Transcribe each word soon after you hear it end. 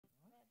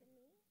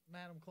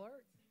Madam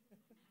Clerk,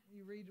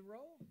 you read the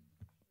roll?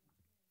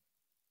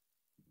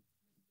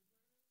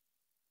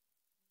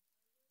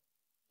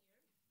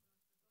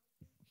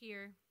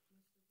 Here.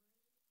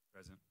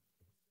 Present.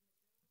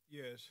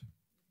 Yes.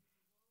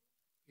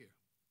 Here.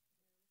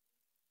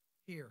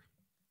 Here.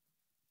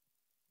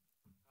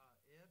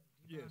 Ed,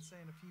 do you mind Yes.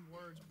 saying a few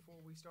words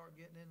before we start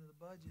getting into the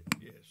budget?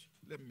 Yes.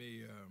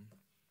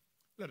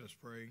 Let us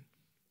pray.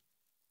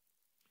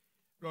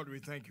 Lord, we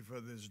thank you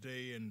for this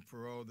day and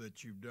for all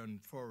that you've done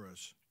for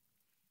us.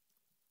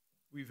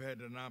 We've had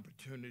an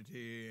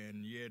opportunity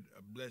and yet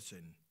a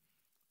blessing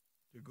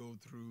to go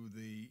through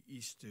the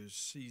Easter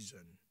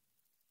season.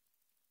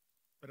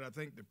 But I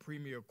think the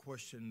premier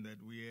question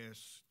that we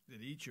ask,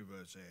 that each of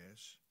us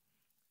asks,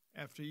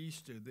 after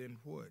Easter, then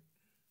what?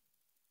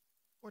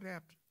 What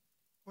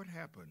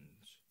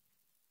happens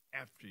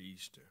after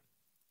Easter?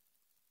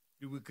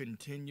 Do we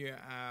continue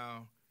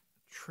our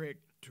trek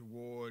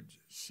towards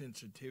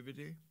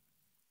sensitivity?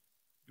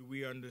 Do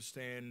we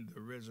understand the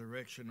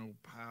resurrectional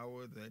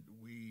power that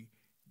we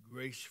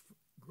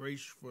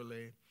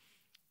gracefully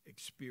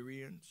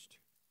experienced?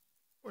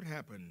 What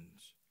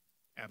happens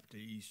after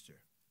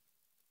Easter?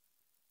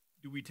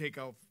 Do we take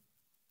off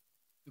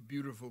the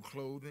beautiful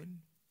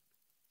clothing,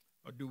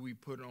 or do we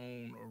put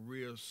on a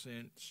real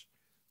sense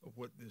of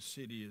what this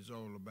city is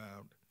all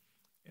about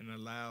and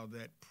allow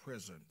that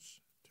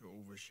presence to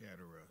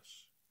overshadow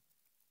us?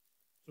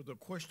 So the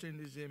question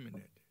is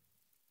imminent,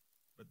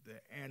 but the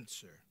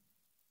answer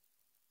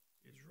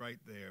is right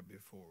there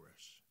before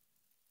us.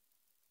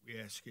 We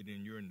ask it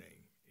in your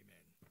name.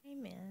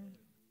 Amen. Amen.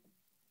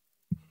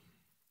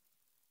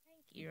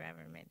 Thank you,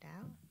 Reverend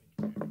McDowell.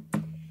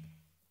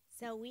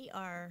 So we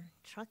are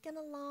trucking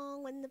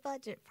along in the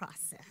budget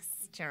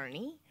process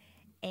journey,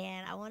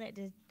 and I wanted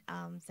to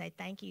say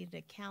thank you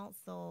to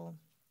council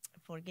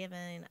for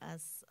giving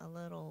us a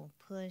little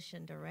push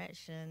and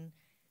direction.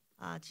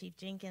 Chief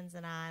Jenkins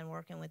and I, and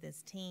working with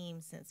his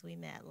team since we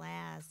met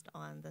last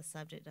on the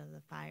subject of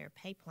the fire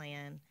pay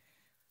plan,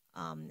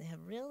 have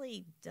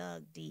really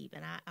dug deep,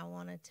 and I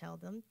want to tell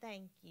them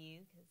thank you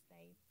because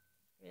they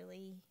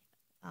really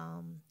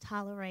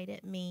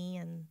tolerated me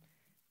and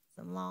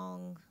some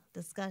long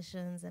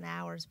discussions and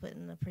hours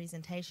putting the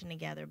presentation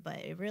together, but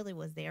it really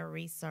was their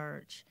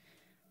research.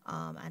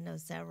 I know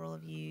several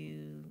of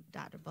you,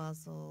 Dr.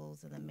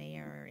 Bustles and the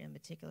mayor in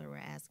particular, were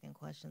asking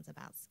questions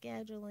about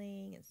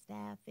scheduling and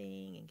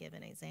staffing and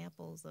giving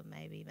examples of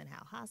maybe even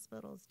how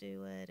hospitals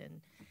do it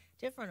and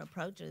different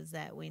approaches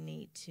that we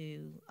need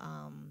to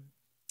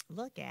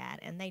look at,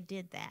 and they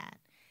did that.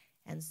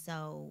 And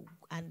so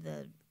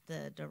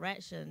the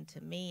direction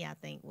to me, I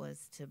think,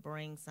 was to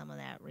bring some of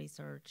that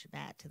research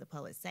back to the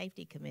Public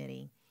Safety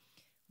Committee.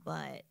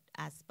 But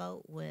I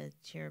spoke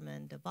with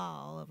Chairman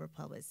Duvall over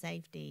Public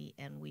Safety,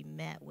 and we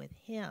met with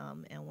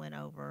him and went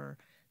over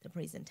the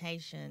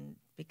presentation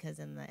because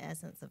in the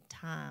essence of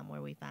time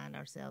where we find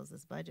ourselves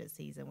this budget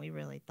season, we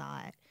really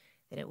thought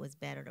that it was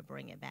better to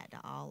bring it back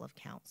to all of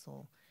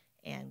council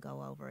and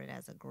go over it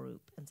as a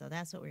group. And so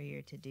that's what we're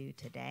here to do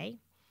today.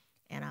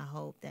 And I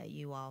hope that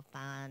you all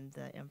find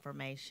the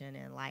information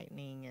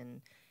enlightening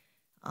and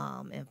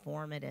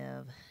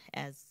informative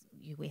as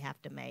we have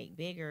to make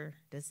bigger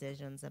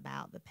decisions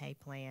about the pay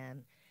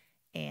plan.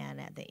 And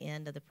at the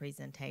end of the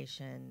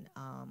presentation,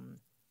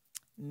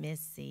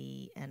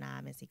 Missy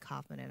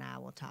Kaufman and I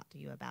will talk to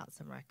you about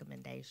some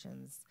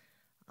recommendations,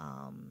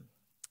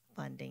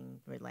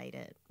 funding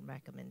related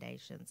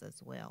recommendations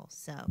as well.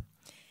 So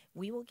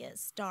we will get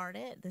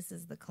started. This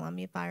is the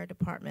Columbia Fire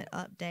Department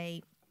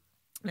update.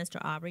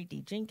 Mr. Aubrey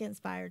D. Jenkins,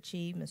 Fire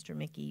Chief, Mr.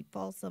 Mickey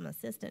Folsom,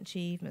 Assistant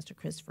Chief, Mr.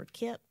 Christopher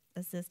Kipp,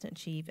 Assistant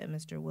Chief, and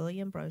Mr.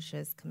 William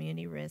Brocious,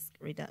 Community Risk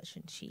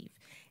Reduction Chief.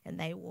 And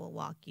they will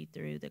walk you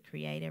through the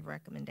creative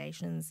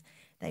recommendations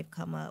they've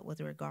come up with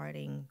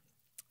regarding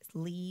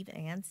leave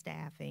and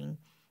staffing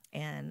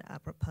and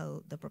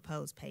the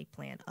proposed pay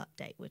plan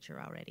update, which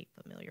you're already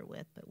familiar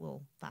with, but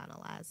we'll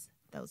finalize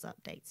those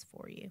updates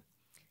for you.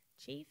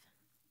 Chief?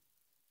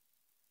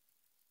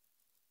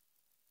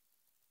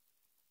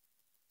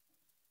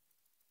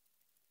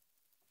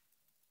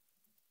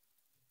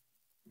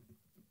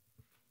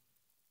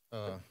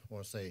 I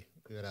want to say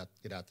good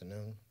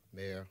afternoon,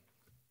 Mayor,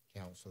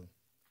 Council,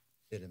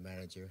 City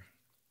Manager,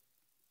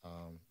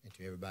 and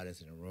to everybody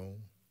that's in the room,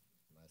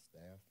 my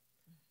staff.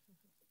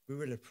 We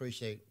really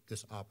appreciate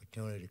this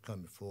opportunity to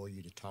come before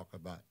you to talk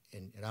about,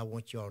 and I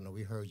want you all to know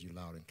we heard you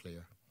loud and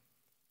clear.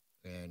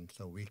 And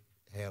so we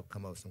have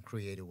come up with some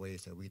creative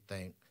ways that we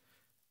think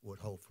would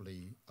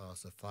hopefully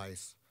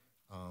suffice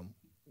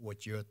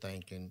what you're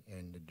thinking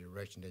and the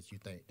direction that you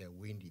think that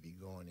we need to be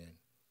going in.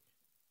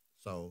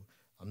 So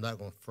I'm not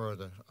going to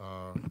further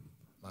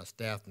my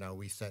staff now.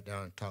 We sat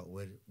down and talked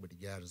with the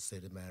guys, the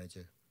city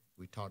manager.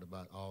 We talked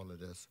about all of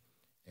this,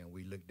 and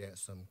we looked at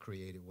some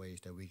creative ways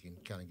that we can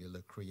kind of get a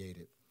little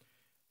creative.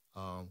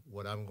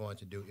 What I'm going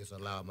to do is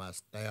allow my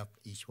staff,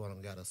 each one of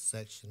them got a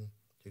section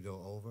to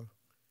go over,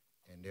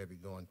 and they'll be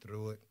going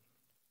through it.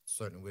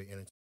 Certainly we're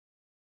in.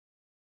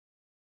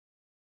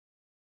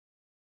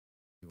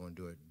 You want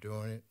to do it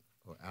during it,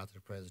 or after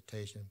the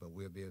presentation, but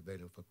we'll be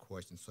available for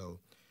questions. So,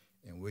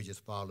 and we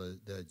just follow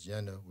the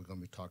agenda. We're going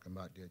to be talking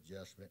about the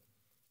adjustment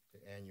to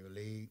annual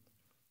leave.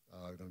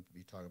 We're going to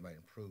be talking about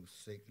improved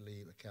sick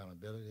leave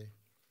accountability.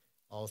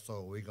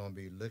 Also, we're going to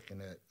be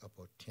looking at a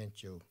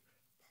potential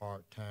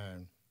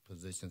part-time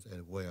positions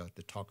as well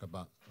to talk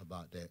about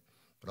that,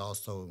 but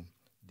also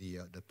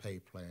the pay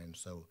plan.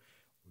 So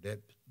with that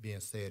being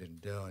said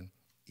and done,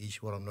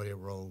 each one of them know their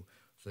role,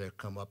 so they'll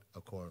come up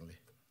accordingly.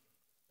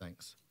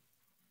 Thanks.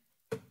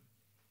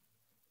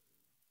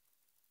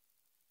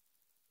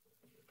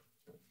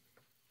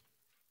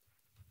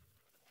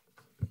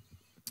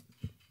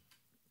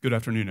 Good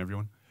afternoon,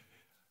 everyone.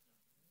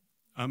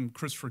 I'm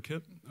Christopher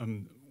Kipp.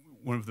 I'm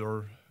one of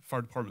our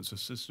fire department's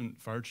assistant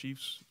fire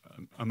chiefs.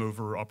 I'm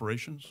over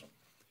operations.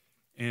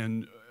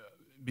 And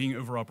being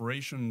over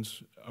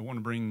operations, I want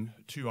to bring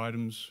two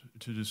items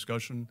to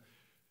discussion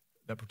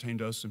that pertain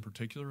to us in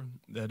particular.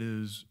 That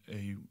is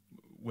a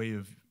way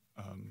of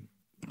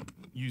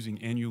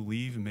using annual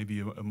leave and maybe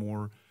a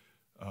more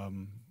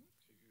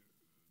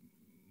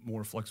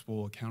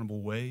flexible,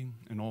 accountable way,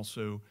 and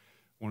also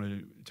want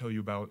to tell you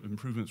about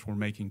improvements we're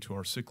making to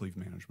our sick leave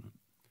management.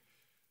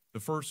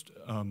 The first,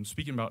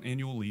 speaking about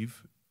annual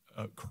leave,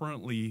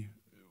 currently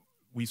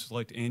we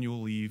select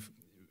annual leave,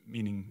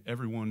 meaning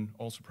everyone,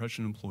 all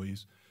suppression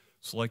employees,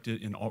 select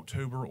it in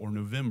October or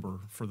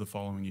November for the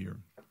following year.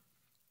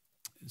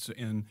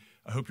 And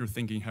I hope you're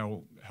thinking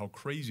how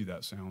crazy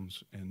that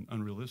sounds and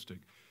unrealistic,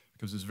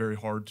 because it's very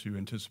hard to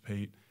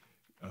anticipate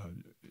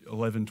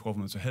 11, 12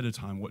 months ahead of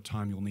time what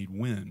time you'll need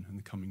when in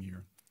the coming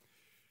year.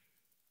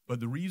 But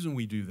the reason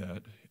we do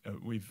that,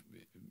 we've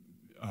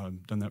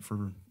done that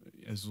for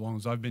as long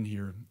as I've been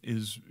here,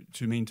 is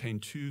to maintain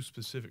two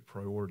specific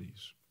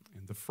priorities.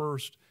 And the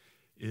first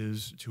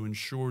is to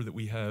ensure that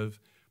we have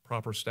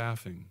proper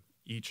staffing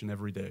each and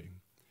every day.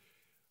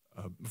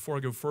 Before I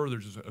go further,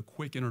 just a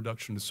quick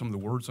introduction to some of the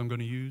words I'm going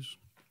to use.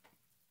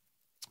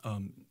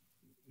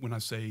 When I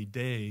say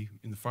day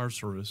in the fire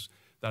service,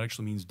 that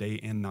actually means day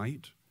and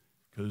night,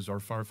 because our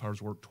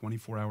firefighters work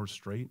 24 hours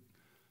straight.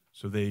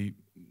 So the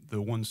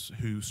ones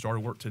who started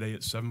work today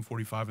at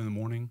 7:45 in the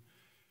morning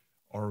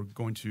are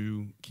going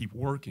to keep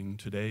working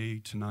today,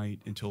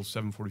 tonight, until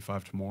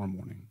 7:45 tomorrow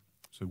morning.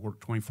 So work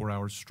 24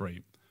 hours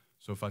straight.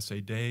 So if I say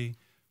day,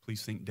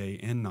 please think day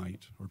and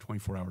night, or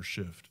 24-hour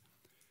shift.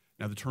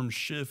 Now the term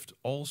shift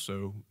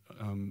also,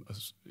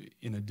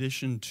 in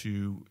addition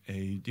to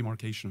a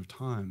demarcation of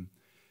time,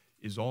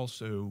 is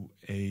also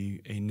a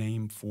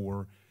name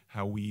for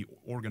how we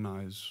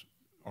organize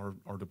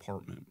our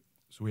department.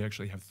 So we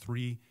actually have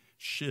 3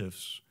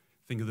 shifts.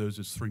 Think of those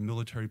as 3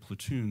 military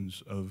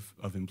platoons of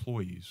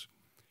employees.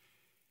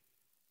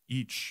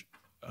 Each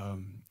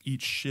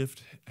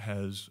shift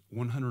has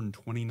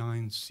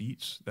 129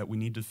 seats that we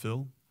need to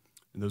fill,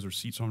 and those are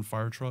seats on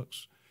fire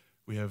trucks.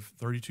 We have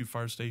 32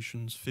 fire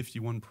stations,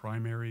 51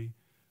 primary,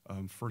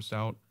 first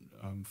out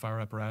fire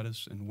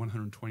apparatus, and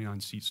 129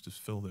 seats to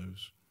fill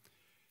those.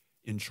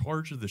 In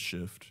charge of the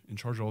shift, in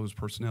charge of all those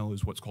personnel,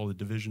 is what's called a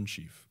division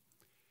chief.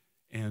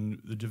 And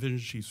the division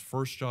chief's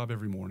first job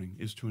every morning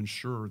is to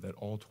ensure that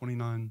all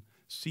 129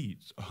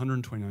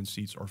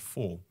 seats are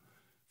full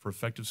for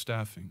effective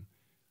staffing,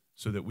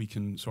 so that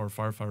our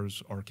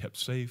firefighters are kept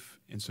safe,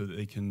 and so that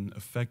they can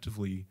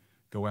effectively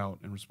go out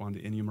and respond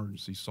to any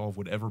emergency, solve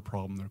whatever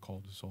problem they're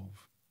called to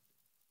solve.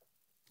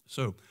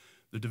 So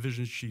the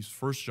division chief's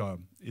first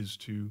job is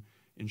to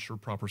ensure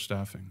proper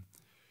staffing.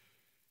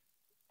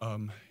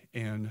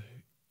 And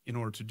in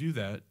order to do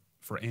that,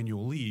 for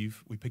annual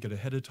leave, we pick it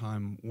ahead of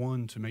time,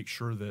 one, to make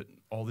sure that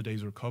all the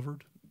days are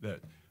covered,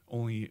 that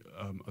only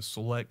a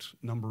select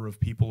number of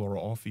people are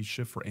off each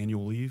shift for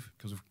annual leave,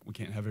 because we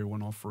can't have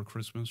everyone off for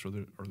Christmas or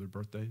their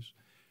birthdays,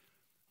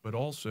 but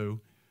also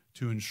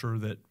to ensure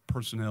that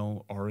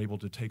personnel are able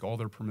to take all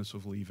their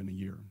permissive leave in a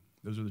year.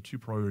 Those are the 2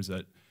 priorities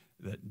that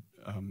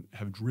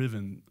have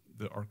driven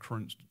our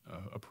current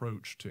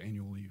approach to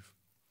annual leave.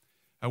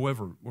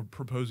 However, we're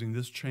proposing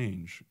this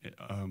change,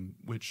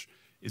 which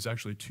is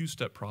actually a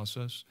 2-step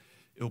process.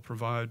 It'll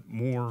provide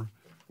more,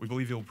 we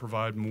believe it'll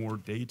provide more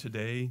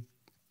day-to-day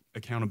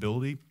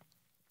accountability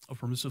of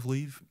permissive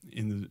leave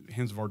in the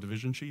hands of our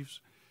division chiefs.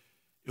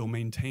 It'll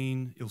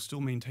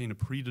still maintain a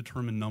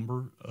predetermined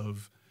number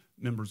of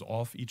members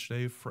off each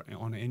day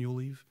on annual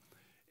leave,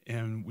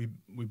 and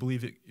we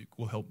believe it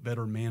will help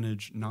better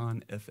manage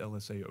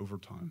non-FLSA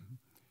overtime.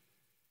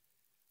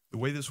 The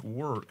way this will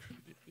work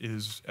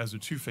is as a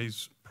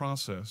 2-phase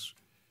process.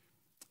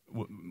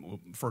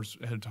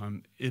 First, ahead of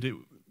time,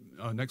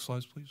 next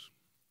slide, please.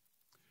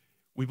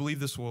 We believe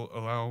this will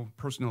allow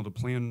personnel to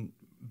plan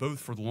both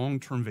for the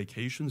long-term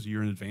vacations a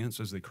year in advance,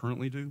 as they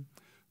currently do,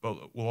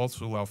 but will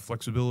also allow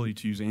flexibility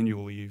to use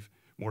annual leave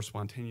more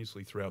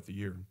spontaneously throughout the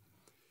year.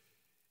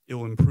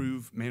 It'll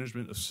improve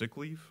management of sick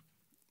leave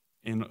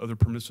and other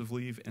permissive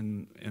leave,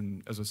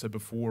 and as I said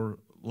before,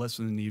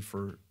 lessen the need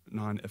for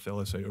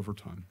non-FLSA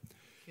overtime.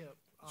 Kip,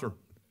 Sure.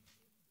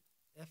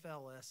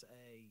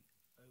 FLSA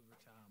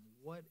overtime,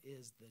 what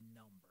is the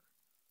number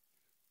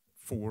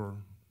For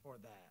for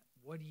that?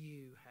 What do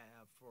you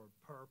have for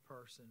per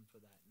person for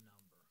that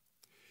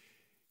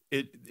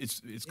number?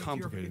 It's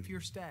complicated. If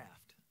you're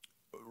staffed.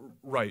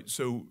 Right.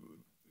 So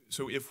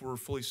if we're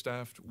fully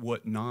staffed,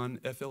 what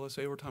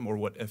non-FLSA overtime or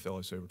what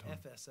FLSA overtime?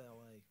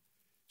 FSLA.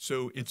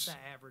 So What's it's the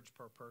average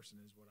per person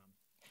is what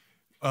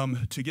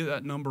I'm. to get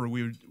that number,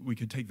 we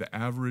could take the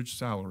average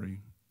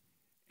salary,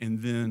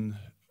 and then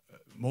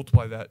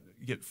multiply that,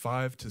 get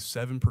 5 to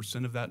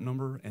 7% of that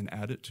number, and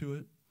add it to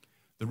it.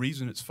 The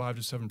reason it's 5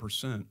 to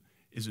 7%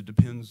 is it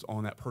depends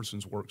on that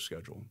person's work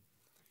schedule.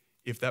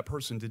 If that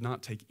person did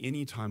not take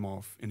any time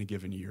off in a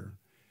given year,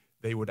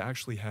 they would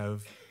actually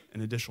have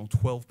an additional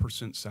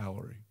 12%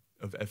 salary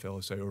of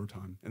FLSA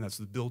overtime, and that's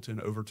the built-in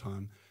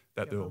overtime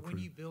that Yeah, they'll but when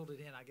accrue. you build it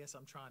in, I guess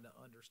I'm trying to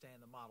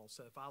understand the model.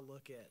 So if I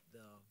look at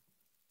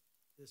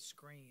this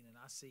screen and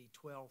I see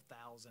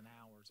 12,000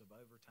 hours of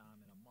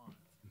overtime in a month,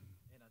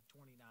 in a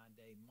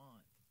 29-day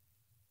month,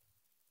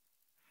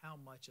 how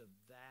much of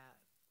that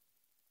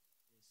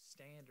is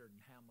standard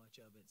and how much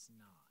of it's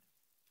not?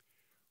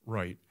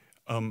 Right.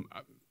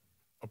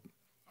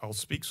 I'll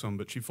speak some,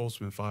 but Chief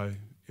Folsom,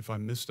 if I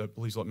missed that,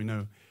 please let me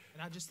know.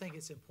 And I just think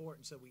it's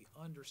important so we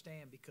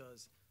understand,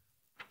 because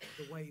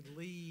the way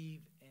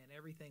leave and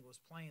everything was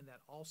planned, that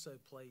also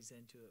plays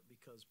into it,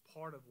 because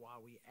part of why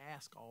we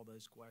ask all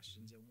those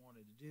questions and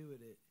wanted to do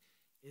it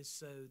is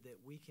so that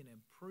we can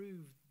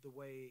improve the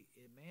way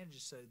it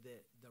manages, so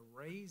that the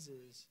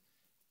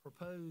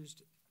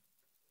proposed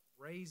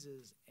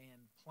raises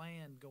and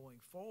plan going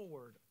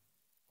forward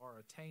are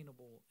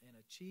attainable and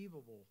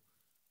achievable,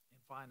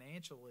 and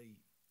financially,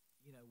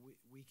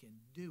 we can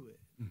do it.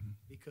 Mm-hmm.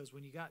 Because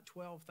when you got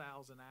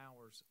 12,000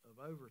 hours of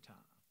overtime,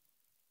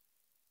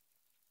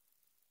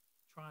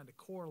 trying to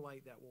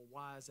correlate that, well,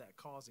 why is that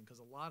causing? Because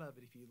a lot of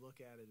it, if you look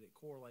at it, it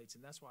correlates,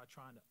 and that's why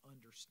trying to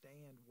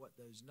understand what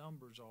those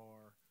numbers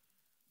are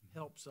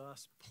helps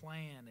us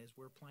plan as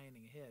we're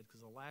planning ahead. Because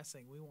the last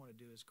thing we want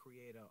to do is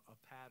create a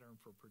pattern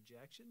for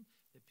projection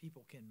that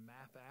people can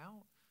map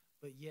out,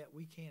 but yet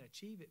we can't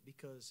achieve it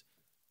because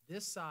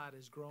this side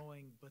is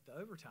growing, but the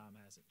overtime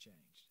hasn't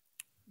changed.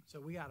 So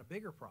we got a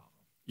bigger problem.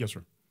 Yes,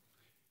 sir.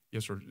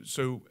 Yes, sir.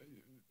 So,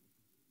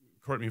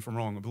 correct me if I'm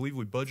wrong, I believe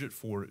we budget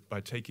for it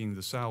by taking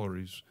the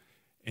salaries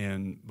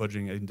and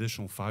budgeting an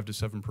additional 5 to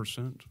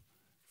 7%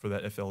 for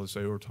that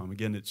FLSA overtime.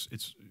 Again, do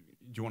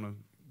you want to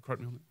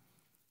correct me on that?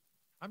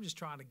 I'm just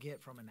trying to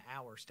get from an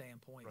hour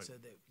standpoint, Right. so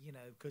that,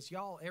 because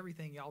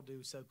everything y'all do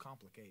is so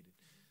complicated.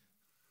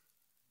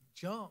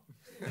 Jump.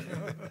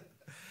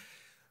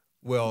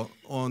 Well,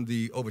 on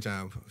the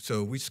overtime,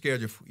 so we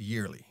schedule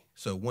yearly,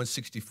 so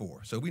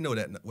 164. So we know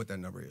what that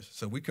number is.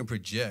 So we can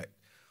project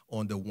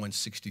on the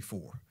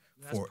 164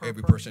 That's for per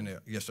every person? personnel.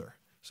 Yes, sir.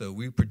 So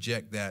we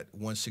project that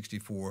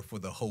 164 for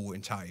the whole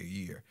entire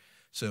year.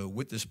 So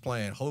with this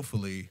plan,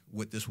 hopefully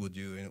what this will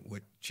do, and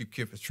what Chief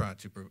Kiff is trying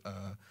to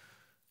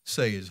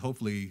say is,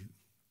 hopefully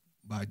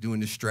by doing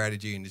this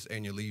strategy and this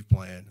annual leave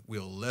plan,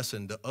 we'll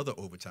lessen the other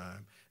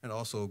overtime and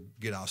also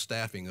get our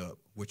staffing up,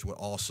 which will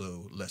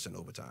also lessen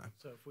overtime.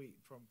 So if we,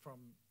 from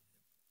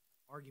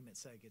argument's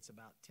sake, it's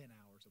about 10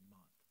 hours a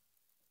month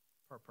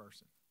per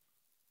person,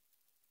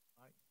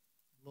 right?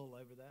 A little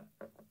over that.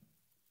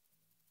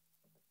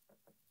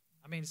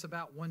 I mean, it's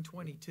about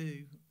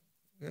 122.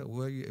 Yeah,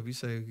 well, if you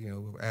say,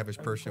 average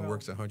person 12.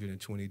 works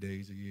 120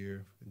 days a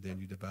year, and then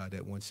you divide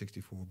that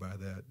 164 by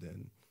that,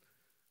 then,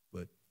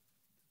 but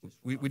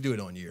we do it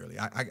on yearly.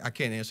 I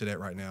can't answer that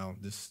right now,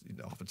 just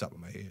off the top of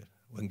my head.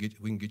 We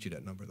can get you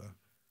that number, though.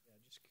 Yeah,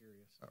 just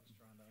curious. I was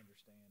trying to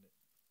understand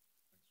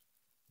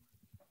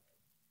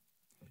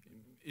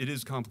it. It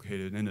is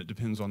complicated, and it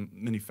depends on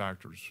many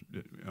factors,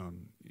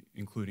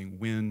 including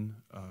when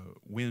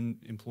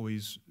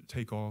employees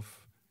take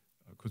off,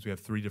 because we have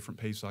 3 different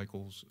pay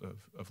cycles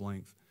of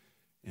length,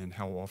 and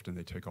how often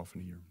they take off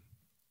in a year.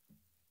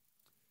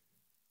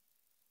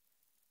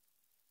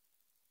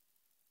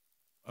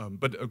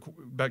 But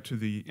back to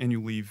the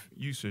annual leave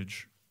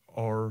usage,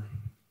 we'll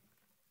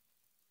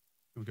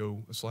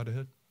go a slide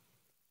ahead.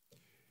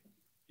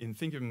 In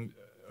thinking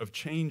of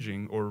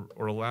changing or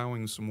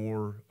allowing some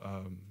more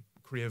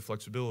creative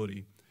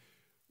flexibility,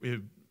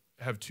 we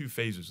have 2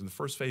 phases. And the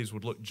first phase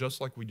would look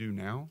just like we do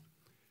now,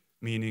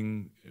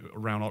 meaning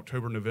around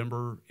October,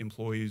 November,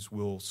 employees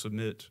will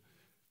submit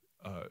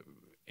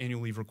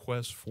annual leave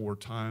requests for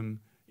time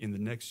in the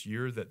next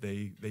year that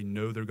they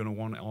know they're going to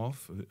want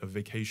off, a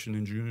vacation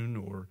in June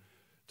or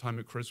time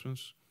at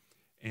Christmas.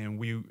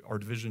 And our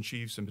division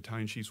chiefs and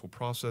battalion chiefs will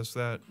process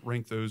that,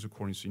 rank those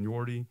according to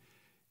seniority,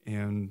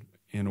 and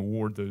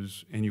award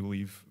those annual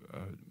leave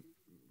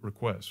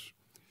requests.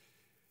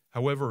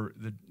 However,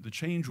 the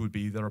change would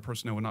be that our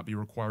personnel would not be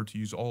required to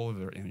use all of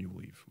their annual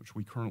leave, which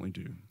we currently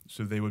do.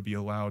 So they would be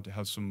allowed to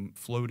have some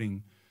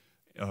floating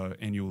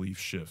annual leave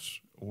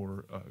shifts,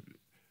 or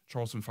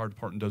Charleston Fire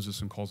Department does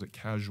this and calls it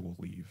casual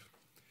leave.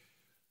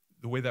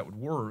 The way that would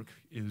work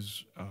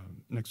is,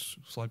 next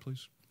slide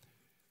please,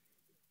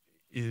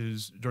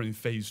 is during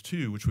phase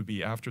 2, which would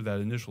be after that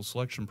initial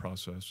selection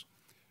process,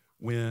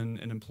 when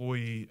an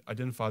employee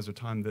identifies a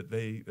time that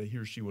he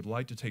or she would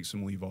like to take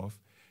some leave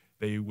off,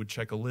 They would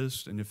check a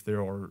list, and if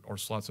there are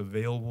slots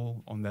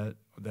available on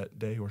that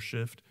day or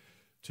shift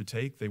to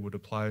take, they would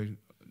apply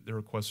their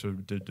request to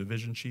the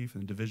division chief,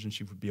 and the division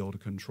chief would be able to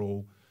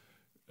control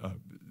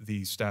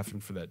the staffing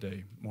for that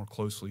day more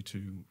closely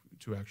to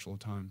actual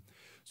time.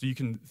 So you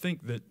can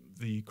think that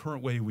the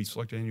current way we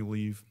select annual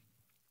leave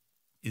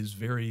is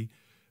very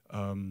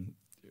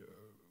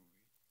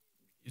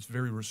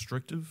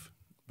restrictive,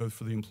 both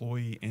for the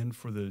employee and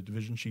for the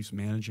division chiefs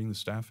managing the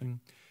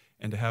staffing.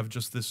 And to have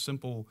just this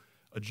simple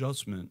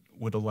adjustment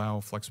would allow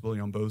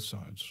flexibility on both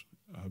sides,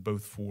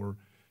 both for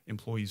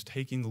employees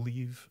taking the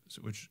leave,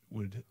 which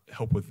would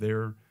help with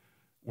their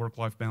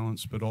work-life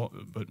balance, but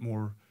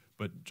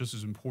just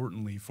as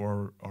importantly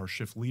for our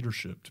shift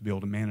leadership to be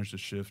able to manage the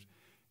shift,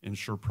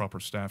 ensure proper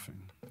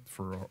staffing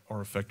for our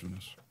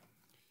effectiveness.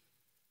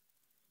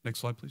 Next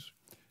slide, please.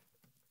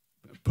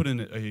 Put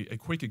in a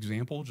quick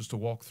example just to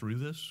walk through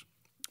this.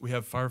 We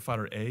have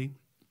firefighter A,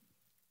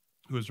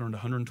 who has earned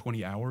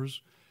 120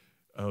 hours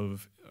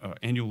of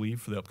annual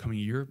leave for the upcoming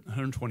year.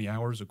 120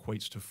 hours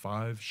equates to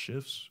 5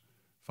 shifts,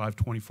 5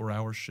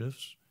 24-hour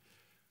shifts.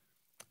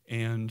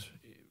 And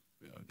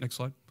next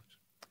slide, please.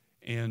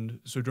 And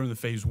so during the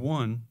phase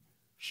 1,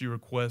 she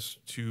requests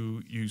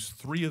to use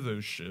 3 of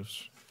those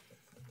shifts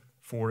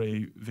for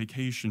a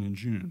vacation in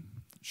June.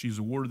 She's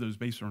awarded those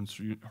based on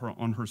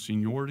her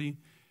seniority,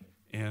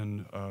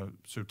 and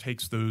so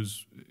takes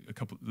a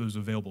couple of those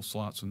available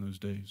slots in those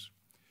days.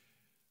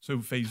 So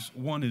phase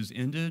 1 is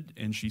ended,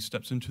 and she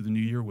steps into the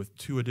new year with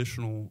 2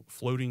 additional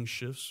floating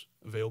shifts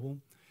available,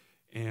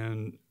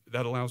 and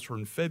that allows her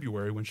in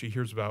February, when she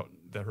hears about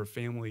that her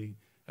family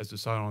has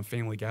decided on a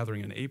family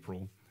gathering in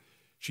April,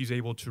 she's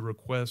able to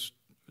request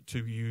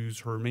to use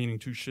her remaining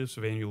 2 shifts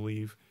of annual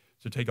leave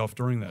to take off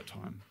during that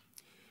time.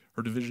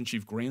 Her division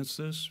chief grants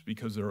this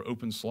because there are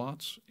open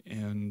slots,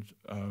 and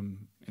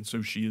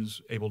so she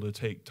is able to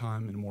take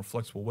time in a more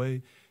flexible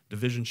way.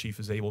 Division chief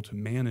is able to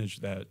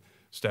manage that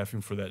staffing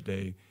for that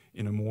day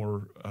in a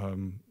more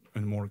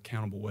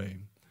accountable way.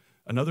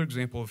 Another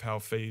example of how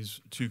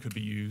phase 2 could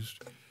be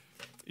used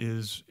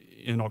is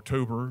in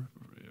October.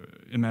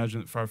 Imagine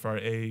that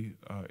firefighter A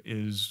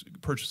is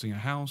purchasing a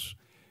house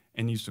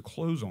and needs to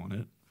close on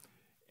it,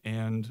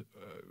 and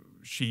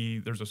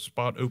there's a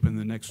spot open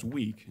the next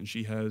week, and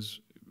she has,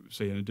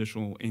 say, an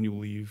additional annual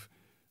leave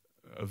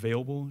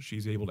available.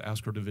 She's able to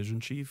ask her division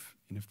chief,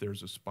 and if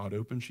there's a spot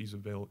open, she's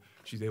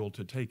able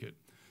to take it.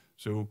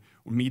 So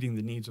we're meeting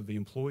the needs of the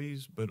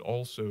employees, but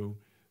also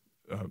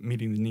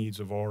meeting the needs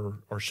of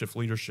our shift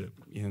leadership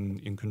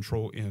in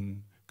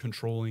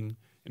controlling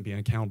and being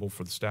accountable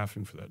for the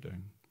staffing for that day.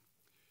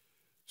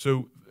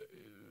 So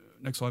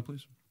next slide,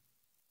 please.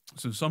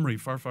 So in summary,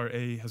 firefighter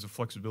A has a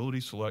flexibility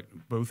to select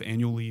both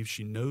annual leave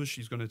she knows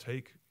she's going to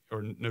take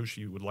or knows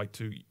she would like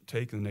to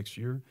take in the next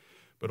year,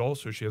 but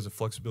also she has a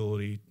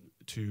flexibility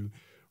to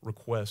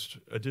request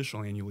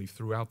additional annual leave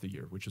throughout the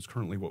year, which is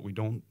currently what we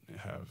don't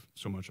have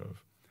so much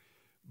of.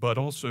 But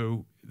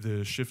also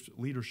the shift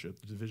leadership,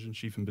 the division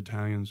chief and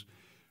battalions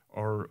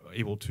are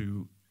able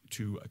to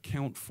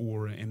account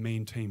for and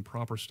maintain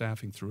proper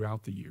staffing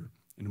throughout the year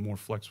in a more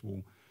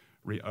flexible,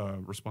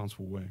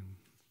 responsible way.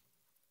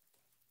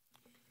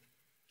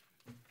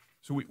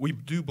 So we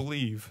do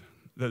believe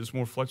that this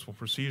more flexible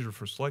procedure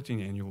for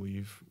selecting annual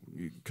leave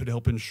could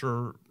help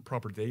ensure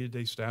proper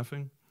day-to-day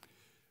staffing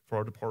for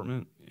our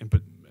department and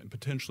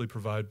potentially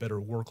provide better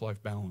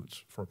work-life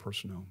balance for our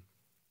personnel.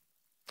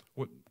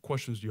 What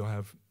questions do you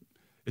have?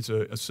 It's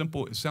it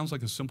sounds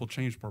like a simple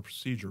change to our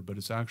procedure, but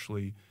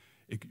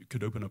it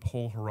could open up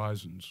whole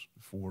horizons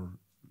for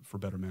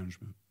better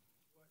management.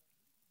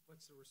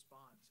 What's the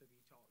response? Have you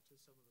talked to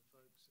some of the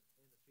folks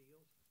in the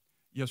field?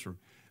 Yes, sir.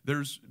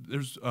 There's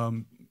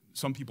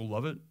some people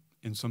love it,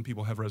 and some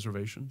people have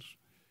reservations.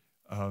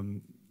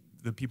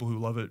 The people who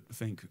love it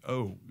think,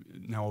 oh,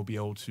 now I'll be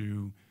able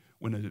to,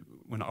 when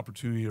an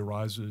opportunity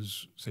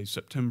arises, say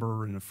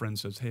September, and a friend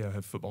says, hey, I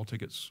have football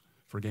tickets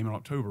for a game in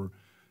October,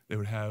 they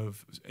would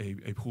have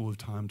a pool of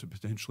time to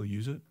potentially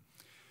use it.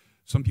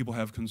 Some people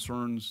have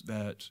concerns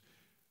that,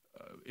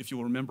 if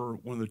you'll remember,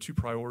 one of the 2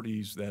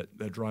 priorities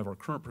that drive our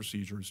current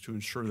procedure is to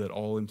ensure that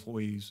all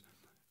employees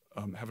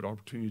have an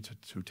opportunity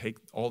to take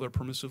all their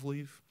permissive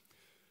leave.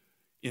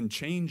 In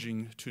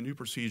changing to a new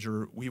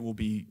procedure, we will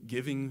be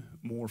giving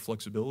more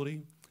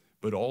flexibility,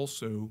 but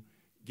also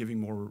giving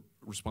more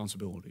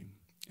responsibility.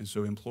 And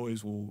so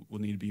employees will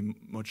need to be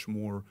much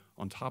more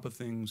on top of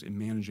things in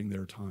managing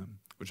their time,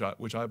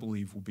 which I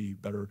believe will be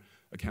better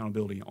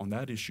accountability on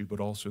that issue,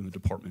 but also in the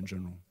department in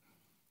general.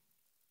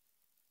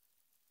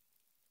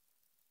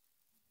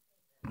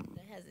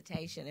 The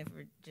hesitation, if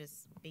we're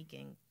just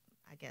speaking,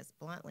 I guess,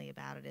 bluntly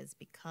about it, is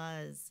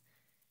because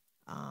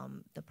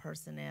the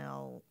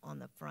personnel on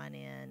the front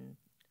end,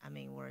 I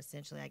mean, were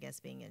essentially, I guess,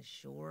 being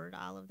insured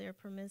all of their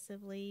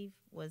permissive leave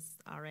was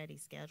already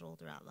scheduled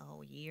throughout the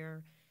whole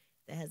year.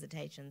 The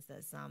hesitations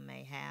that some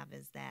may have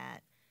is that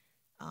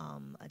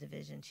a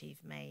division chief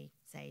may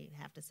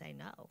have to say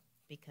no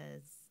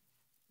because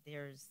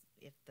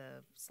if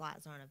the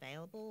slots aren't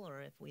available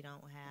or if we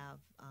don't have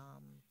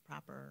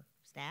proper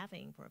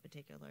staffing for a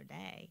particular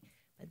day,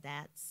 but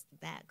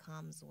that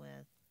comes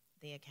with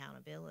the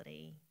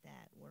accountability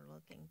that we're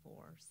looking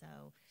for.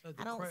 So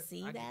I don't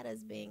see that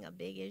as being a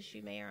big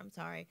issue, Mayor. I'm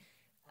sorry.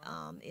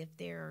 If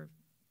they're,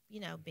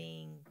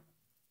 being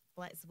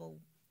flexible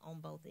on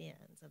both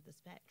ends of the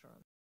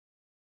spectrum.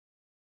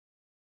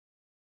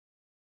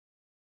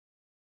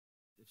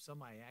 If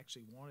somebody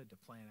actually wanted to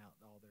plan out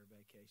all their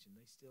vacation,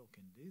 they still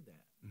can do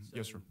that. So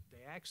Yes, sir.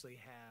 they actually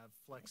have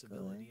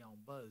flexibility on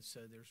both.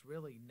 So there's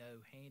really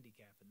no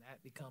handicap, and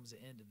that becomes an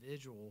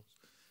individual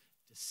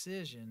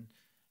decision.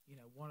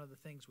 One of the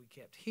things we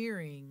kept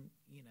hearing,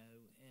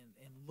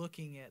 and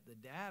looking at the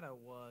data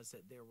was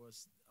that there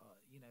was,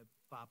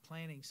 by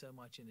planning so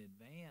much in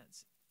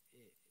advance,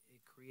 it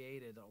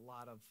created a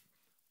lot of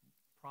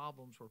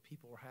problems where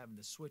people were having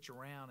to switch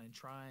around and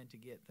trying to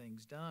get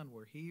things done.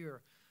 Where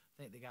here,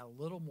 I think they got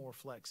a little more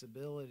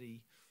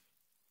flexibility.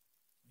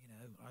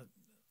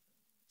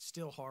 It's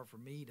still hard for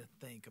me to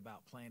think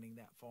about planning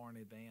that far in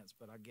advance,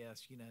 but I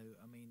guess,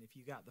 if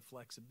you got the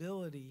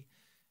flexibility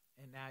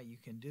and now you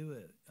can do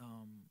it,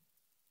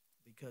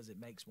 because it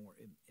makes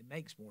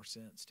more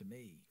sense to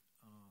me,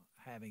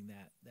 having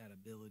that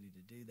ability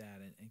to do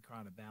that and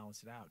kind of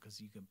balance it out, because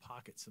you can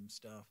pocket some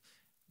stuff.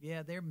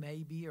 Yeah, there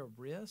may be a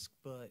risk,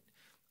 but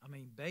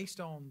based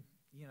on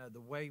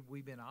the way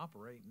we've been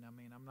operating,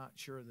 I'm not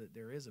sure that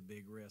there is a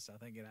big risk. I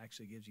think it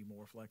actually gives you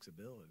more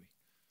flexibility.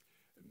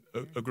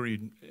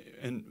 Agreed.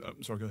 And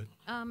sorry, go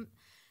ahead.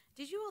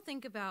 Did you all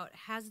think about,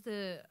 has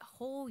the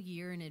whole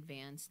year in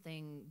advance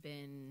thing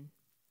been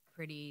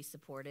pretty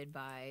supported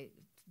by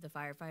the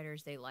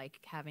firefighters? They like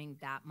having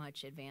that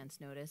much advance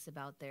notice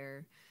about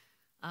their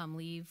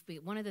leave.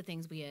 But one of the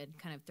things we had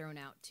kind of thrown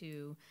out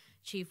to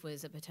Chief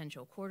was a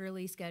potential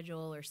quarterly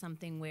schedule or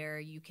something where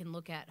you can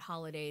look at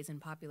holidays and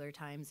popular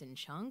times in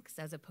chunks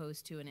as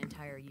opposed to an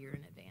entire year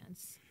in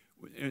advance.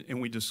 And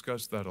we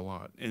discussed that a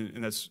lot,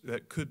 and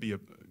that could be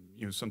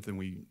something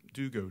we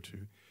do go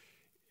to.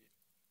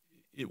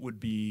 It would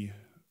be,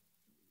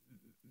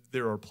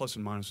 there are plus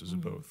and minuses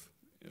of both.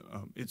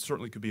 It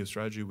certainly could be a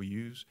strategy we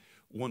use.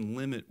 One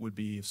limit would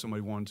be if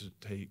somebody wanted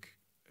to take,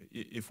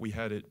 if we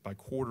had it by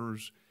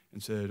quarters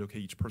and said, okay,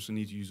 each person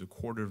needs to use a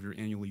quarter of your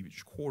annual leave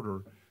each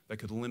quarter, that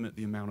could limit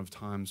the amount of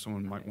time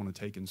someone might want to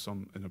take in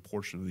a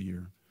portion of the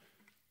year.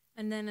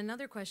 And then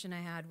another question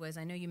I had was,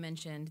 I know you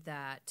mentioned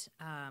that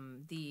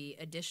the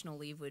additional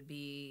leave would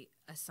be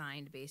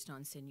assigned based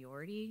on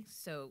seniority.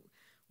 So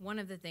one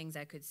of the things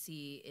I could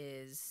see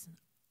is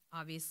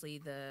obviously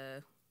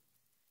the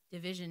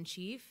division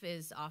chief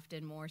is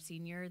often more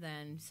senior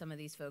than some of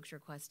these folks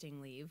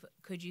requesting leave.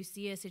 Could you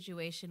see a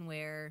situation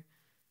where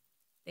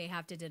they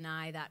have to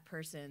deny that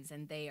person's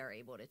and they are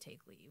able to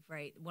take leave,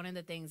 right? One of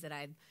the things that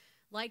I'd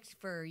liked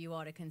for you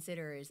all to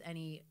consider is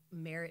any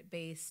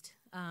merit-based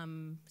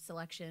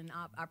selection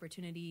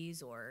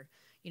opportunities, or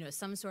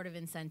some sort of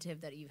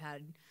incentive that you've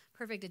had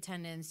perfect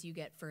attendance, you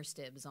get first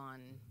dibs on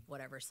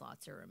whatever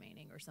slots are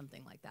remaining or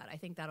something like that. I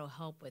think that'll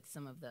help with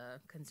some of the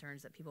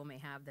concerns that people may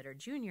have that are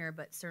junior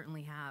but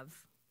certainly have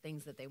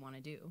things that they want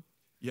to do.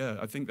 Yeah,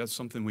 I think that's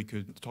something we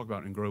could talk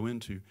about and grow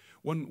into.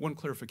 One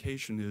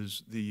clarification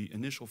is the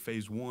initial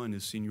phase 1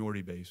 is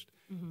seniority based.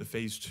 Mm-hmm. The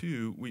phase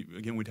 2,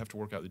 we'd have to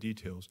work out the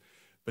details,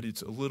 but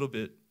it's a little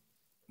bit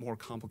more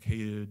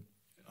complicated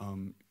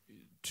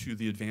to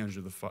the advantage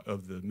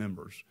of the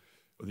members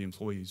or the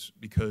employees,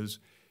 because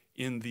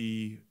in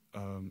the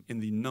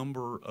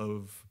number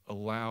of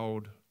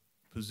allowed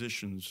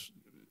positions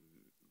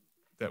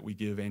that we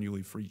give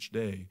annually for each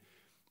day,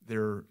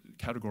 they're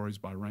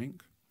categorized by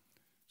rank.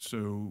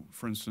 So,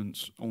 for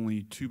instance,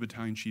 only 2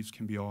 battalion chiefs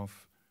can be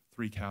off,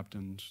 3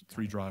 captains,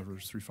 3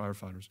 drivers, 3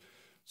 firefighters.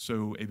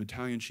 So a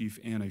battalion chief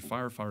and a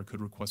firefighter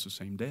could request the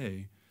same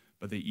day,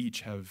 but they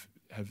each have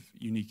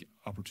unique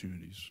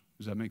opportunities.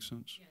 Does that make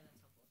sense? Yeah, that's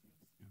helpful.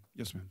 Yeah.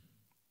 Yes, ma'am.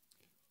 Yes,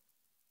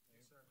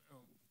 sir.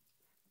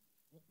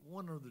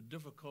 One of the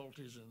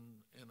difficulties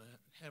in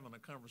having a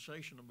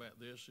conversation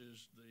about this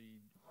is the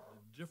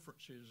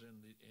differences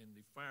in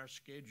the fire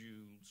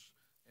schedules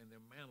and the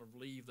amount of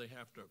leave they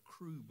have to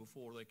accrue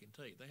before they can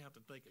take. They have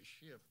to take a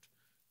shift,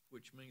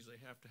 which means they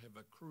have to have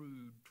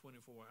accrued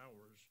 24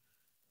 hours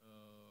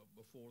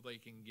before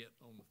they can get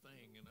on the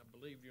thing. And I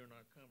believe during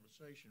our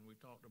conversation we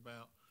talked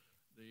about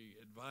the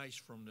advice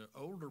from the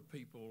older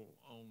people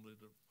on the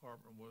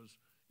department was,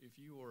 if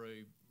you are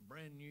a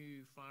brand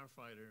new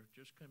firefighter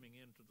just coming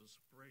into the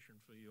suppression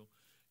field,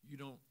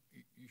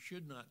 you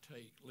should not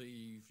take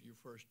leave your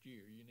first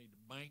year. You need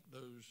to bank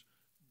those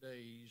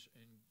days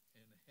and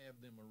have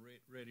them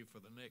ready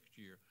for the next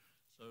year.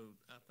 So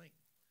I think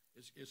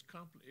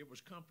it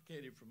was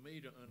complicated for me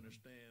to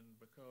understand,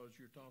 because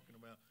you're talking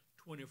about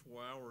 24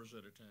 hours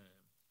at a time.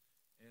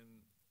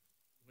 And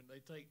when they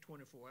take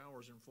 24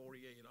 hours and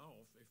 48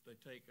 off, if they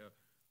take a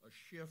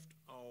shift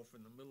off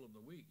in the middle of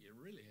the week, you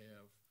really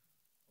have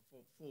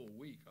a full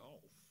week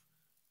off.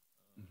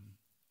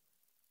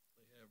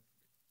 They have,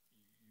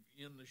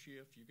 you end the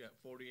shift, you got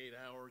 48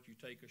 hours, you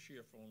take a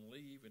shift on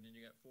leave, and then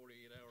you got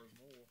 48 hours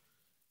more.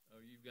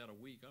 You've got a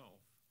week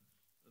off.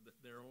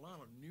 there are a lot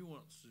of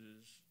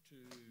nuances to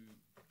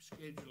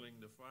scheduling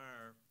the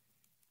firefighters.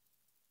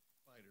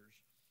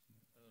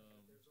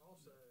 There's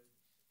also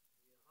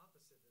the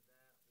opposite of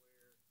that,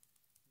 where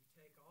you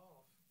take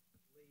off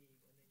leave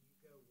and then you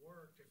go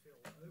work to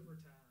fill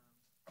overtime,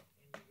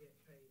 and you get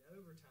paid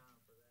overtime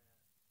for that.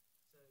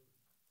 So,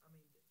 I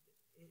mean,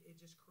 it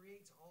just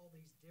creates all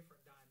these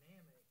different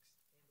dynamics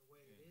in the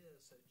way it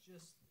is. So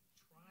just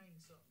trying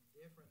something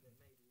different that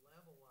may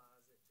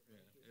levelize it to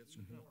make it It's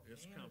even more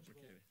it's manageable,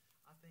 complicated.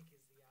 I think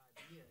is the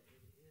idea. It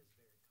is very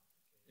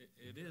complicated.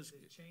 It is.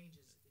 It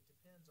changes. It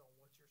depends on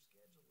what your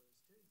schedule is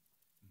too.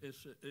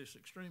 It's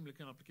extremely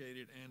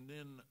complicated, and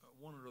then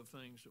one of the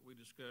things that we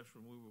discussed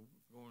when we were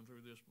going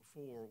through this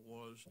before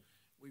was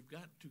we've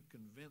got to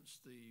convince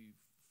the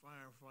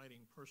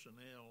firefighting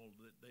personnel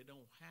that they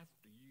don't have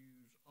to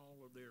use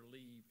all of their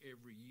leave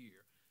every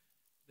year.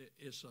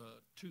 It's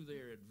to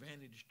their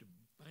advantage to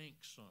bank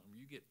some.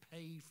 You get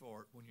paid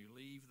for it when you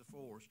leave the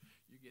force.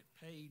 You get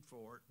paid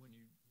for it when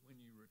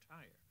you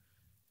retire.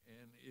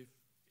 And if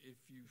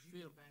you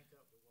feel Bank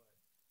up to what?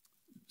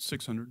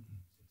 600.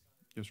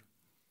 Yes, sir.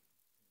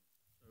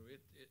 so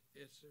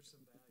it's There's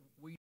some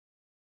value.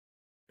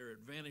 there are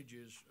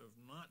advantages of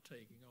not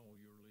taking all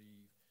your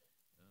leave,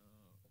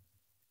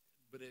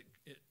 but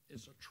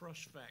it's a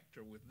trust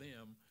factor with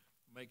them,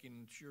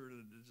 making sure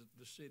that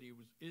the city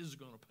is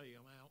going to pay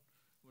them out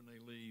when they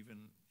leave,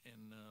 and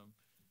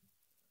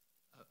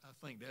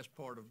I think that's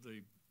part of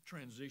the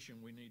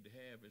transition we need to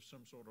have is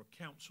some sort of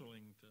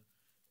counseling to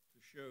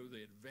show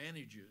the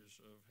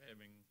advantages of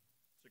having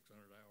 600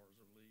 hours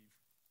of leave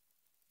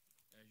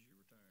as you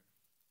retire.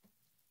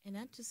 And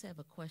I just have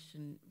a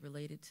question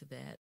related to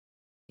that.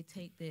 They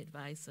take the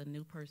advice of a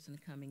new person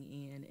coming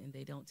in and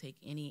they don't take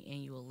any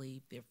annual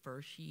leave their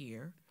first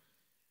year.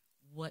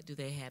 What do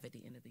they have at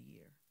the end of the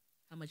year?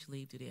 How much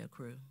leave do they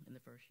accrue in the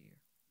first year?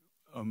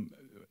 I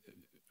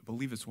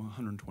believe it's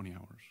 120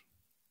 hours,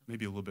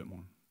 maybe a little bit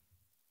more.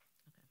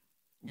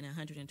 Okay. And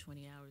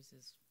 120 hours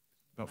is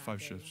About 5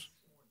 days? shifts.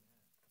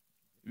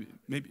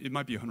 Maybe it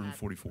might be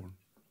 144.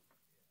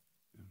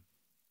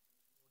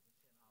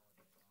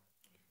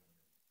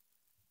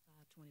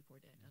 24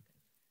 days. Okay.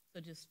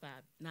 So just 5,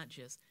 not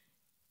just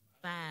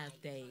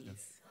 5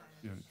 days.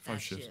 Yeah, 5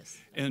 5 shifts.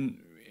 shifts.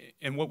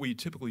 And what we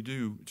typically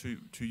do,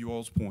 to you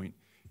all's point,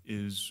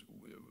 is,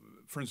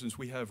 for instance,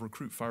 we have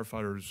recruit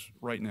firefighters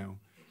right now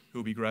who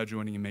will be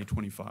graduating in May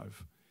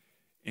 25.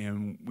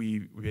 And we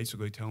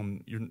basically tell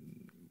them,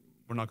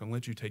 we're not going to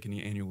let you take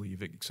any annual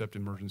leave except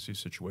emergency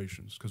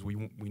situations, because we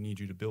need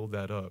you to build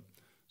that up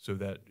so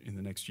that in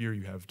the next year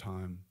you have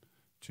time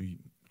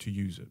to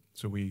use it.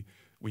 So we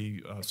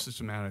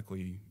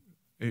systematically,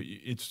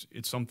 it's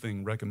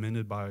something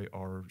recommended by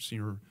our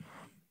senior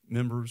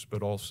members,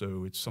 but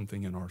also it's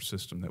something in our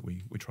system that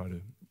we try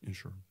to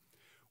ensure.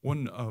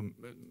 I'm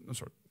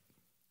sorry.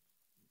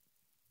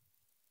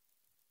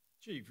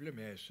 Chief, let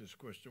me ask this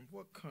question.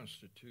 What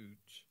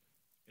constitutes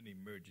an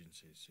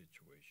emergency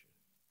situation?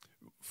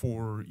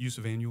 For use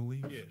of annual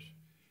leave? Yes.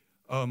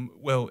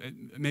 Well,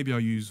 maybe I'll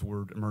use the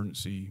word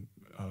emergency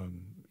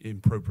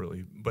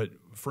inappropriately, but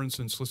for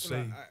instance, let's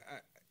say...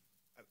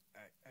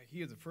 I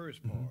hear the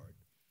first part.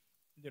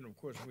 Then, of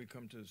course, we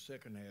come to the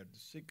second half, the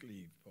sick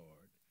leave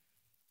part.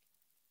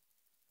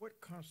 What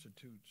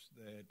constitutes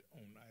that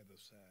on either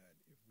side,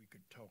 if we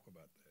could talk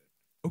about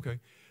that? Okay.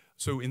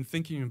 So in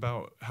thinking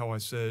about how I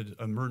said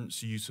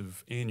emergency use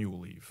of annual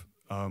leave,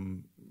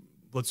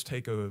 let's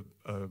take a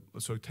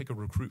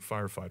recruit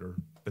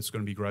firefighter that's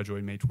going to be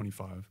graduating May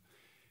 25,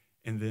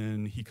 and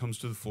then he comes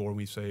to the floor and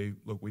we say,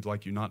 look, we'd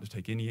like you not to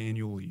take any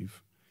annual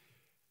leave.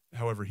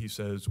 However, he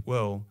says,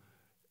 well,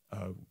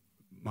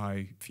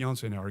 my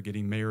fiance and I are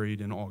getting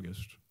married in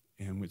August,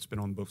 and it's been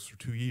on the books for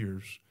 2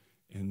 years,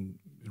 and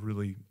we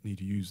really need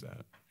to use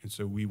that. And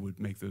so we would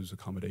make those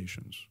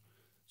accommodations.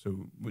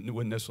 So we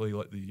wouldn't necessarily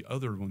let the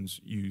other ones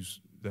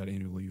use that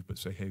annual leave, but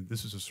say, hey,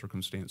 this is a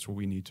circumstance where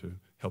we need to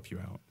help you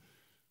out.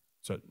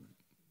 So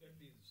That'd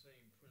be the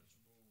same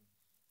principle that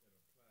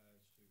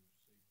applies to,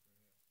 say,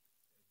 perhaps,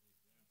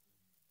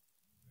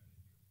 as an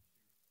example,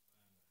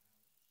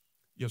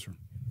 yes, sir.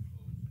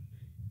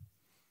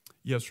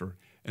 Yes, sir.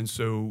 And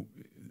so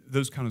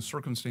those kind of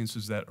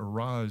circumstances that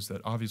arise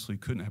that obviously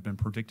couldn't have been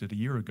predicted a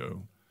year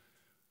ago,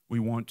 we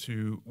want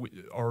to,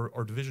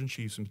 our division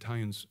chiefs and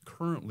battalions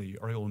currently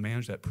are able to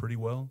manage that pretty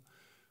well,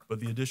 but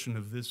the addition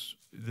of this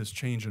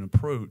change in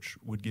approach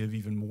would give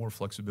even more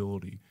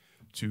flexibility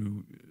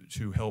to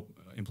help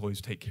employees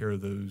take care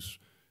of those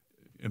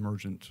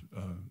emergent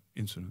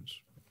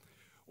incidents.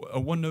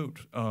 One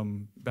note,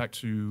 back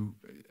to,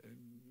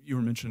 you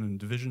were mentioning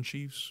division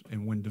chiefs,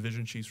 and when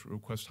division chiefs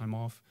request time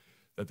off,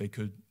 that they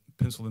could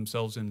pencil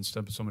themselves in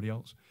instead of somebody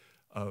else.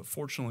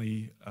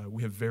 Fortunately,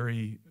 we have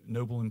very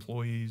noble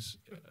employees,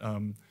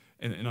 and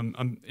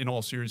I'm in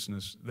all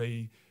seriousness,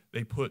 they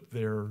put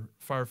their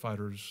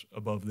firefighters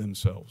above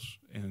themselves,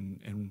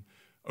 and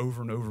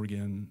over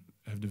again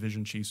have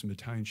division chiefs and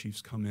battalion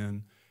chiefs come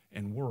in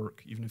and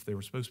work, even if they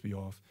were supposed to be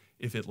off,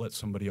 if it lets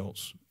somebody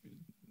else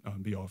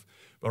be off.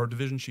 But our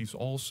division chiefs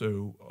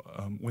also,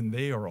 when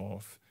they are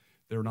off,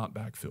 they're not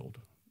backfilled.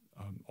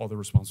 All the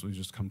responsibilities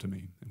just come to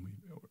me, and we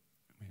handle it.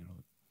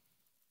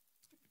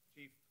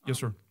 Chief, Yes,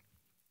 sir.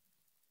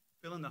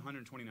 filling the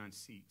 129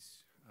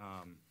 seats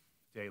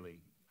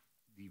daily,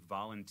 the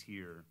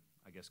volunteer,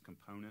 I guess,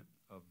 component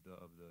of the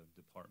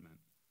department,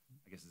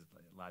 I guess it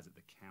lies at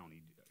the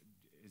county.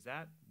 Is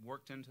that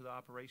worked into the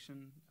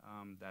operation,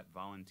 that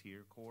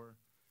volunteer corps,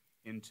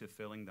 into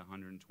filling the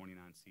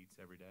 129 seats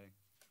every day?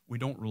 We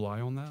don't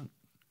rely on that.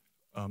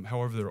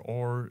 However, there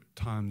are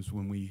times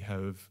when we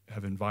have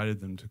invited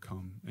them to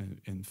come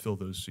and fill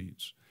those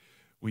seats.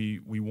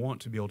 We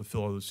want to be able to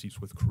fill all those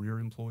seats with career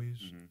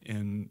employees,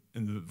 and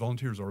the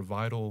volunteers are a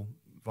vital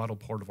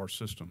part of our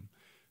system.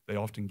 They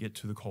often get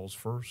to the calls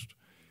first.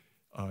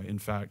 In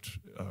fact,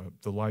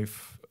 the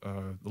life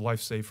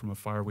saved from a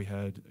fire we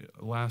had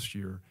last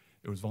year,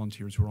 it was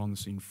volunteers who were on the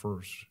scene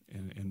first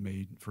and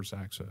made first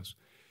access.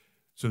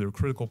 So they're a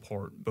critical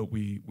part, but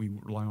we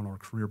rely on our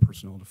career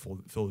personnel to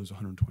fill those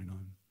 129.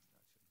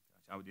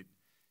 Gotcha.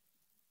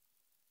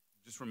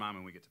 Just remind me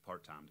when we get to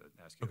part-time to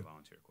ask you a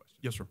volunteer question.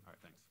 Yes, sir. All right,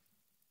 thanks.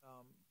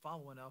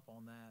 Following up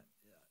on that,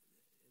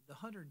 the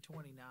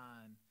 129,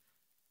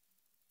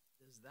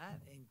 does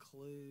that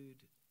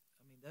include,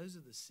 I mean, those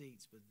are the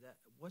seats, but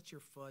what's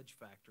your fudge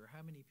factor?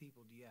 How many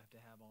people do you have to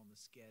have on the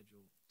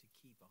schedule to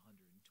keep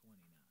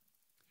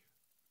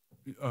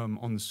 129?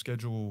 On the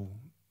schedule,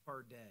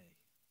 Per day?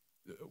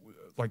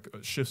 like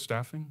shift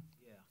staffing?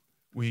 Yeah.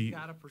 We You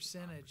got a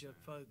percentage of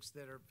folks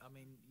that are, I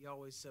mean, you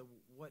always say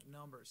what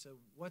number, so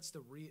what's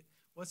the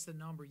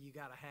number you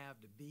got to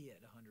have to be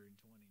at 129?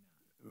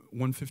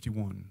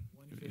 151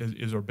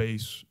 is our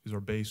base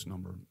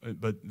number,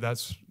 but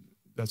that's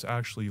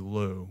actually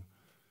low.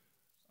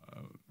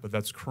 But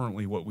that's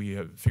currently what we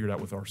have figured out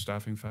with our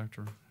staffing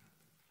factor.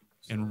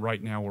 And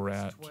right now we're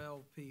at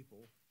 12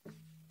 people.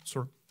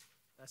 Sir.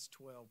 That's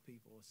 12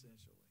 people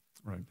essentially.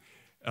 Right.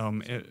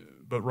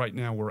 But right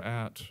now we're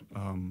at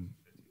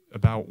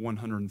about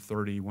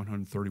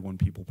 131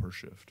 people per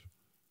shift.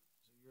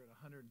 So you're at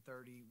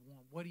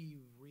 131. What do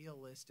you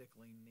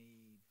realistically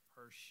need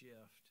per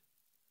shift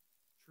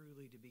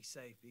truly to be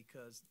safe?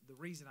 Because the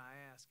reason I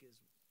ask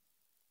is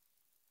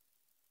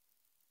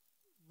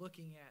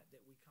looking at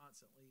that we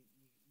constantly,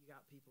 you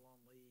got people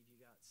on leave,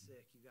 you got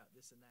sick, you got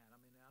this and that. I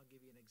mean, I'll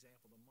give you an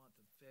example. The month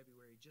of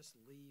February, just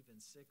leave and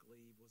sick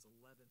leave was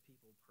 11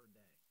 people per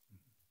day.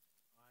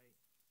 Right?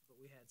 But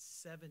we had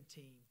 17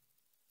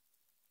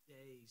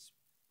 days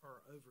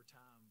per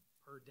overtime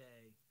per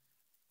day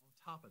on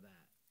top of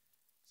that.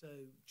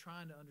 So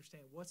trying to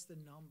understand what's the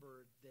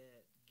number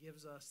that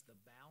gives us the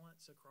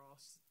balance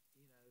across,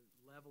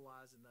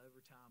 levelizing the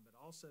overtime, but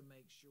also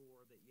make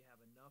sure that you have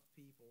enough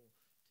people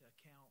to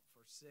account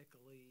for sick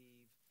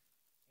leave,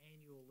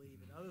 annual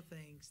leave, and other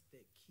things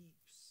that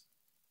keeps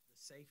the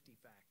safety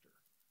factor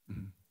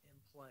in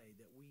play,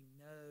 that we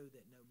know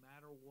that no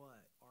matter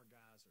what, our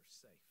guys are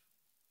safe.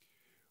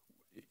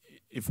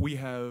 If we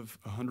have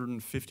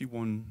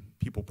 151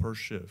 people per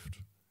shift,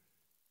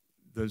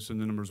 those are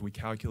the numbers we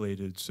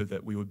calculated so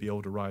that we would be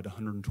able to ride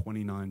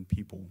 129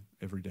 people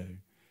every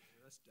day. So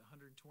that's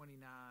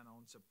 129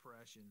 on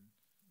suppression.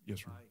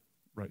 Yes, sir. Right.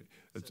 Right.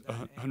 It's So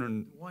that,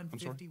 100.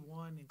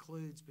 151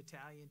 includes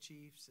battalion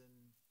chiefs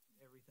and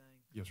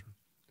everything. Yes, sir.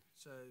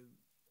 So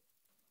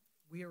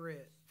we're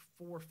at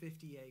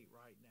 458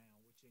 right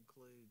now, which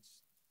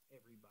includes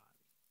everybody.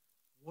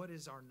 What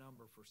is our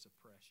number for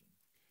suppression?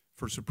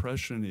 For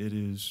suppression, it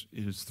is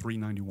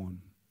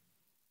 391.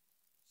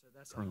 So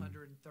that's Currently.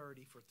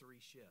 130 for 3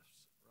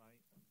 shifts,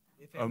 right?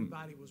 If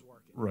everybody was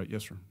working. Right.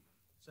 Yes, sir.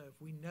 So if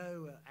we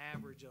know an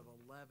average of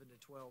 11 to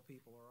 12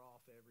 people are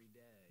off every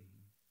day,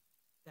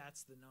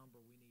 that's the number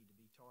we need to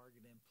be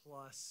targeting,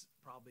 plus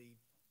probably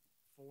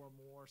 4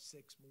 more,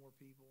 6 more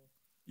people.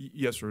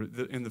 Yes, sir.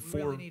 And the We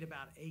 4. really need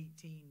about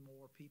 18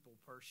 more people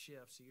per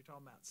shift. So you're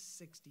talking about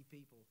 60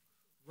 people,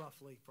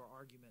 roughly, for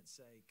argument's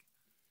sake,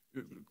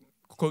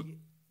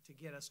 to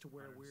get us to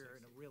where we're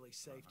in a really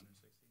safety.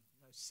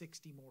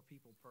 60 more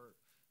people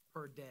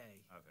per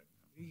day. Okay.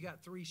 You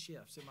got 3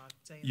 shifts. Am I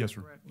saying Yes, that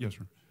sir. correctly? Yes,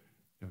 sir.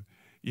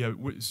 Yeah,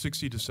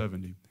 60 to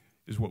 70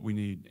 is what we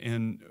need.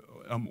 And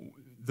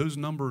those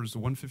numbers, the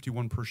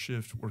 151 per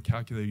shift, were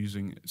calculated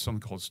using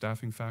something called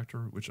staffing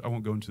factor, which I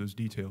won't go into those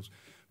details.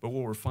 But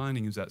what we're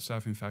finding is that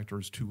staffing factor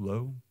is too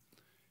low,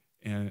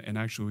 and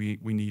actually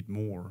we need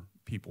more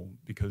people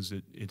because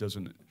it has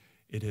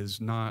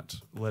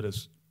not let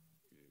us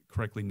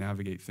correctly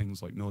navigate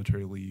things like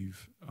military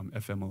leave,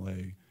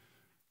 FMLA,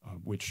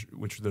 which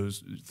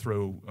those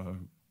throw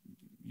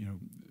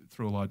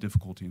a lot of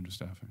difficulty into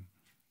staffing.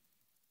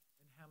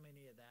 And how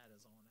many of that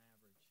is on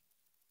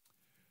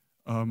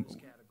average? Those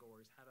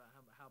categories.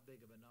 How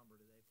big of a number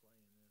do they play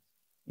in this?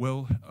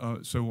 Well,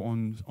 so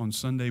on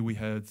Sunday we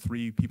had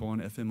 3 people on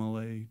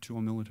FMLA, 2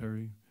 on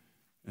military,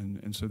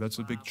 and so that's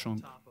a big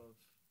chunk. On top of,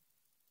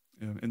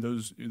 Yeah, and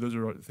those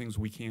are things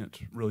we can't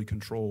really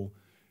control,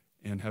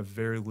 and have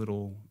very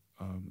little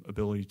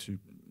ability to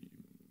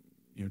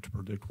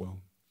predict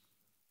well.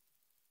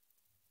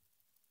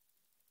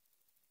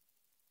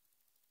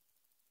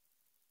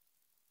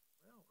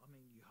 well, I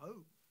mean, you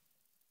hope.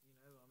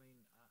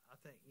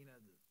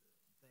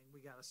 we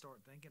got to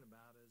start thinking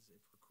about is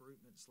if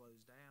recruitment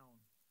slows down,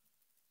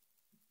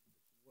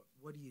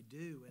 what do you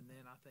do? And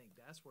then I think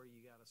that's where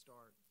you got to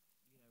start,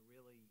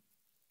 really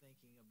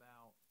thinking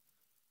about,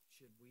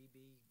 should we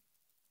be,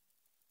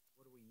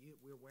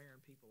 we're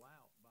wearing people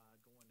out by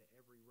going to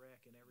every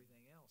wreck and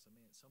everything else. I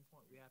mean, at some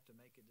point we have to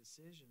make a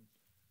decision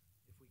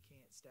if we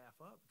can't staff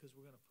up, because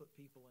we're going to put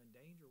people in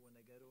danger when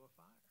they go to a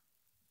fire.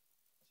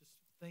 It's just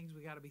things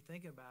we got to be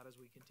thinking about as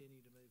we continue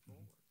to move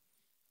forward.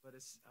 But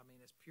it's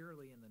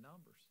purely in the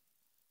numbers.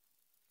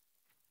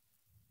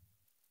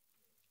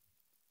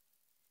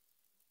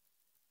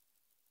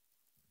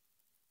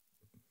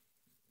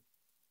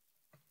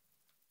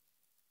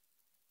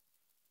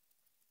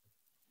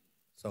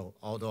 So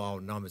although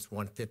our number is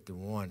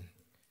 151,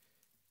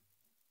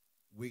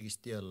 we can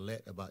still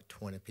let about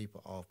 20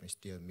 people off and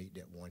still meet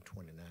that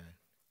 129.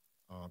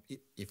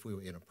 If we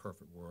were in a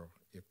perfect world,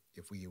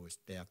 if we were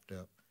staffed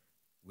up,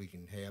 we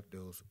can have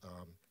those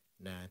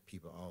 9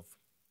 people off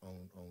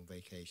on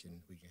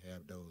vacation. We can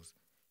have those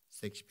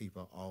 6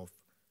 people off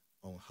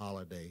on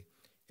holiday,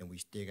 and we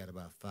still got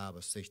about 5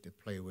 or 6 to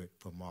play with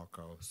for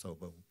Marco. So,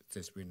 but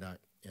since we're not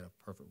in a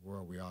perfect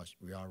world, we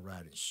are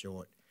riding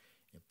short,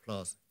 and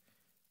plus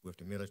with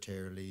the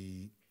military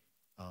leave,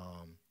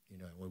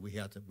 we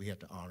have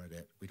to honor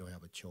that. We don't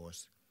have a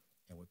choice,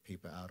 and with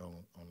people out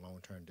on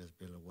long-term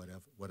disability,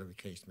 whatever the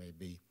case may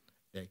be,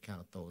 that kind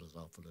of throws us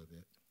off a little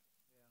bit.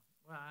 Yeah,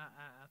 well,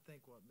 I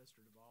think what Mr.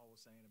 Duvall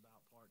was saying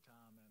about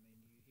part-time, I mean,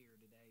 you hear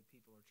today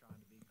people are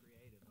trying to be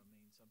creative. I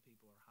mean, some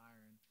people are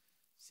hiring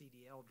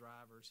CDL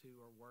drivers who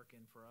are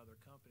working for other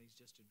companies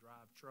just to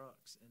drive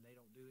trucks, and they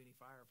don't do any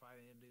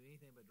firefighting, they don't do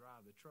anything but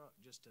drive the truck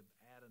just to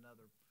add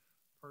another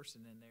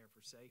person in there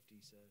for safety.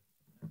 So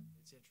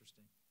it's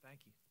interesting.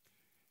 Thank you.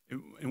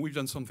 And we've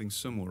done something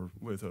similar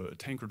with a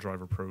tanker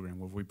driver program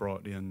where we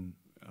brought in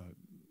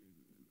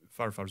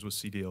firefighters with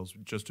CDLs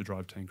just to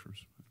drive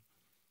tankers.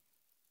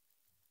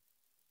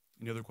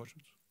 Any other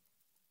questions?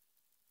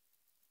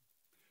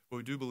 Well,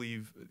 we do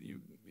believe,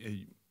 you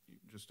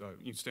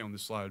can stay on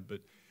this slide,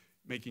 but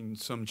making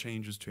some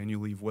changes to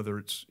annual leave, whether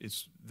it's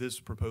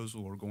this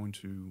proposal or going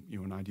to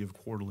an idea of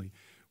quarterly,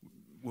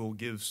 will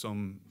give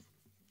some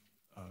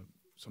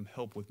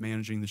help with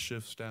managing the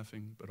shift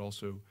staffing, but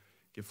also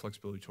give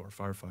flexibility to our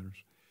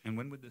firefighters. And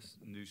when would this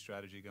new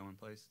strategy go in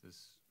place?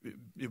 It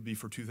would be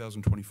for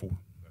 2024,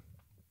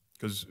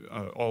 because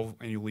all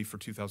annual leave for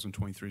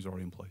 2023 is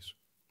already in place.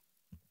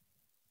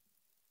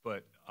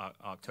 But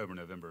October,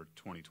 November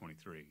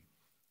 2023,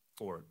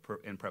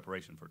 in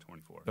preparation for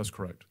 24. That's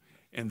correct.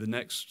 And the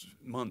next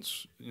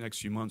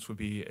few months would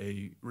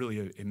be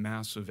really a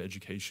massive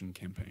education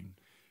campaign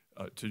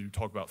to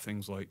talk about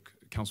things like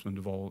Councilman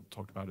Duvall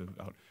talked about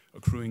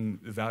accruing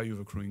the value of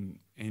accruing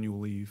annual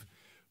leave,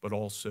 but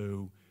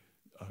also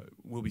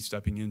we'll be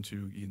stepping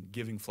into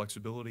giving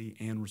flexibility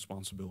and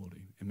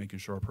responsibility and making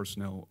sure our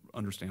personnel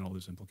understand all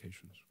those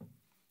implications.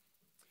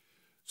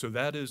 So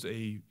that is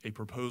a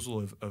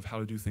proposal of how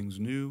to do things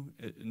new.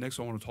 Next,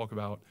 I want to talk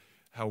about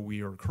how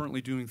we are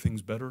currently doing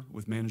things better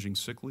with managing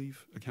sick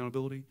leave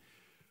accountability.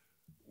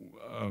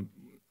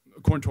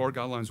 According to our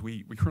guidelines,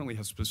 we currently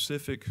have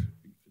specific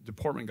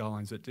department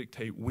guidelines that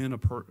dictate when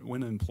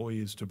an employee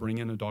is to bring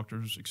in a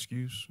doctor's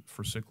excuse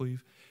for sick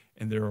leave,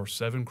 and there are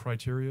 7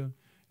 criteria.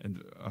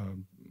 And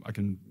I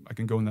can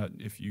go in that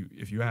if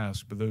you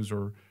ask, but those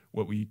are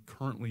what we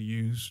currently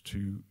use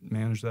to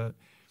manage that.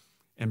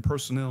 And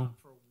personnel.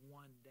 For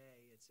one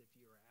day, it's if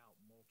you're out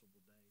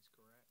multiple days,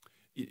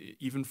 correct?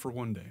 Even for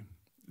one day.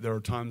 There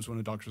are times when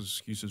a doctor's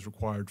excuse is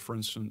required. For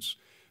instance,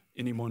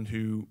 anyone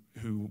who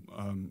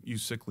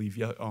used sick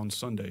leave on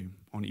Sunday,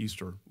 on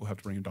Easter, will have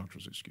to bring a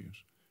doctor's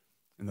excuse.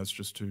 And that's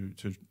just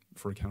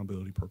for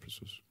accountability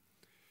purposes.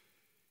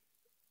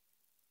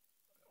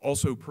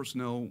 Also,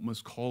 personnel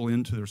must call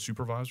into their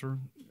supervisor,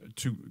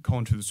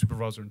 the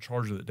supervisor in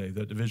charge of the day,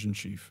 that division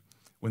chief,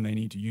 when they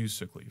need to use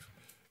sick leave.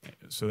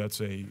 So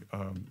that's a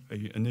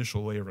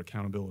initial layer of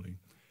accountability.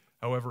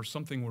 However,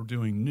 something we're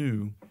doing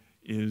new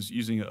is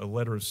using a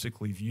letter of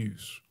sick leave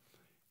use.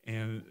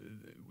 And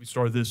we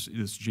started this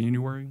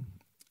January,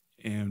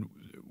 and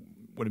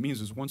what it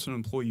means is once an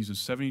employee uses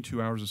 72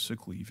 hours of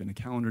sick leave in a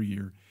calendar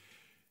year,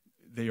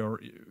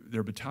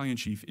 their battalion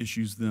chief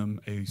issues them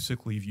a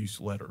sick leave use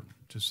letter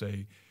to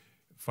say,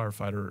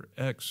 firefighter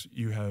X,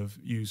 you have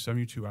used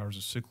 72 hours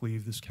of sick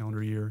leave this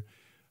calendar year,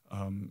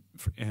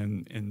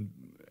 and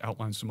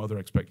outline some other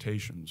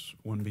expectations.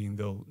 One being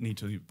they'll need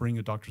to bring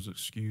a doctor's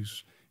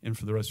excuse in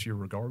for the rest of the year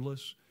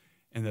regardless,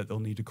 and that they'll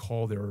need to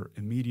call their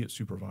immediate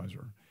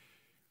supervisor.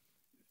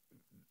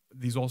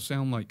 These all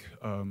sound like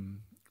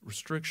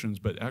restrictions,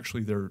 but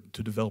actually they're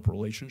to develop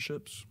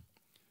relationships.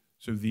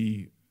 So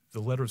the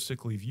letter of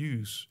sick leave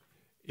use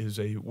is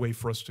a way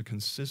for us to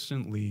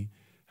consistently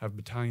have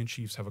battalion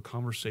chiefs have a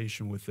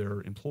conversation with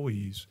their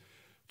employees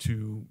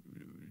to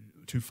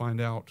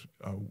find out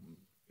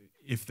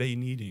if they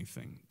need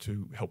anything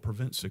to help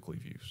prevent sick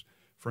leave use.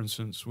 For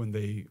instance, when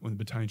the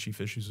battalion chief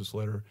issues this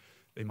letter,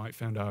 they might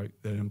find out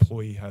that an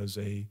employee has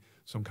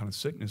some kind of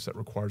sickness that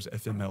requires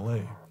FMLA.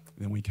 And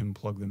then we can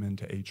plug them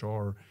into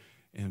HR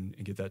and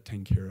get that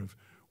taken care of.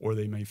 Or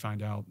they may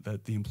find out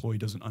that the employee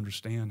doesn't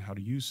understand how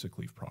to use sick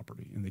leave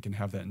properly, and they can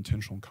have that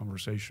intentional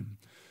conversation.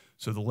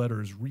 So the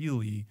letter is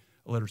really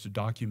a letter to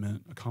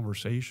document a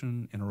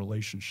conversation and a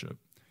relationship,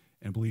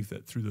 and believe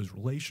that through those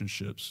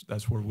relationships,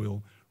 that's where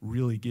we'll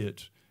really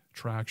get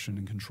traction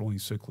in controlling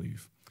sick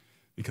leave.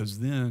 Because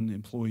then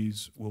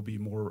employees will be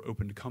more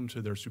open to come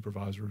to their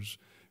supervisors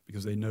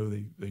because they know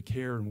they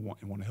care and want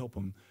to help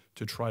them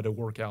to try to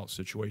work out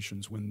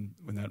situations when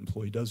that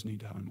employee does need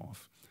time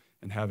off.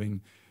 And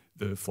having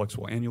the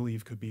flexible annual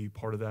leave could be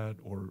part of that,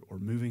 or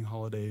moving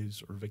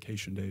holidays or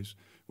vacation days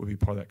would be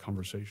part of that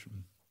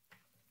conversation.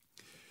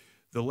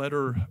 The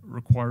letter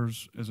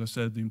requires, as I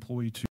said, the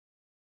employee to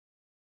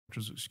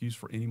excuse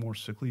for any more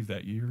sick leave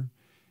that year,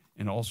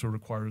 and also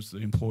requires the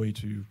employee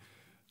to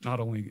not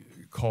only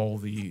call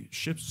the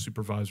shift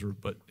supervisor,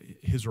 but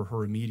his or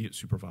her immediate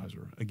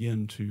supervisor,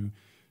 again, to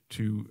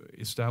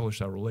establish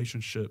that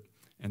relationship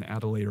and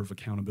add a layer of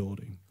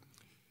accountability.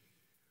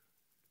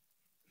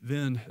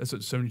 Then, that's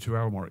at the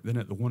 72-hour mark. Then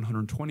at the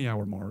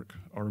 120-hour mark,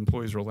 our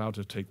employees are allowed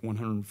to take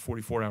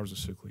 144 hours of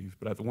sick leave.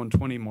 But at the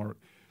 120 mark,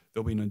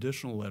 there'll be an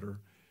additional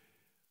letter.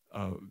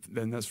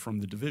 Then that's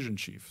from the division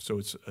chief. So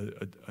it's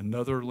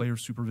another layer of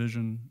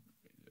supervision,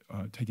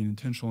 taking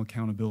intentional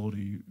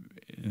accountability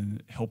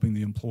and helping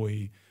the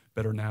employee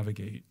better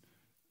navigate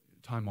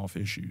time off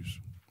issues.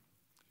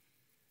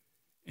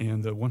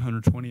 And the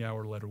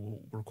 120-hour letter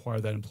will require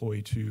that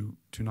employee to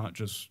not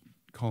just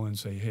call in and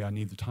say, hey, I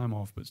need the time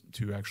off, but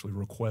to actually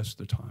request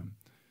the time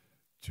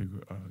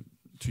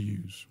to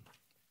use.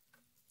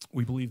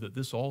 We believe that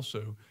this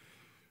also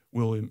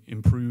will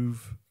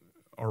improve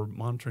our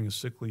monitoring of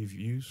sick leave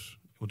use,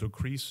 will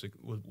decrease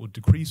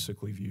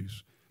sick leave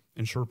use,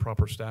 ensure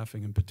proper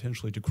staffing, and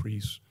potentially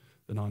decrease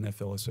the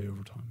non-FLSA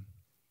overtime.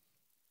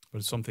 But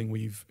it's something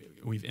we've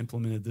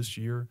implemented this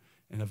year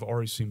and have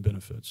already seen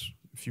benefits,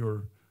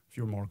 fewer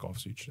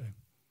mark-offs each day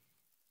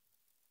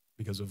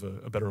because of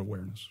a better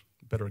awareness,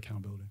 better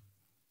accountability.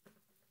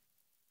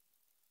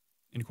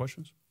 Any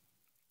questions?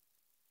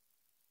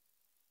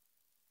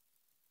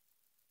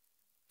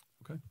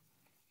 Okay.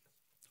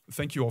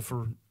 Thank you all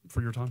for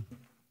your time.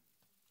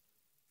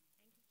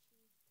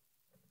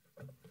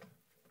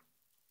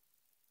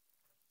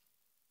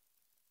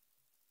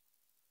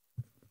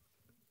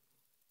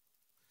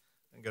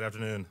 Good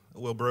afternoon.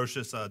 Will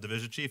Brocious,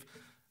 Division Chief.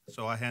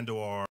 So I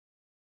handle our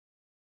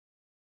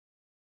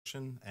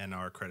and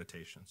our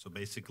accreditation. So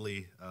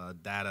basically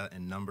data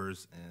and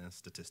numbers and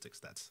statistics.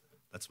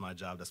 That's my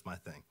job. That's my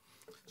thing.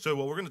 So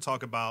what we're going to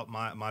talk about,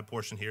 my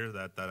portion here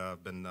that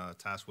I've been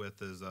tasked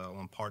with is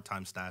on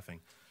part-time staffing.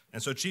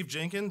 And so Chief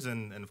Jenkins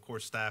and of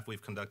course staff,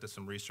 we've conducted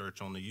some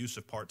research on the use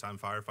of part-time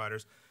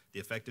firefighters, the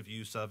effective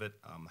use of it,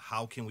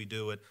 how can we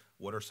do it,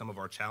 what are some of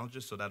our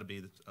challenges, so that'll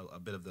be a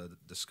bit of the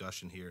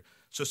discussion here.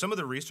 So some of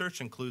the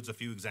research includes a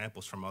few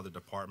examples from other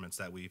departments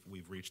that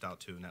we've reached out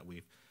to and that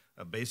we've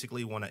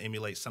basically want to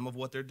emulate some of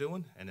what they're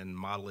doing and then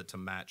model it to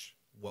match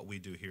what we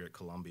do here at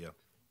Columbia,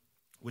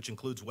 which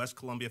includes West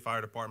Columbia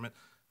Fire Department,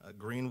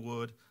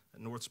 Greenwood,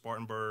 North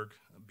Spartanburg,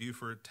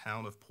 Beaufort,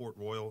 Town of Port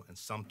Royal, and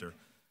Sumter.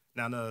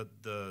 Now,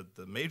 the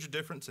major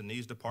difference in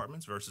these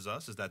departments versus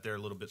us is that they're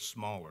a little bit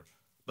smaller.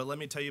 But let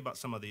me tell you about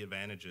some of the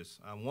advantages.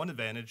 One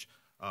advantage,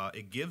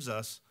 it gives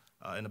us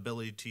an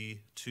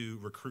ability to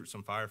recruit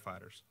some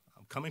firefighters.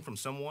 Coming from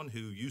someone who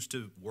used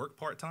to work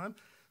part-time,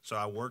 so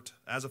I worked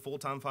as a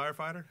full-time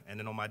firefighter, and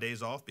then on my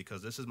days off,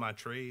 because this is my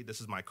trade, this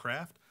is my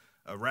craft,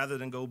 rather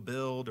than go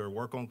build or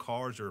work on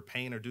cars or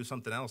paint or do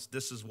something else,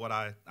 this is what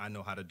I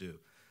know how to do.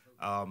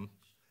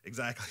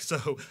 Exactly.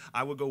 So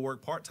I would go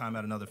work part-time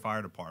at another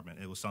fire department.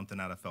 It was something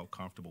that I felt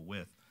comfortable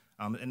with.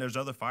 And there's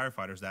other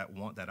firefighters that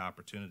want that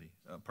opportunity.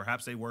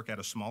 Perhaps they work at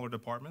a smaller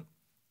department,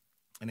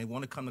 and they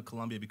want to come to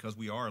Columbia because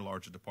we are a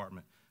larger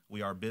department.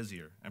 We are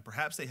busier. And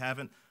perhaps they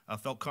haven't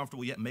felt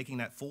comfortable yet making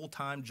that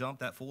full-time jump,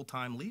 that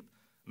full-time leap.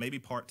 Maybe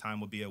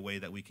part-time would be a way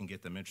that we can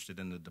get them interested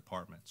in the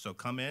department. So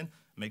come in,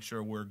 make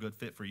sure we're a good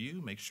fit for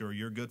you, make sure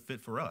you're a good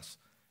fit for us,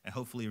 and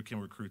hopefully we can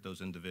recruit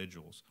those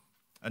individuals.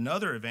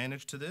 Another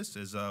advantage to this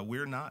is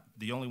we're not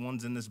the only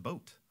ones in this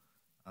boat.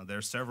 There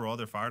are several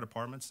other fire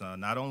departments,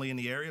 not only in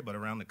the area, but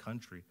around the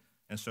country.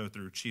 And so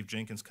through Chief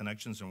Jenkins'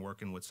 connections and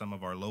working with some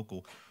of our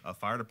local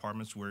fire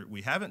departments,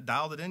 we haven't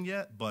dialed it in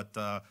yet,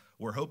 but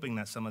we're hoping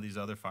that some of these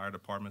other fire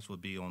departments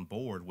would be on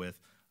board with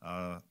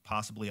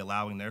possibly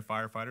allowing their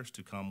firefighters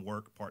to come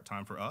work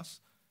part-time for us.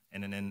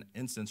 And in an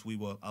instance, we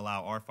will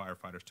allow our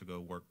firefighters to go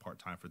work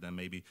part-time for them,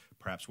 maybe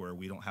perhaps where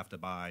we don't have to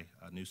buy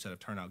a new set of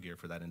turnout gear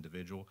for that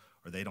individual,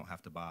 or they don't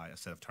have to buy a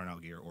set of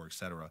turnout gear or et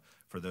cetera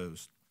for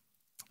those.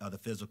 The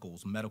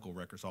physicals, medical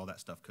records, all that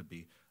stuff could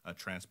be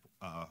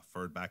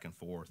transferred back and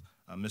forth.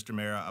 Mr.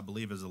 Mayor, I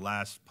believe is the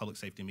last public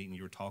safety meeting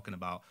you were talking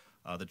about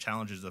the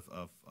challenges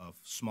of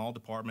small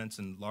departments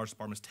and large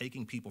departments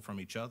taking people from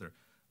each other.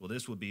 Well,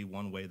 this would be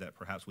one way that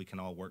perhaps we can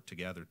all work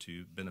together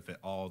to benefit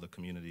all the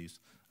communities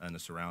and the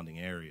surrounding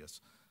areas.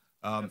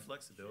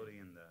 Flexibility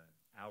in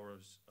the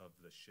hours of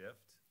the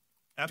shift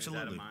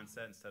Absolutely. Is that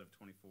a mindset instead of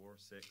 24,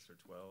 6, or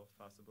 12,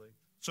 possibly?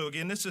 So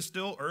again, this is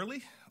still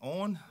early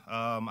on.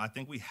 I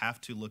think we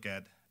have to look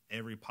at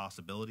every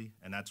possibility,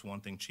 and that's one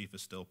thing Chief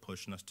is still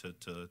pushing us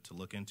to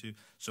look into.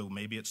 So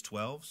maybe it's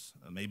 12s,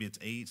 maybe it's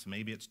 8s,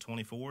 maybe it's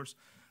 24s.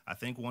 I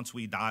think once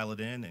we dial it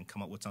in and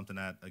come up with something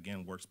that,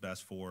 again, works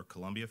best for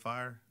Columbia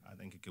Fire, I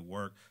think it could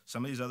work.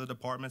 Some of these other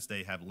departments,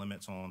 they have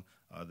limits on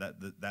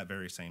that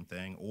very same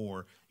thing,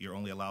 or you're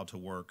only allowed to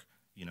work,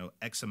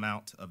 X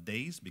amount of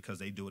days because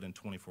they do it in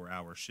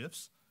 24-hour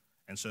shifts.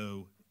 And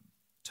so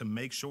to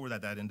make sure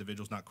that that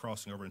individual's not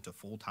crossing over into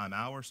full-time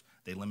hours,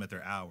 they limit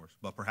their hours.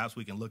 But perhaps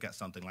we can look at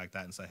something like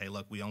that and say, hey,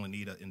 look, we only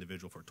need an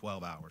individual for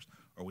 12 hours,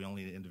 or we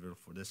only need an individual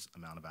for this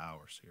amount of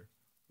hours here.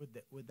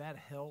 Would that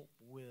help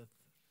with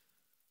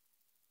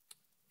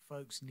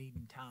folks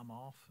needing time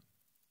off?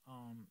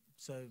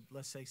 So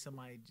let's say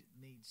somebody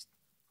needs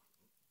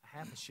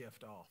half a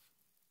shift off,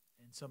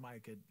 and somebody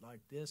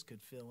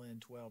could fill in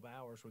 12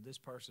 hours where this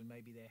person,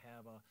 maybe they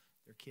have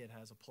their kid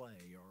has a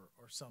play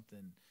or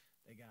something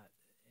they got,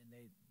 and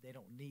they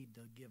don't need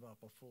to give up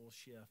a full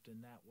shift,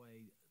 and that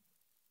way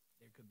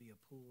there could be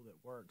a pool that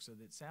works. So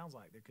that sounds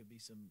like there could be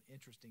some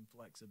interesting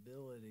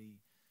flexibility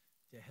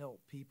to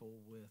help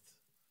people with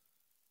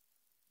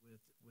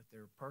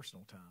their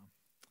personal time.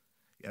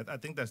 Yeah, I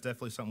think that's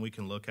definitely something we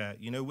can look at.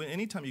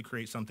 Anytime you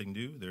create something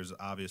new, there's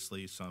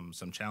obviously some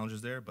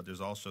challenges there, but there's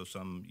also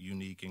some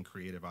unique and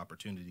creative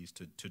opportunities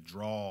to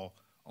draw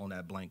on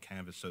that blank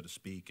canvas, so to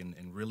speak,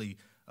 and really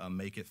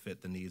make it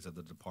fit the needs of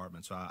the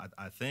department. So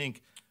I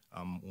think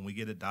when we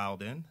get it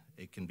dialed in,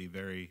 it can be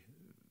very,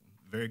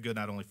 very good,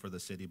 not only for the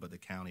city, but the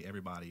county,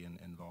 everybody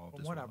involved.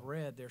 From what I've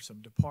read, there's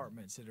some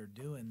departments that are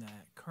doing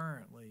that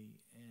currently,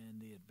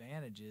 and the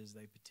advantage is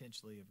they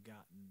potentially have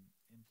gotten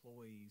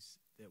employees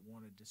that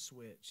wanted to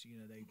switch,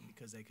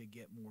 because they could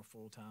get more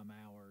full-time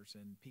hours,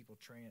 and people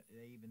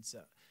they even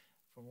said,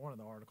 from one of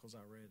the articles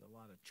I read, a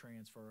lot of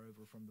transfer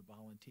over from the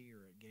volunteer.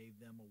 It gave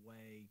them a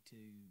way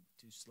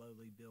to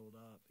slowly build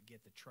up,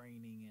 get the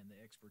training and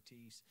the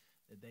expertise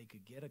that they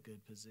could get a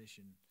good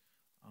position.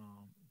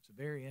 It's a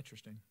very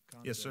interesting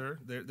concept. Yes, sir.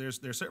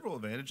 There's several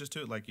advantages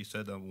to it. Like you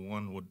said,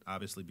 one would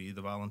obviously be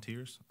the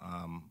volunteers.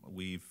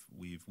 We've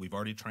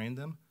already trained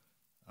them.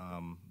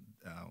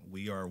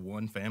 We are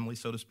one family,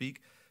 so to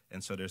speak,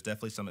 and so there's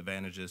definitely some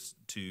advantages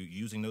to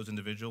using those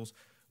individuals.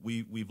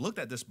 We've looked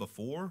at this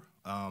before,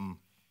 probably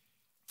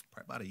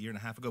about a year and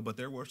a half ago, but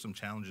there were some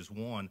challenges.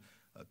 One,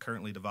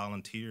 currently the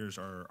volunteers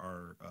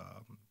are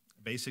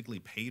basically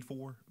paid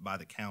for by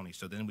the county.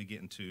 So then we get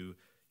into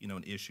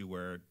an issue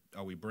where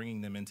are we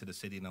bringing them into the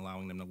city and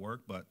allowing them to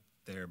work, but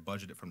they're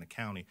budgeted from the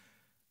county.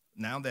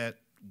 Now that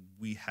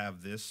we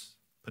have this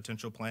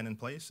potential plan in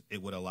place,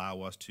 it would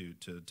allow us to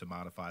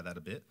modify that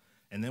a bit.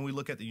 And then we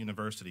look at the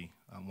university.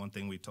 One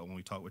thing when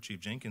we talk with Chief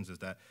Jenkins is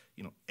that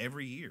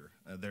every year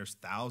there's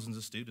thousands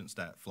of students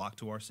that flock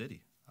to our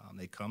city.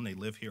 They come, they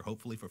live here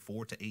hopefully for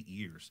 4 to 8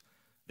 years.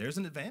 There's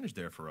an advantage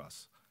there for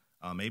us.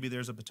 Maybe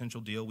there's a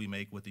potential deal we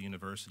make with the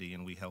university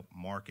and we help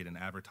market and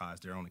advertise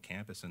there on the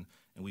campus, and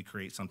we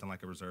create something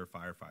like a reserve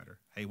firefighter.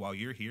 Hey, while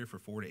you're here for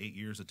 4 to 8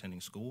 years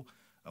attending school,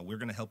 we're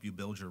going to help you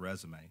build your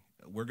resume.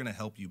 We're going to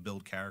help you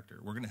build character.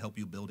 We're going to help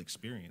you build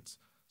experience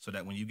so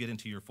that when you get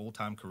into your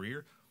full-time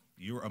career,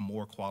 you're a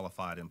more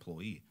qualified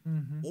employee.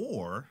 Mm-hmm.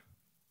 Or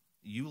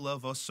you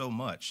love us so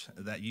much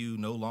that you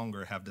no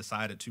longer have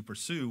decided to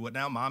pursue what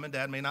now mom and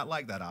dad may not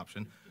like that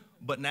option,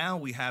 but now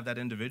we have that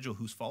individual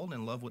who's fallen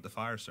in love with the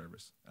fire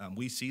service.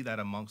 We see that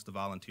amongst the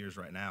volunteers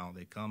right now.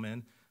 They come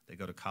in, they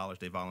go to college,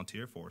 they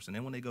volunteer for us, and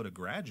then when they go to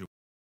graduate,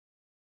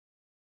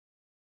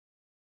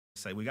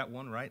 say, we got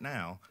one right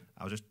now.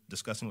 I was just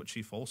discussing with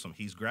Chief Folsom.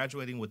 He's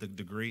graduating with a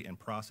degree in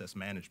process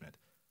management,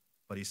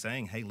 but he's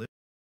saying, hey,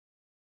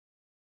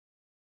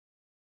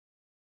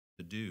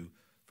 to do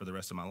for the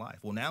rest of my life.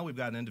 Well, now we've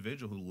got an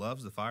individual who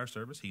loves the fire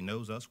service. He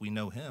knows us. We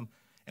know him.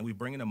 And we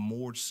bring in a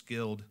more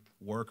skilled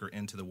worker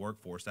into the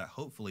workforce that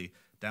hopefully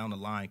down the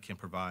line can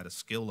provide a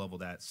skill level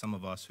that some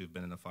of us who've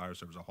been in the fire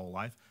service our whole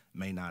life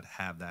may not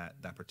have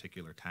that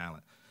particular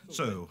talent.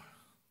 So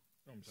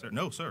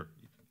no, sir.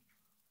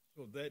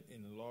 So that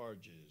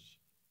enlarges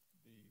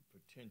the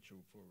potential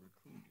for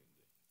recruiting.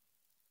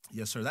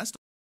 Yes, sir. That's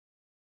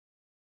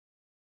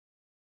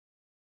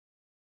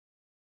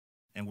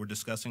and we're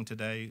discussing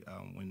today,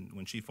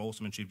 when Chief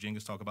Folsom and Chief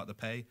Jenkins talk about the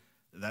pay,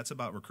 that's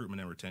about recruitment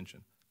and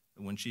retention.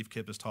 When Chief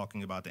Kipp is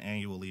talking about the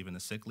annual leave and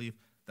the sick leave,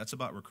 that's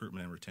about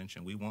recruitment and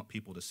retention. We want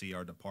people to see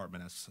our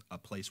department as a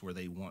place where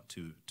they want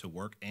to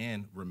work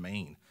and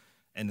remain.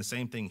 And the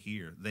same thing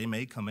here. They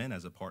may come in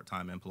as a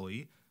part-time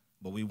employee,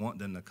 but we want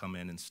them to come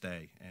in and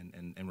stay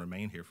and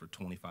remain here for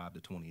 25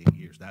 to 28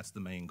 years. That's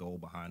the main goal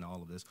behind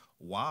all of this,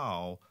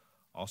 while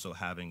also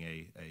having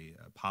a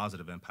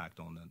positive impact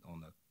on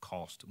the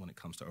cost when it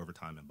comes to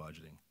overtime and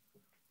budgeting.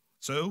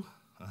 So,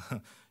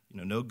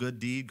 no good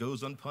deed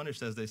goes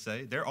unpunished, as they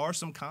say. There are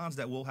some cons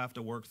that we'll have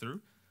to work through,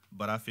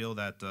 but I feel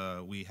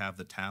that we have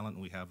the talent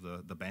and we have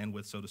the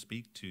bandwidth, so to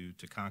speak, to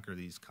conquer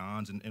these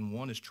cons. And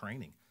one is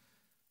training.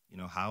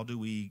 How do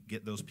we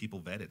get those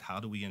people vetted? How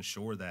do we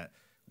ensure that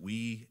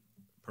we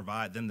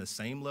provide them the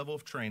same level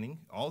of training,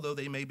 although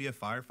they may be a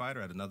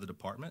firefighter at another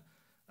department.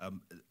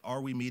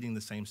 Are we meeting the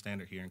same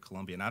standard here in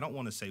Columbia? And I don't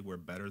want to say we're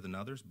better than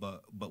others,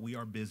 but we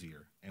are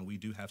busier, and we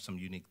do have some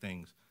unique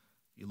things.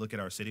 You look at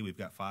our city, we've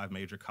got 5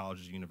 major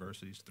colleges,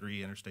 universities,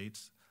 3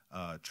 interstates,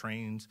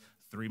 trains,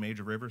 3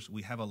 major rivers.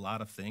 We have a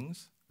lot of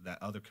things that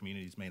other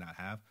communities may not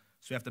have.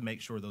 So we have to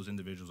make sure those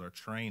individuals are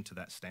trained to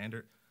that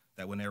standard,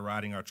 that when they're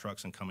riding our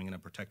trucks and coming in to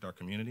protect our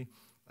community,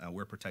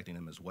 we're protecting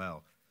them as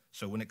well.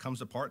 So when it comes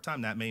to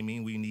part-time, that may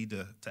mean we need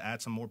to add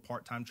some more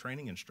part-time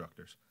training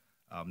instructors.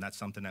 That's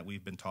something that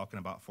we've been talking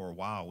about for a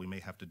while. We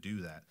may have to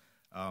do that.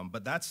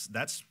 But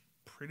that's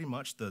pretty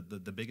much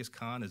the biggest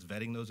con is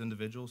vetting those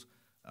individuals,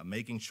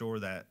 making sure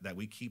that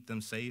we keep them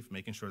safe,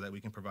 making sure that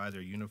we can provide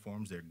their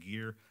uniforms, their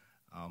gear.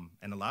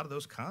 And a lot of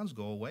those cons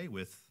go away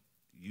with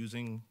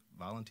using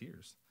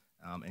volunteers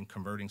and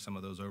converting some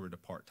of those over to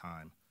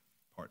part-time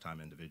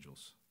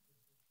individuals.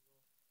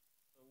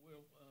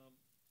 Will,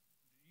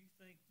 do you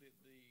think that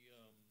the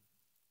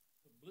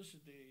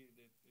publicity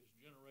that is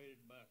generated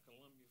by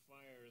Columbia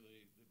Fire,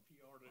 the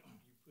PR that you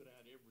put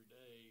out every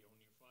day on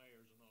your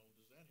fires and all,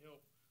 does that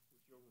help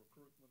with your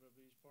recruitment of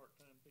these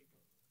part-time people?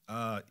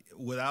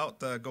 Without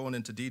going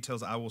into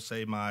details, I will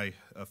say my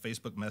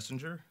Facebook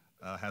Messenger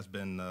has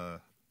been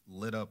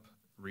lit up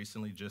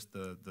recently, just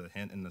the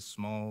hint and the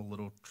small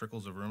little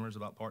trickles of rumors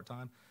about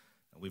part-time.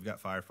 We've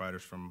got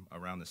firefighters from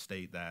around the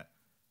state that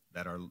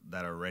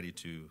are ready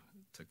to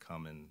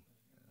come in.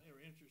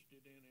 They're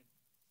interested in it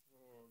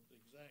for the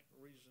exact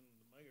reason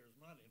the mayor's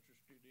not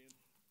interested in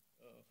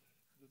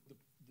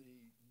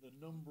the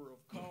number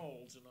of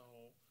calls and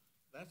all.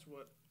 That's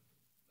what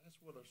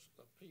is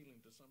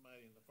appealing to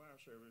somebody in the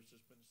fire service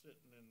that's been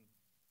sitting in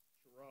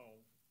Chiral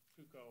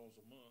 2 calls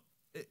a month.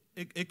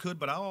 It could,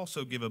 but I'll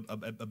also give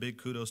a big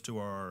kudos to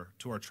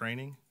our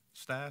training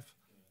staff.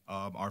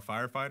 Our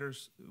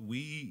firefighters,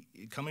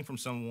 coming from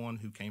someone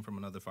who came from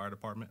another fire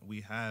department,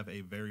 we have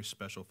a very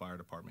special fire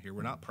department here.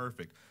 We're not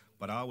perfect,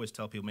 but I always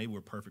tell people maybe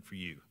we're perfect for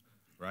you,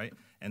 right?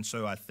 And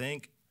so I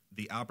think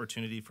the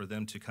opportunity for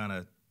them to kind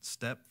of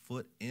step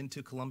foot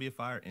into Columbia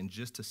Fire and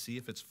just to see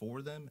if it's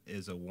for them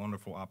is a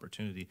wonderful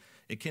opportunity.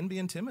 It can be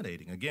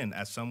intimidating. Again,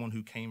 as someone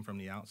who came from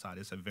the outside,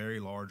 it's a very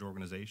large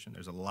organization.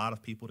 There's a lot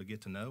of people to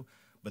get to know,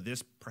 but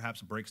this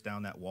perhaps breaks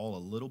down that wall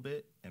a little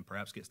bit and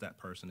perhaps gets that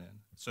person in.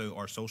 So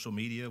our social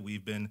media,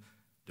 we've been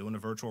doing the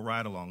virtual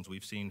ride-alongs.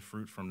 We've seen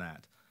fruit from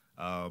that.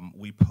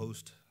 We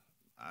post,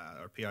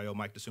 our PIO,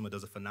 Mike DeSuma,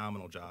 does a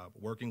phenomenal job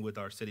working with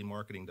our city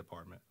marketing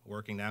department,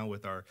 working now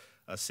with our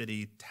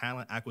city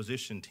talent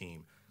acquisition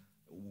team.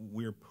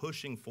 We're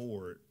pushing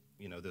forward,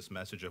 this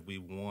message of we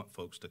want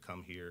folks to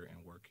come here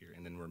and work here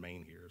and then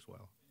remain here as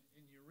well.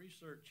 In your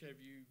research, have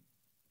you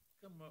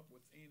come up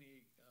with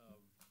any,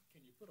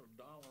 can you put a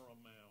dollar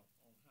amount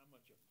on how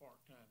much a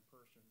part-time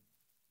person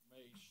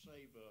may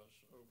save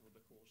us over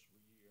the course of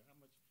a year? How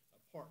much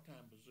a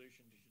part-time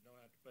position that you don't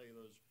have to pay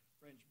those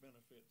fringe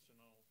benefits and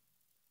all?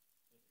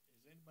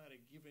 Has anybody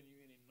given you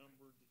any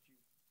number that you?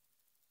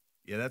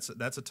 Yeah,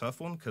 that's a tough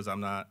one because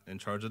I'm not in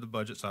charge of the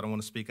budget, so I don't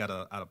want to speak out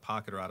of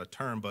pocket or out of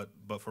turn. But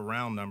for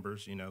round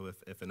numbers,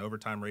 if an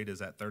overtime rate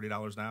is at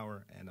 $30 an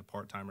hour and a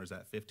part-timer is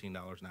at $15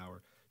 an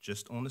hour,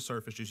 just on the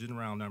surface, using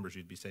round numbers,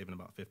 you'd be saving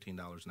about $15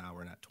 an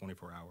hour in that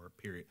 24-hour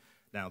period.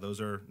 Now,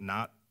 those are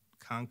not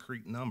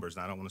concrete numbers,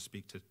 and I don't want to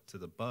speak to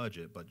the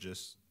budget, but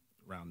just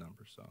round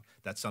numbers. So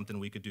that's something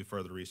we could do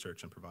further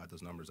research and provide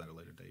those numbers at a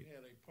later date.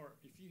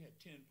 If you had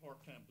 10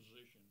 part-time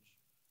positions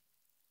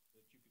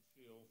that you could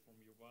fill from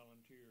your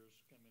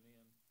volunteers coming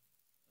in,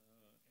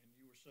 and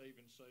you were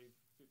saving, say,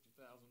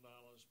 $50,000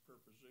 per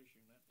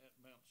position, that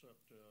mounts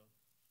up to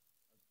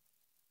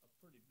a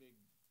pretty big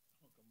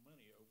hunk of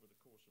money over the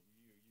course of a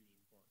year using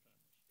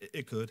part-timers.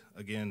 It could.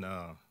 Again,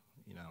 I'm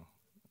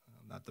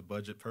not the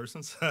budget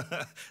person.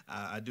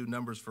 I do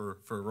numbers for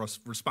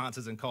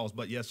responses and calls.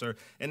 But yes, sir.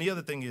 And the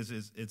other thing is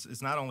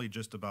it's not only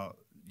just about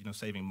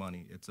saving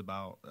money. It's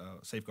about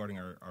safeguarding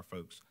our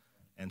folks.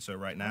 And so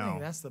right now, I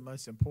think that's the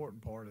most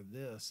important part of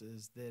this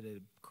is that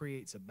it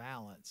creates a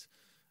balance.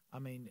 I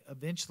mean,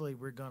 eventually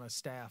we're going to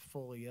staff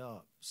fully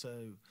up.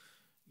 So,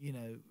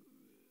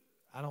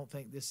 I don't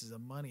think this is a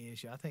money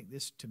issue. I think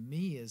this, to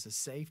me, is a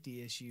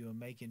safety issue and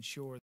making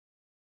sure,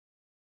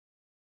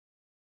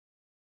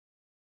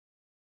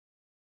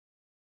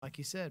 like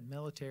you said,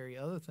 military,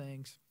 other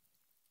things,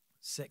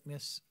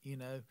 sickness,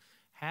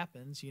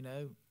 happens,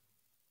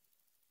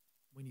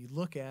 when you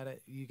look at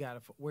it, you got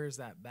to, where's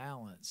that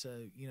balance?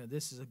 So,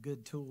 this is a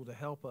good tool to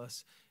help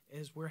us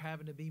as we're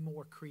having to be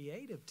more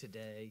creative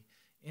today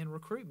in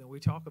recruitment. We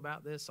talk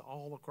about this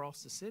all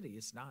across the city.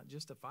 It's not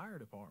just a fire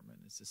department.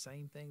 It's the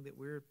same thing that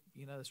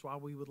that's why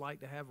we would like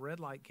to have red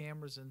light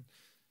cameras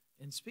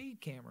and speed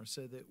cameras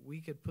so that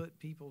we could put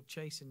people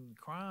chasing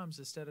crimes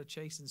instead of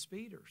chasing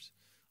speeders.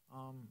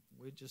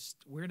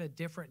 We're in a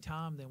different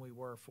time than we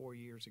were 4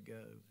 years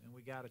ago, and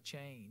we got to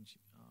change.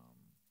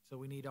 So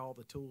we need all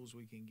the tools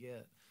we can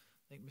get.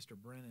 I think Mr.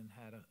 Brennan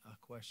had a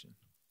question.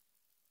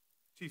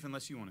 Chief,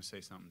 unless you want to say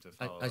something to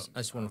follow up. I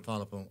just want to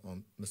follow up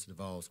on Mr.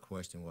 Duvall's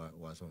question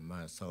while it's on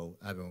mine. So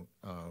I've been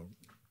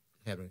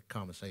having a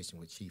conversation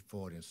with Chief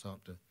Ford in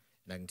Sumter,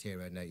 and I can tell you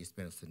right now it's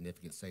been a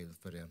significant savings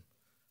for them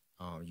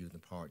using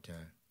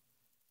part-time.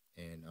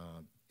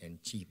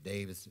 And Chief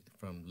Davis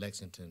from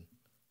Lexington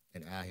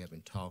and I have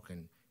been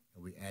talking,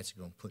 and we're actually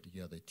going to put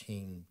together a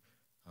team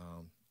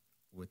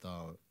with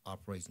our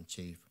operations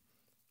chief,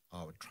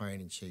 our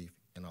training chief,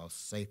 and our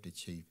safety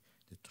chief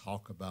to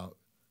talk about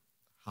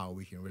how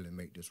we can really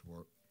make this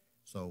work.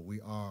 So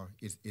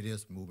it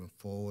is moving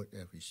forward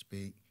as we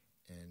speak,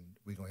 and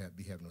we're going to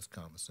be having those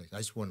conversations. I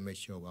just want to make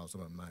sure I was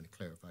on my mind to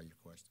clarify your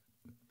question.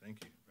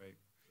 Thank you. Right.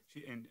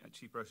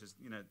 Chief Broche,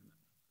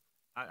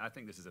 I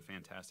think this is a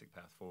fantastic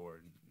path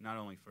forward, not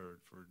only for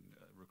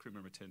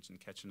recruitment retention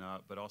catching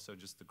up, but also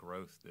just the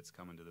growth that's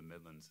coming to the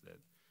Midlands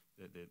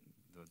that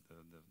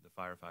the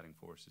firefighting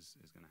force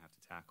is going to have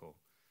to tackle.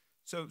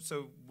 So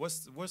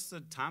what's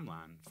the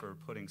timeline for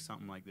putting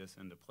something like this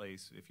into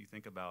place? If you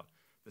think about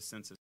the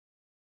census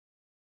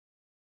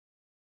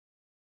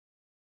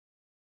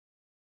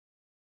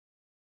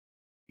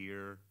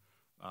here,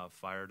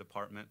 fire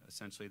department,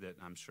 essentially, that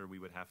I'm sure we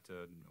would have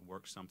to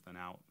work something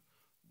out.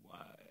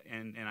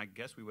 And I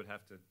guess we would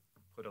have to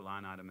put a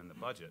line item in the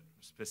budget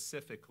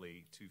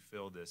specifically to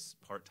fill this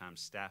part-time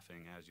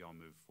staffing as y'all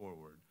move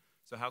forward.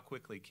 So how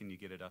quickly can you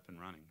get it up and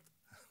running?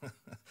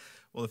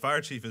 Well, the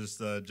fire chief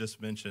has just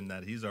mentioned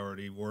that he's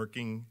already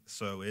working,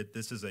 so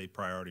this is a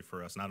priority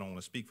for us. And I don't want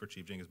to speak for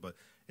Chief Jenkins, but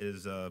it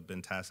has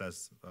been tasked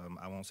as,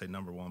 I won't say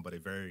number one, but a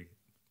very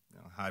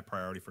high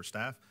priority for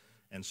staff.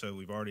 And so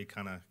we've already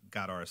kind of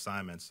got our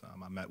assignments.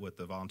 I met with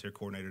the volunteer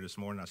coordinator this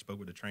morning. I spoke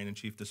with the training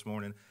chief this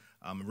morning.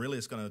 Really,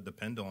 it's going to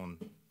depend on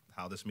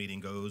how this meeting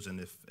goes and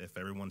if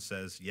everyone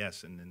says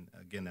yes. And then,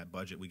 again, that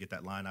budget, we get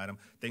that line item.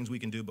 Things we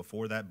can do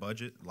before that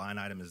budget line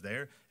item is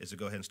there is to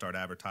go ahead and start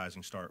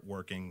advertising, start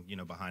working,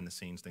 behind the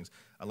scenes things.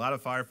 A lot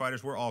of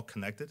firefighters, we're all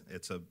connected.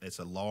 It's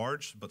a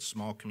large but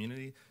small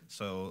community.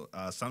 So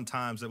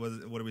sometimes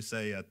what do we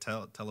say,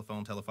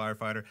 telephone,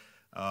 telefirefighter.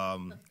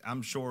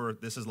 I'm sure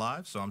this is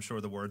live, so I'm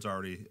sure the word's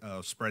already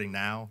spreading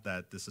now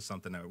that this is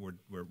something that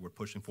we're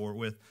pushing forward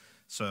with.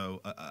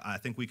 So I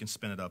think we can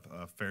spin it up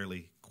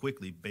fairly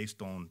quickly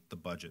based on the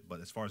budget. But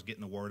as far as getting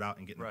the word out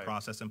and getting the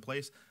process in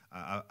place,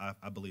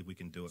 I believe we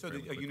can do it. So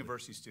a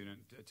university student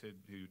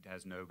who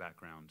has no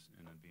background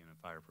in being a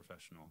fire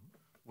professional,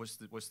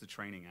 what's the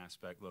training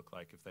aspect look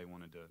like if they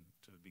wanted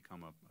to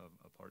become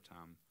a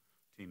part-time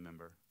team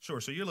member? Sure.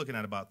 So you're looking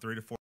at about 3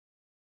 to 4.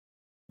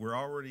 We're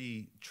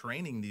already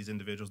training these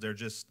individuals. They're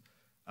just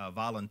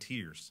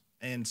volunteers.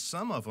 And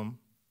some of them,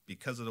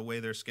 because of the way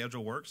their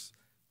schedule works,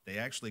 they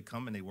actually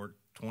come and they work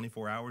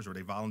 24 hours or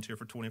they volunteer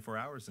for 24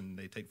 hours and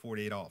they take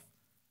 48 off.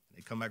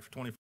 They come back for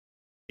 24.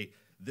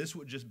 This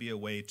would just be a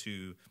way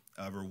to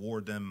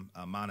reward them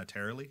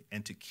monetarily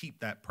and to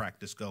keep that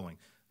practice going.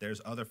 There's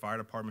other fire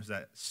departments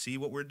that see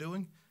what we're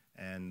doing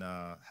and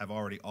have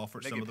already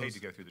offered some of those. They get paid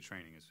to go through the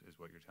training is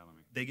what you're telling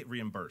me. They get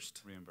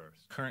reimbursed.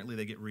 Currently,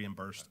 they get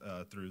reimbursed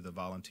through the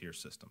volunteer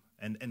system.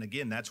 And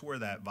again, that's where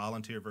that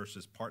volunteer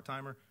versus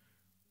part-timer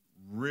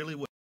really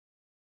would,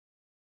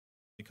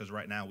 because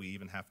right now we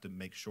even have to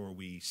make sure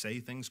we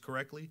say things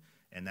correctly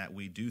and that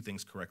we do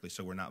things correctly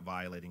so we're not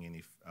violating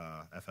any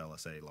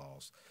FLSA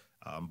laws.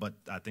 But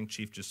I think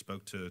Chief just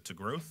spoke to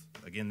growth.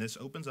 Again, this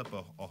opens up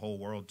a whole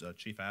world.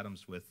 Chief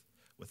Adams with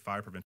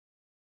fire prevention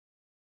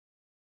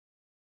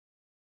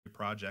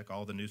project,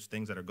 all the new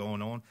things that are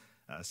going on.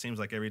 Seems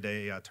like every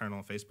day I turn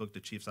on Facebook, the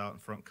chief's out in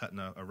front cutting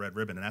a red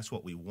ribbon, and that's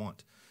what we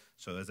want.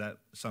 So is that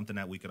something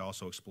that we could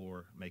also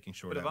explore, making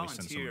sure that we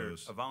send some of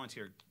those? A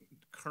volunteer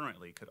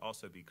currently could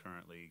also be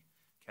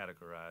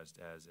categorized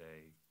as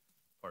a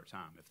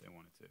part-time if they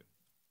wanted to.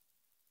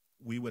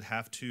 We would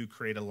have to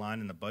create a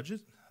line in the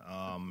budget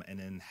and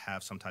then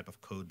have some type of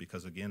code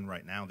because, again,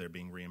 right now they're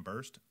being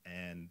reimbursed,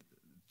 and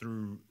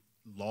through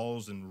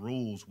laws and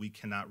rules, we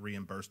cannot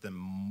reimburse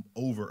them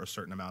over a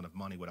certain amount of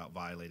money without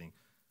violating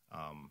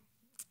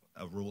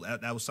a rule.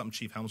 That was something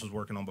Chief Helms was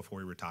working on before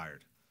he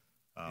retired.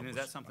 And is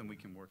that something we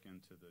can work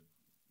into the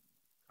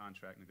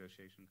contract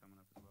negotiation coming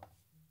up as well?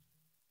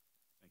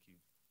 Thank you.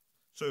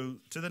 So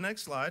to the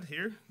next slide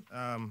here,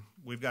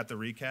 we've got the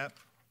recap.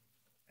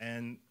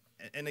 And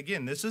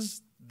again, this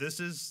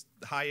is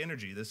high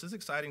energy. This is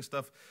exciting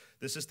stuff.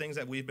 This is things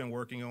that we've been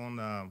working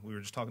on. We were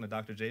just talking to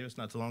Dr. Javis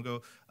not too long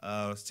ago.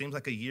 It seems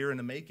like a year in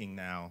the making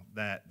now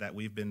that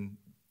we've been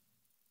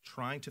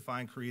trying to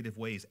find creative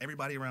ways.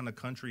 Everybody around the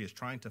country is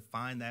trying to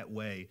find that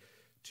way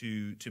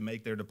to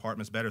make their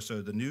departments better.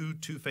 So the new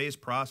two-phase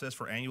process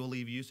for annual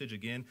leave usage,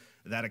 again,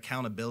 that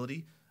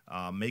accountability,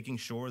 making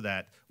sure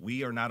that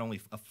we are not only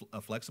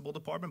a flexible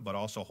department, but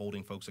also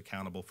holding folks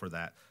accountable for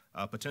that.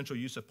 Potential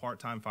use of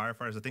part-time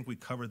firefighters, I think we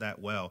covered that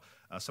well.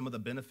 Some of the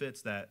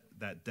benefits that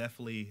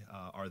definitely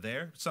are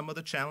there, some of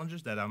the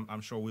challenges that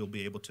I'm sure we'll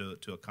be able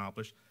to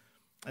accomplish.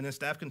 And then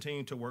staff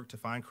continuing to work to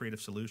find creative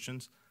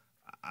solutions.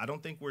 I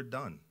don't think we're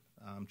done.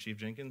 Chief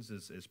Jenkins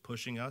is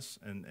pushing us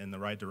in the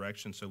right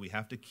direction, so we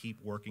have to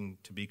keep working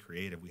to be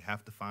creative. We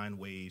have to find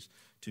ways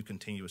to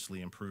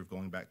continuously improve,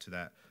 going back to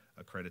that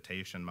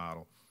accreditation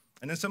model.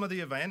 And then some of the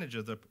advantage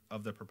of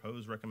the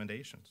proposed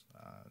recommendations.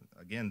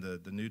 Again,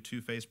 the new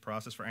two-phase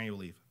process for annual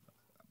leave,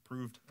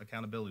 improved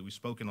accountability. We've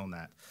spoken on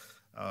that.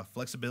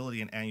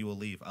 Flexibility in annual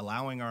leave,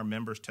 allowing our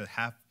members to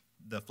have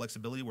the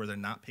flexibility where they're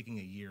not picking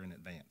a year in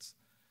advance,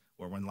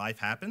 or when life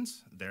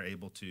happens, they're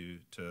able to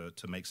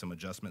make some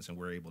adjustments, and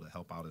we're able to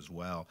help out as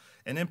well.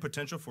 And then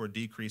potential for a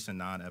decrease in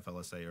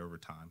non-FLSA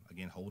overtime.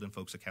 Again, holding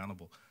folks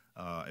accountable.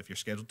 If you're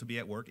scheduled to be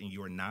at work and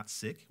you are not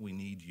sick, we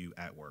need you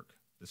at work.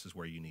 This is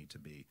where you need to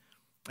be.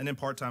 And then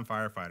part-time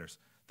firefighters.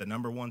 The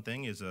number one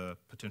thing is a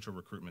potential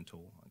recruitment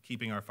tool,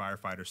 keeping our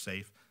firefighters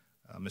safe.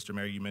 Mr.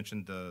 Mayor, you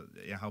mentioned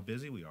how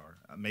busy we are.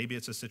 Maybe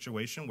it's a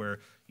situation where,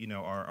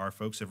 our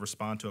folks have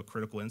responded to a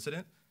critical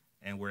incident,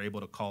 and we're able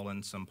to call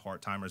in some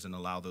part-timers and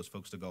allow those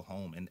folks to go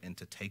home and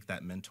to take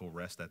that mental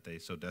rest that they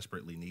so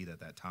desperately need at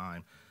that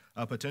time.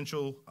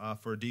 Potential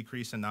for a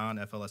decrease in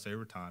non-FLSA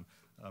overtime.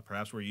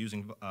 Perhaps we're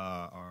using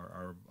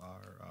our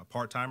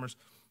part-timers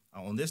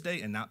on this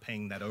day and not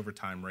paying that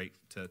overtime rate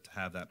to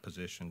have that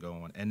position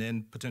going. And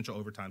then potential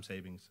overtime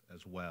savings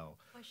as well.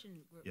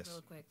 Question Yes.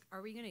 real quick.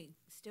 Are we going to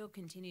still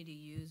continue to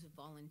use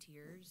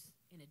volunteers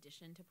in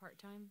addition to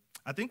part-time?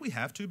 I think we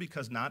have to,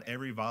 because not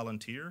every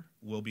volunteer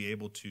will be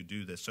able to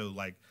do this. So,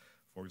 like,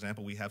 for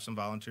example, we have some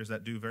volunteers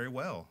that do very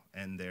well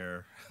in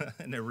their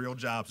in their real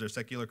jobs, their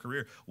secular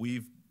career.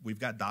 We've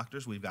got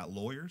doctors, we've got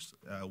lawyers,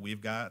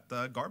 we've got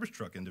garbage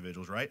truck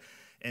individuals, right?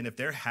 And if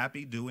they're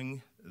happy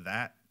doing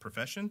that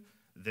profession,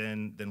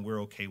 then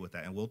we're okay with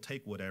that, and we'll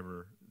take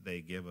whatever they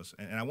give us.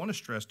 And I want to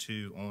stress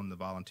too, on the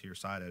volunteer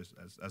side,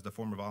 as the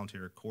former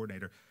volunteer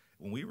coordinator,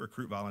 when we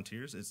recruit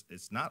volunteers,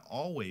 it's not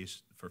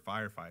always for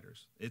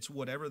firefighters. It's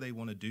whatever they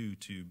want to do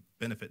to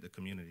benefit the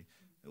community.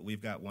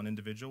 We've got one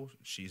individual.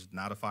 She's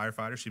not a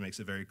firefighter. She makes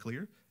it very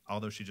clear,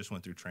 although she just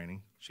went through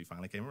training. She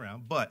finally came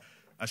around. But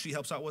she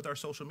helps out with our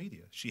social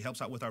media. She helps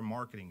out with our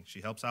marketing.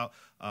 She helps out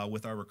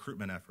with our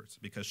recruitment efforts,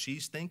 because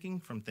she's thinking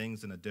from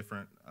things in a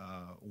different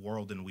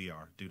world than we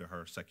are due to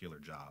her secular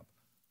job.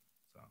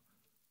 So,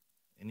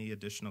 any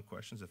additional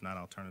questions? If not,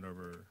 I'll turn it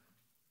over.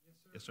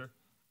 Yes, sir.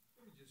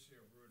 Let me just say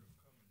a word of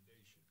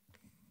commendation.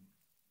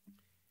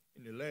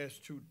 In the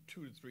last two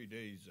to 3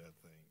 days, I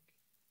think,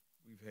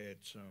 we've had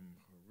some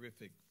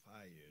horrific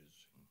fires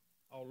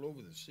all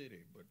over the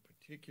city, but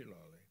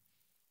particularly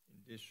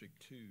in District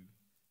 2,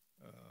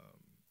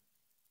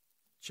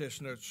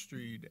 Chestnut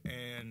Street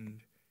and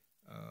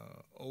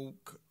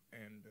Oak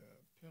and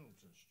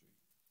Pendleton Street.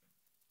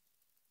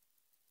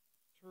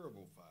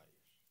 Terrible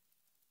fires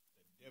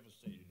that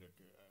devastated,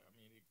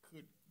 it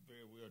could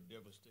very well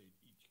devastate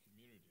each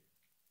community.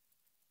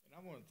 And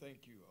I want to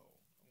thank you all.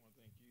 I want to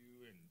thank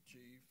you and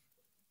Chief.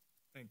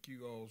 Thank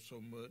you all so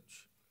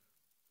much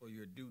for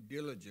your due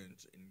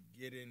diligence in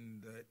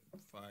getting that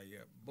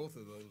fire, both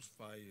of those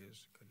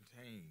fires,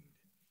 contained.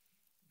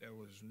 There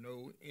was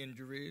no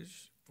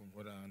injuries, from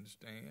what I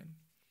understand.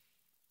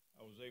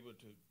 I was able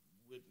to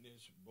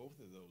witness both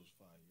of those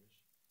fires.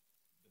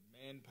 The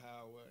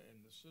manpower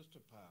and the sister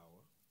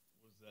power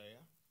was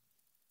there.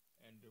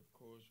 And, of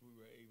course, we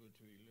were able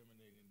to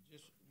eliminate. And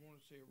just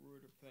want to say a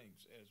word of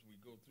thanks as we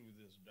go through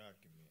this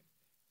document.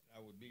 And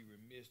I would be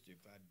remiss if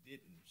I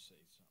didn't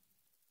say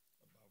something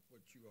about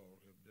what you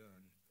all have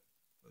done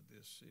for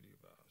this city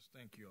of ours.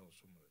 Thank you all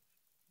so much.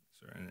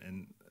 Sir,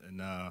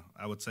 and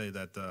I would say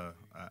that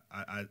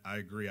I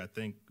agree. I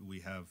think we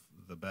have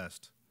the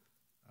best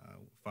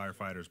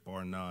firefighters,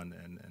 bar none.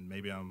 And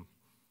maybe I'm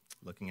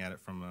looking at it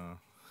from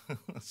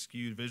a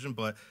skewed vision,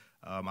 but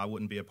I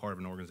wouldn't be a part of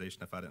an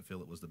organization if I didn't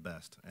feel it was the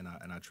best. And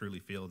I truly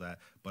feel that.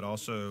 But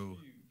also,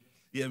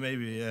 yeah,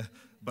 maybe, yeah.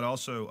 But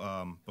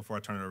also, before I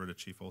turn it over to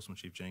Chief Folsom,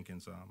 Chief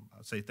Jenkins,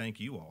 I'd say thank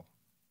you all.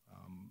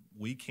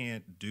 We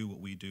can't do what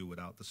we do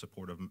without the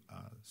support of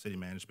city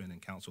management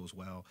and council as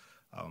well.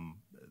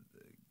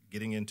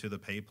 Getting into the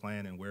pay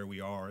plan and where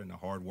we are and the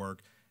hard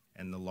work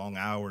and the long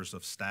hours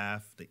of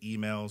staff, the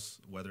emails,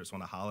 whether it's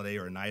on a holiday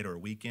or a night or a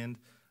weekend,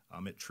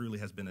 it truly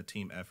has been a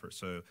team effort.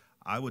 So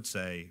I would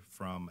say,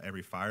 from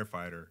every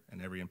firefighter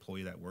and every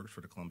employee that works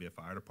for the Columbia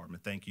Fire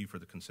Department, thank you for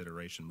the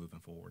consideration moving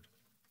forward.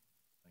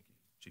 Thank you.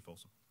 Chief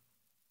Folsom.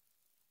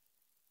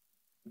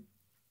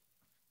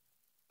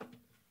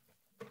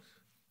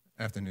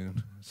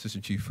 Afternoon,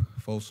 Assistant Chief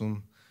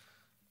Folsom.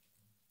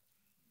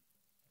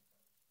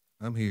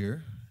 I'm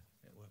here.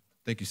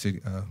 Thank you,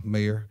 City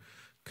Mayor,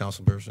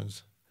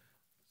 councilpersons,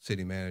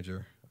 City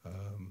Manager.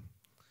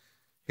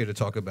 Here to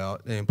talk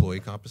about the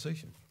employee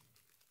compensation.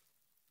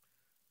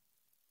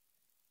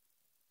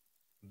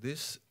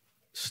 This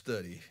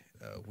study,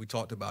 we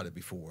talked about it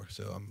before,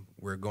 so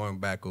we're going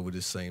back over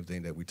the same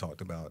thing that we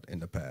talked about in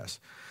the past.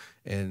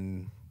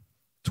 In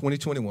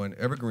 2021,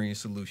 Evergreen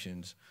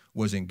Solutions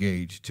was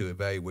engaged to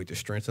evaluate the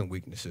strengths and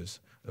weaknesses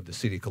of the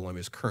City of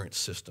Columbia's current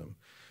system,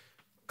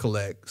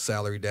 collect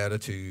salary data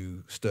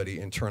to study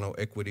internal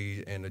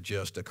equity, and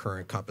adjust the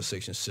current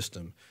compensation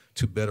system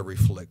to better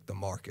reflect the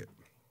market.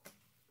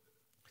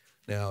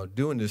 Now,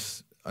 doing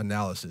this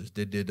analysis,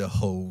 they did the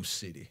whole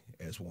city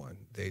as one.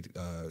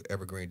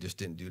 Evergreen just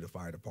didn't do the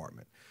fire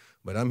department.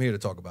 But I'm here to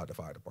talk about the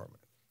fire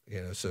department,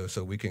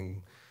 so we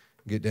can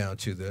get down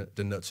to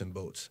the nuts and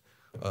bolts.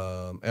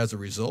 As a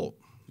result,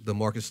 the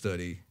market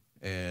study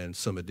and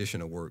some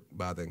additional work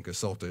by the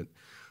consultant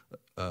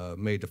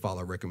made the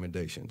following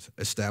recommendations: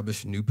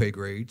 establish new pay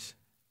grades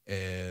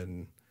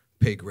and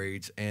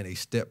a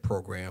step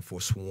program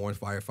for sworn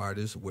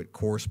firefighters with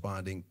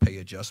corresponding pay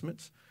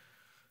adjustments.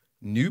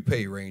 New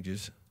pay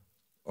ranges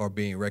are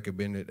being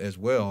recommended as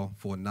well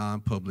for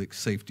non-public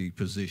safety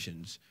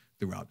positions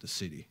throughout the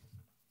city.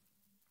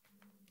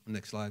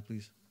 Next slide,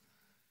 please.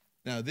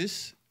 Now,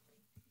 this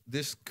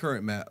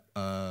current map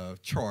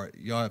chart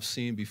y'all have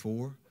seen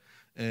before,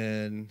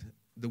 and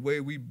the way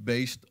we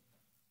based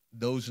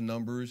those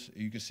numbers,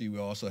 you can see we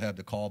also have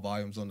the call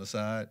volumes on the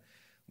side.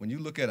 When you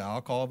look at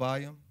our call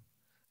volume,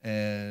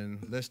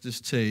 and let's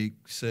just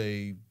take,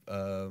 say,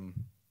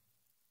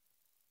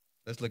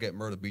 let's look at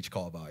Myrtle Beach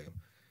call volume.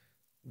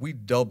 We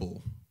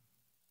double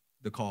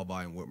the call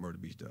volume what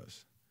Myrtle Beach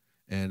does.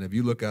 And if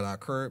you look at our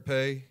current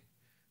pay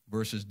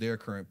versus their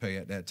current pay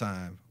at that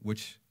time,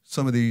 which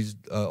some of these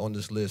on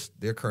this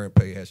list, their current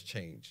pay has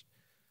changed.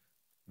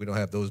 We don't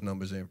have those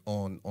numbers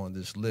on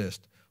this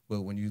list,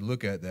 but when you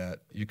look at that,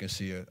 you can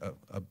see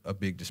a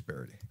big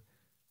disparity.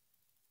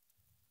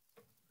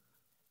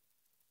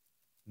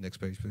 Next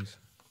page, please.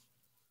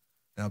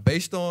 Now,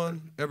 based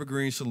on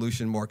Evergreen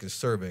Solution Market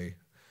Survey,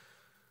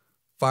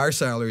 fire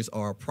salaries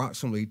are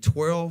approximately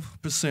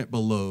 12%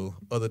 below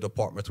other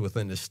departments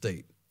within the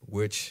state,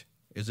 which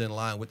is in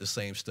line with the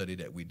same study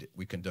that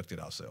we conducted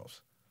ourselves.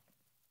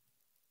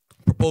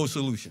 Proposed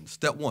solutions.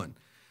 Step one,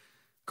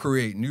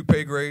 create new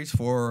pay grades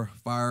for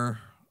fire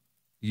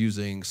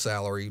using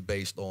salary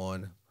based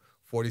on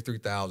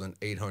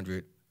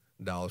 $43,800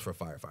 for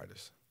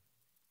firefighters.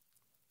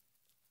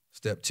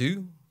 Step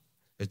two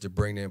is to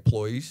bring the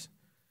employees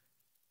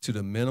to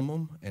the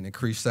minimum and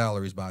increase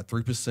salaries by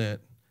 3%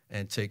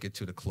 and take it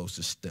to the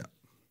closest step.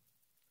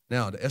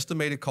 Now, the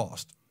estimated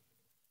cost.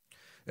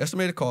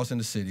 Estimated cost in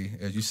the city,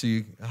 as you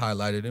see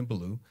highlighted in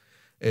blue,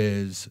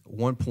 is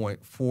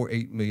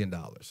 $1.48 million.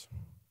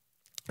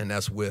 And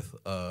that's with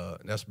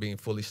that's being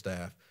fully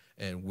staffed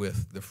and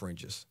with the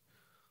fringes.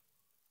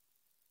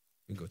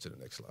 You can go to the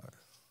next slide.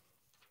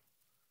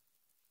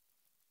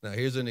 Now,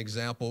 here's an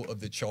example of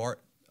the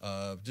chart.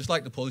 Just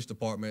like the police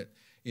department,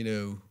 you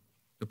know,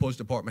 the police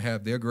department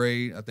have their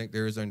grade. I think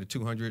theirs are in the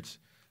 200s,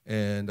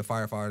 and the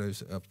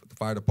firefighters, the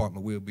fire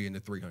department will be in the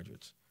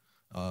 300s.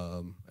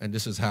 And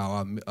this is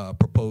how our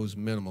proposed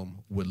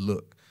minimum would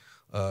look.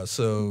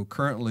 So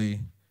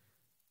currently,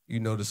 you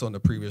notice on the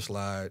previous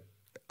slide,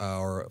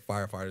 our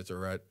firefighters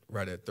are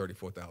right at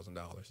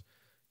 $34,000.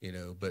 You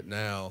know, but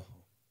now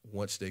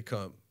once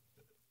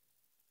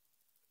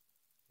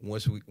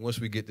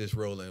we get this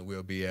rolling,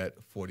 we'll be at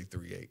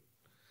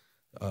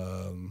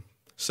 $43,800.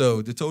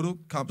 So the total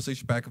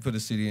compensation package for the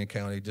city and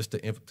county, just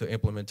the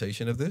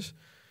implementation of this,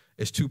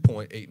 is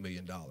 $2.8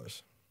 million.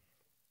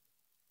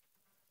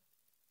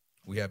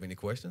 We have any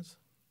questions?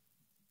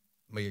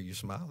 Mayor, you're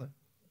smiling.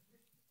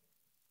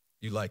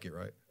 You like it,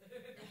 right?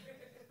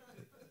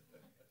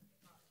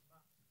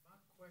 My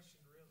question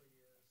really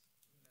is,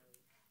 you know,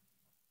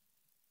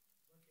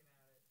 looking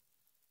at it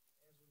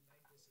as we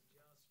make this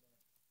adjustment,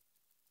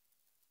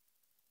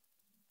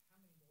 how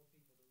many more people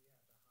do we have to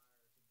hire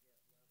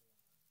to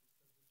get levelized? Because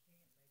we can't make this adjustment and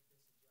have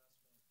 12,000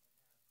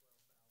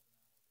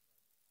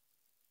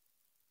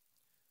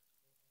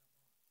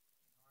 hours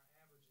of our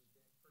average has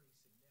been pretty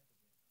significant.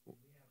 We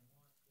had a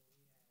month where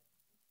we had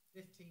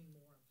 15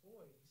 more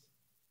employees and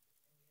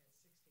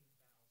we had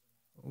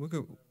 16,000 hours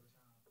overtime.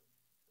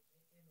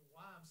 And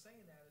why I'm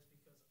saying that is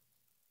because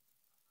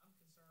I'm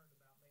concerned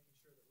about making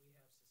sure that we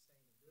have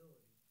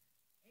sustainability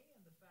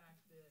and the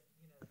fact that,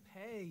 you know,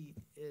 pay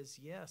is,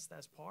 yes,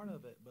 that's part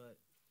of it, but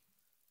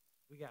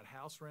we got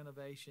house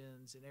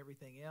renovations and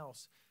everything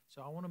else.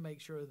 So I want to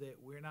make sure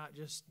that we're not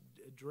just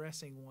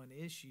addressing one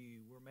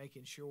issue. We're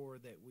making sure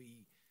that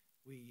we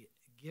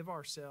give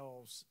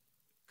ourselves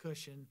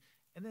cushion.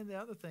 And then the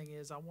other thing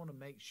is I want to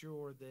make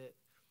sure that,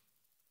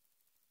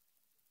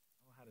 I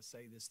don't know how to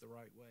say this the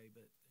right way,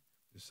 but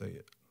Just say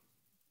it.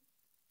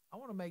 I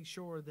want to make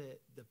sure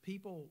that the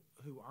people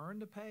who earn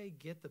the pay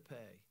get the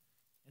pay.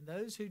 And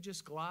those who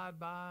just glide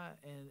by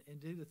and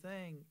do the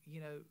thing,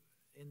 you know,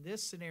 in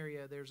this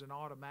scenario, there's an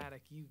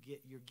automatic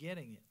you're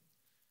getting it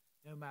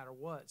no matter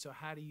what. So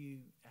how do you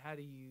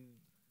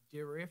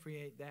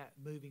differentiate that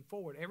moving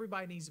forward?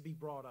 Everybody needs to be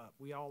brought up.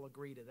 We all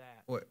agree to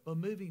that. What? But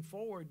moving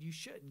forward, you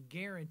shouldn't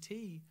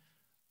guarantee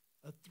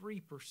a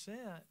 3%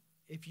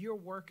 if you're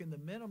working the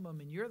minimum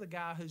and you're the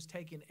guy who's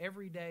taking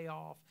every day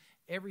off,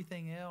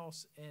 everything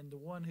else, and the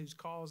one who's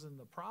causing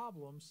the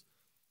problems.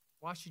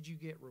 Why should you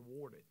get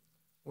rewarded?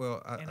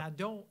 Well, I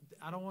don't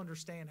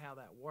understand how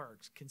that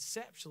works.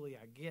 Conceptually,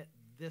 I get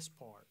this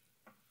part.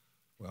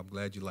 Well, I'm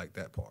glad you like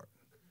that part.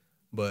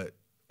 But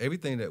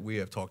everything that we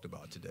have talked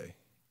about today,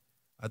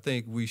 I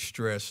think we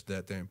stressed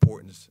that the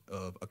importance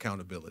of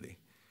accountability.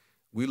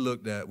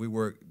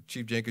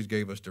 Chief Jenkins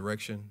gave us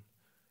direction,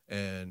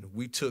 and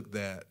we took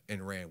that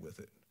and ran with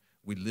it.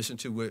 We listened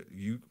to what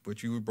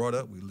you brought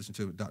up. We listened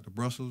to Dr.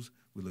 Brussels.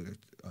 We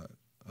looked at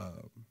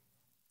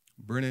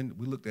Brennan,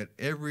 we looked at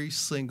every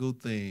single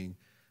thing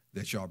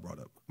that y'all brought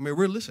up. I mean,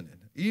 we're listening.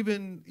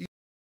 Even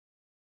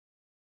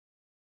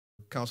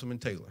Councilman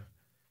Taylor,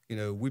 you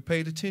know, we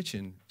paid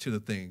attention to the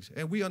things,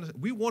 and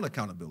we want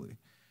accountability,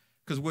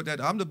 because with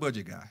that, I'm the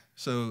budget guy.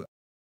 So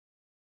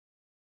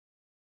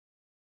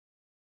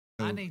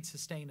I need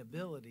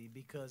sustainability,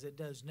 because it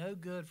does no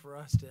good for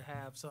us to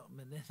have something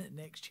and then the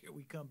next year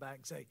we come back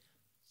and say,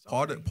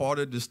 sorry. part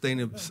of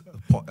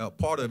the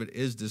part of it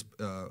is this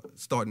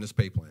starting this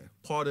pay plan.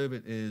 Part of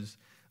it is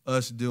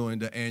us doing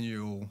the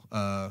annual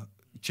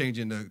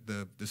changing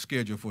the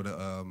schedule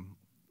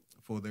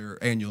for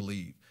their annual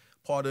leave.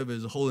 Part of it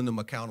is holding them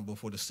accountable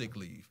for the sick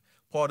leave.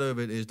 Part of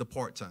it is the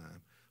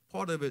part-time.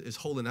 Part of it is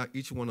holding out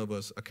each one of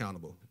us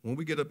accountable. When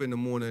we get up in the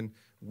morning,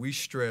 we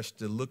stress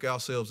to look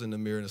ourselves in the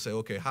mirror and say,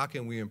 okay, how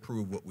can we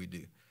improve what we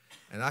do?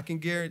 And I can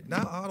guarantee,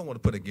 now I don't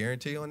want to put a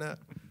guarantee on that,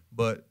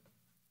 but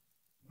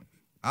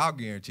our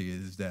guarantee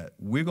is that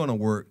we're going to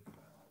work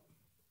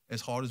as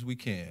hard as we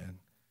can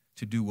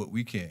to do what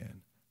we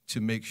can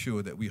to make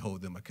sure that we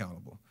hold them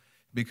accountable.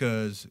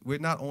 Because we're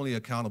not only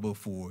accountable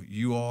for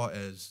you all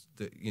as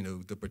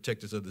the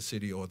protectors of the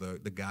city or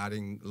the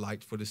guiding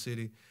light for the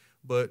city,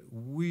 but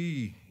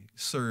we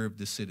serve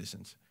the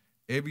citizens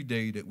every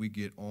day that we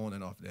get on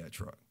and off that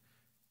truck.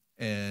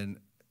 And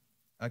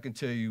I can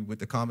tell you, with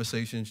the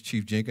conversations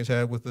Chief Jenkins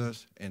had with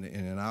us and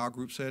in our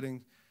group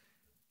settings,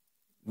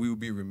 we would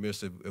be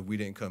remiss if we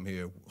didn't come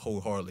here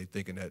wholeheartedly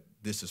thinking that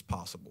this is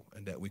possible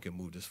and that we can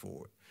move this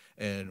forward.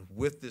 And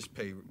with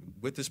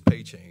this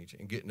pay change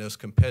and getting us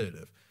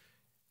competitive,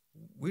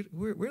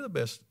 we're the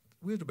best.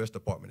 We're the best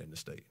department in the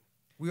state.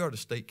 We are the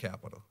state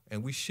capital,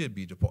 and we should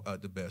be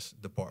the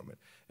best department.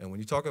 And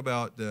when you talk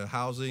about the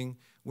housing,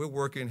 we're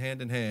working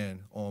hand in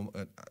hand on,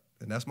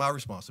 and that's my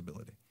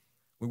responsibility.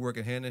 We're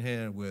working hand in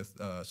hand with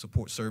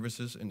support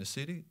services in the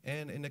city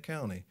and in the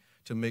county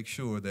to make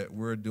sure that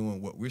we're doing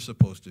what we're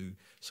supposed to,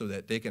 so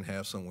that they can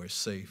have somewhere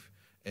safe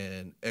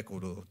and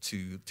equitable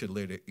to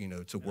let it,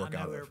 to work out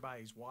of. I know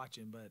everybody's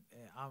watching, but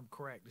I'm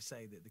correct to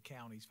say that the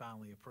county's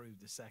finally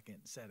approved the second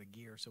set of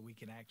gear, so we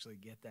can actually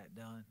get that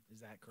done.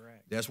 Is that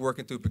correct? That's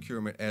working through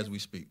procurement as we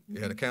speak.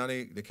 Yeah, the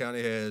county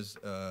has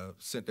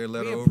sent their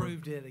letter over. We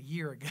approved it a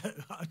year ago.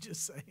 I'm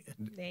just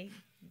saying.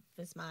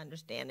 It's my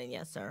understanding,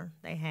 yes, sir.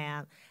 They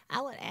have.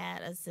 I would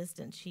add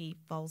Assistant Chief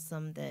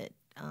Folsom that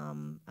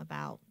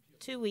about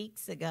 2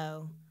 weeks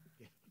ago,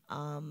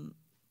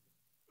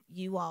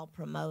 you all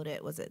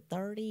promoted, was it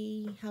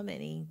 30? How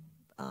many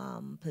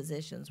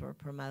positions were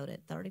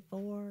promoted?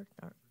 34?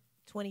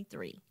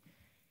 23.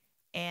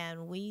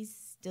 And we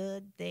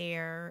stood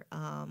there.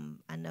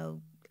 I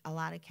know a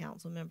lot of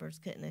council members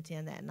couldn't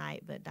attend that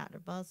night, but Dr.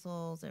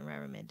 Bustles and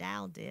Reverend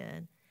McDowell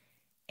did.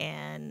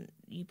 And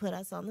you put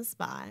us on the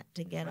spot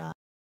to get up.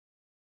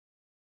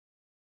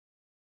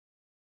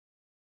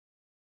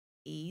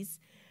 In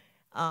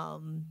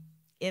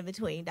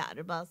between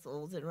Dr.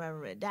 Bustles and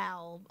Reverend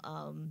McDowell,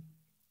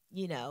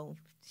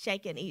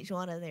 shaking each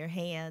one of their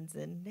hands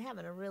and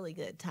having a really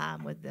good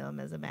time with them,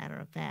 as a matter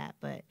of fact.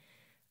 But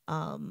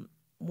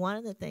one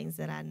of the things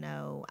that I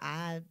know,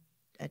 I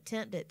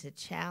attempted to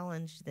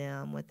challenge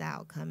them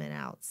without coming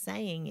out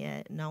saying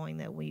it, knowing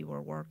that we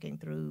were working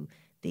through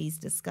these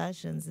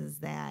discussions, is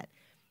that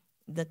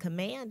the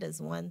command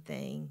is one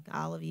thing.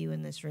 All of you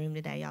in this room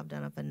today, y'all have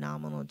done a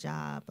phenomenal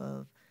job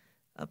of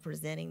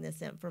presenting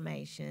this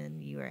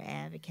information. You are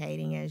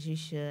advocating, as you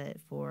should,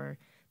 for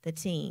the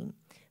team.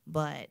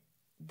 But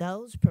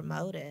those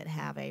promoted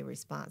have a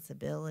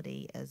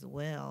responsibility as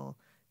well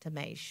to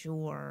make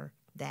sure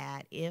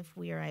that if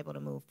we are able to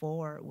move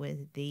forward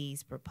with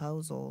these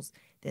proposals,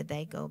 that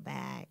they go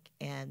back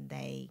and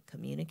they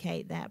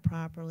communicate that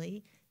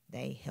properly,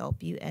 they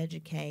help you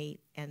educate,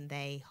 and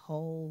they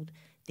hold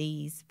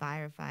these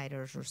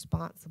firefighters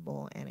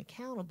responsible and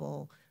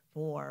accountable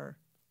for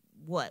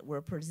what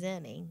we're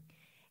presenting.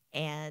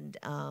 And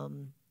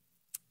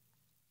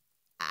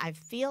I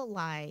feel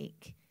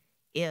like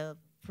if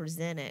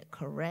presented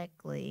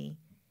correctly,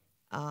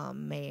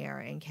 Mayor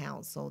and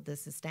Council, the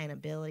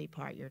sustainability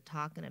part you're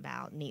talking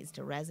about needs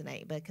to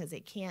resonate, because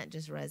it can't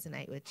just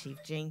resonate with Chief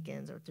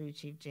Jenkins or through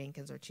Chief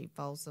Jenkins or Chief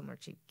Folsom or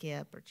Chief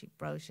Kipp or Chief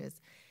Brocious.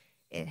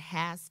 It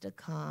has to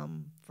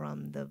come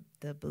from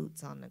the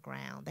boots on the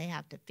ground. They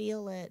have to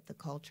feel it. The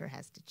culture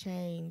has to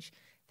change.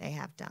 They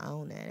have to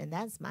own it. And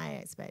that's my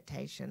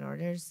expectation. Or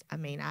I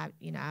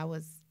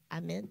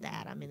meant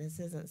that. I mean, this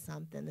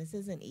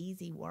isn't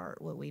easy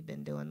work, what we've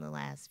been doing the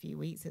last few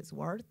weeks. It's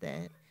worth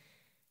it.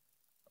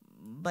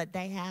 But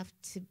they have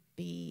to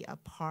be a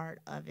part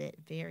of it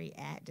very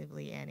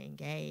actively and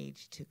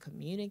engaged to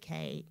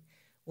communicate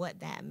what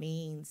that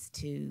means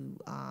to,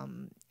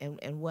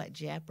 and what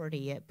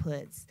jeopardy it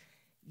puts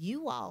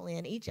you all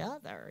in, each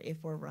other,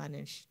 if we're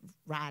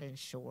riding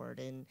short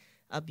and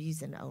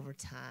abusing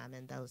overtime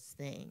and those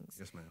things.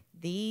 Yes, ma'am.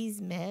 These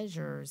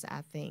measures,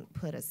 I think,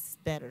 put a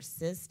better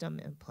system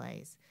in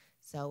place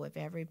So if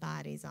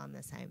everybody's on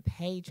the same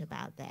page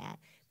about that,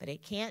 but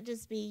it can't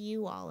just be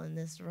you all in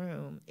this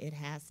room. It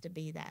has to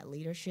be that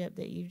leadership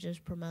that you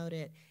just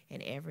promoted,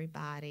 and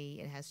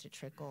everybody, it has to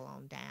trickle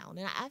on down.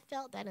 And I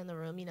felt that in the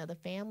room. You know, the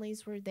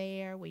families were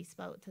there. We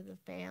spoke to the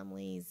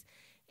families,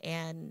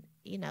 and,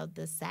 you know,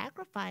 the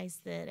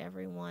sacrifice that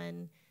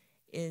everyone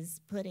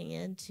is putting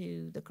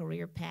into the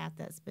career path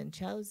that's been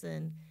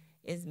chosen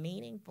is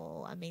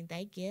meaningful. I mean,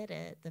 they get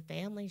it. The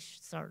families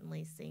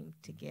certainly seem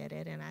to get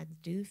it. And I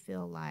do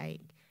feel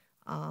like,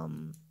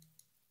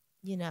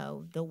 you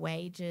know, the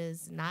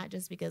wages, not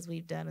just because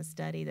we've done a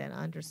study that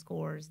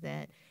underscores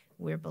that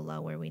we're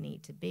below where we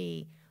need to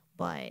be,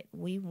 but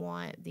we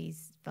want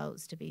these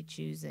folks to be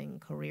choosing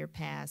career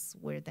paths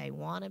where they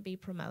want to be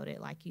promoted,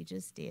 like you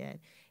just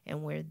did,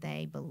 and where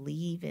they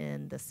believe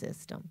in the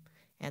system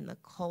and the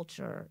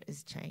culture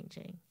is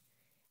changing.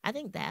 I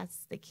think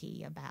that's the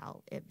key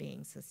about it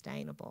being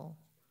sustainable.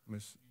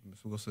 Ms.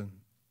 Wilson.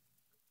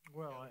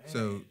 Well,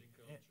 So,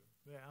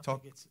 yeah, I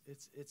talk. think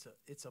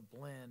it's a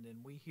blend,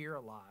 and we hear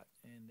a lot,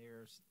 and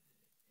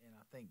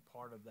I think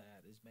part of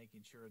that is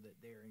making sure that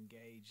they're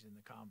engaged in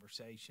the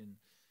conversation,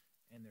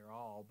 and they're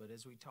all. But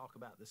as we talk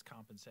about this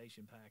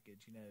compensation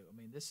package, you know, I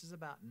mean, this is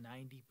about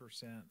 90%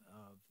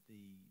 of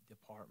the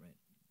department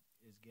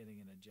is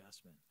getting an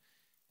adjustment.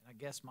 And I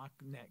guess my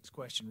next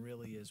question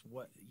really is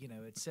what, you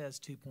know, it says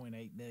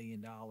 $2.8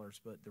 million,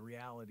 but the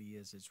reality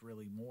is it's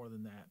really more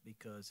than that,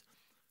 because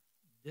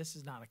this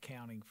is not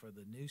accounting for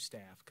the new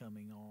staff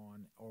coming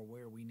on or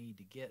where we need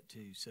to get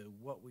to. So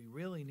what we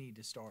really need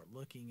to start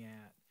looking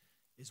at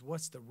is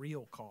what's the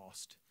real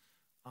cost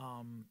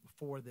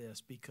for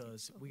this,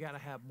 because we got to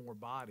have more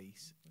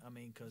bodies. I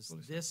mean, because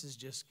this is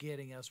just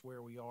getting us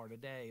where we are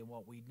today. And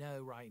what we know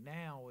right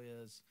now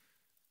is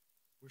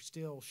we're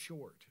still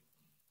short.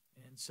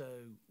 And so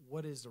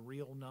what is the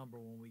real number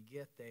when we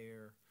get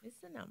there? It's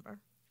the number.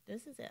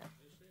 This is it.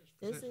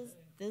 This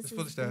It's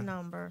fully is the staffed.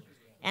 number.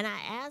 And I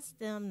asked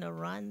them to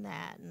run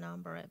that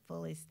number at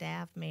fully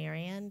staffed, Mayor,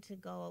 and to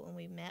go, when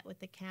we met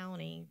with the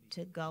county,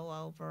 to go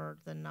over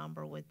the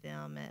number with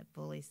them at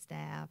fully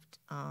staffed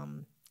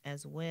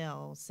as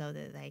well, so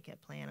that they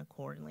could plan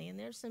accordingly. And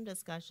there's some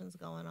discussions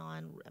going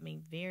on. I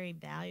mean, very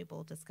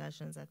valuable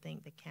discussions. I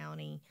think the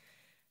county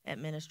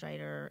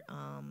administrator,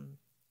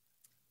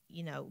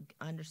 you know,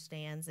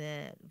 understands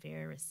it,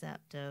 very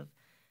receptive.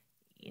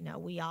 You know,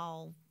 we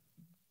all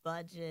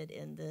budget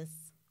in this,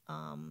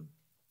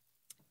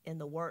 in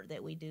the work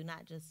that we do,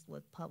 not just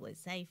with public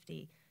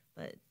safety,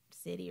 but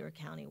city or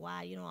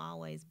county-wide. You don't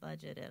always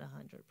budget at 100%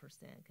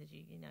 because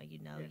you know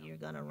you're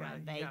going to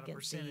run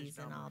vacancies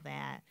and all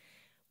that.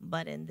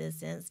 But in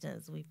this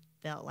instance, we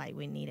felt like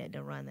we needed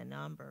to run the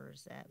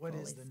numbers at What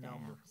fully is the staffed,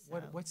 number?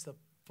 so. What's the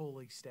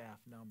fully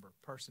staffed number,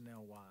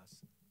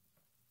 personnel-wise?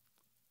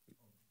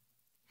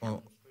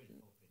 Oh,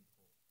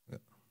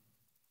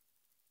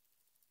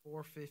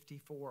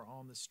 454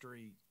 on the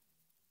street.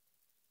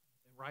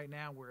 And right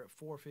now we're at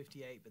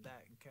 458, but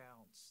that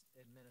counts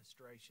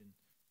administration.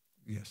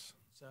 yes.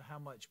 So how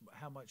much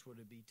would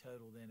it be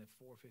total then if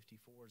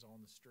 454 is on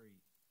the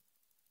street?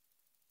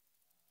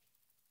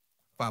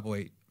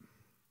 508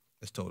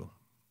 is total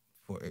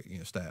for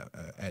staff,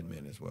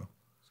 admin as well.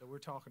 So we're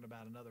talking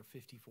about another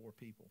 54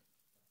 people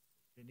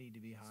that need to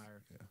be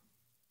hired. Yeah.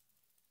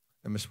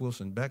 And Ms.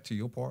 Wilson, back to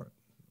your part.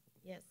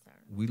 Yes, sir.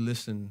 We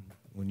listened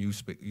when you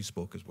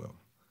spoke as well.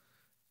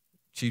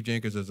 Chief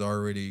Jenkins has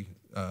already,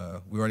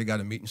 we already got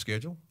a meeting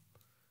scheduled.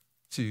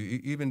 To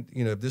even,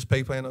 if this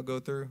pay plan don't go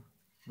through,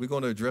 we're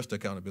going to address the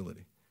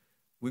accountability.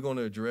 We're going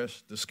to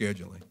address the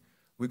scheduling.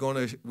 We're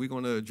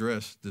going to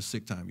address the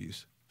sick time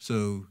use.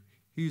 So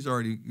we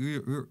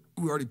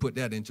already put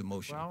that into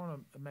motion. Well, I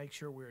want to make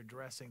sure we're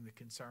addressing the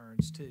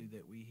concerns too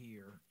that we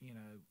hear,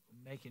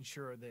 making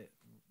sure that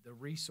the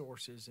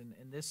resources and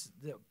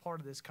the part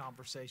of this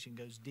conversation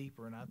goes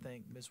deeper. And I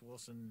think Ms.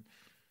 Wilson,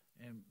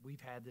 and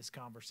we've had this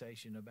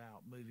conversation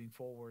about moving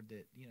forward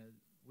that,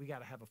 we got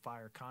to have a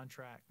fire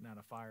contract, not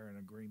a fire and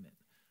agreement.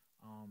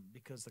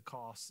 Because the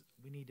costs,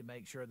 we need to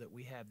make sure that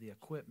we have the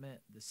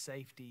equipment, the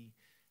safety,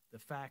 the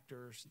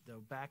factors,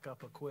 the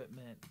backup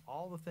equipment,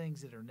 all the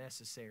things that are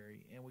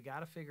necessary. And we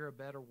got to figure a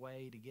better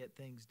way to get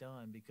things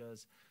done,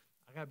 because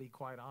I got to be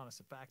quite honest,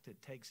 the fact that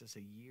it takes us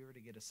a year to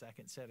get a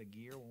second set of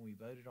gear when we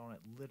voted on it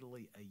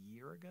literally a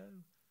year ago,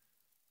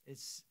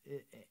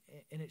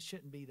 and it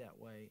shouldn't be that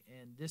way.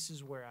 And this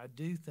is where I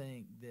do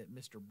think that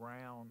Mr.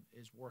 Brown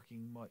is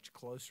working much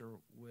closer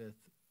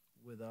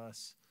with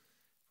us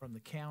from the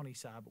county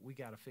side, but we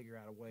got to figure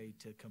out a way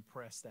to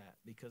compress that,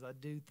 because I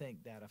do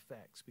think that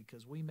affects,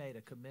 because we made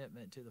a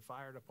commitment to the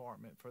fire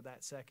department for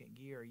that second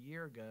gear a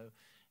year ago,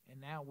 and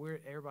now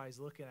everybody's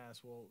looking at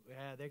us, well,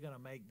 yeah, they're going to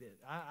make this.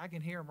 I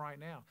can hear them right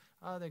now.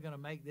 Oh, they're going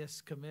to make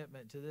this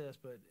commitment to this,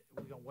 but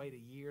we're going to wait a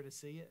year to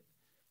see it,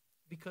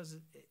 because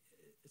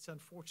it's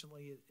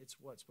unfortunately it's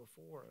what's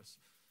before us.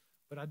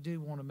 But I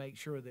do want to make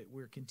sure that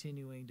we're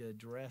continuing to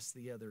address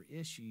the other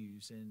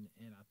issues, and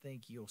I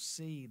think you'll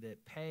see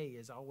that pay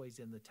is always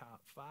in the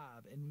top 5.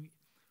 And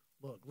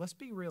look, let's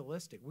be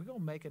realistic. We're going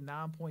to make a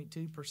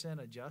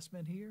 9.2%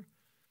 adjustment here,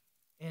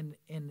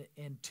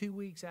 and 2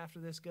 weeks after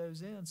this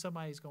goes in,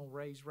 somebody's going to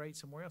raise rates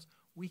somewhere else.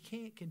 We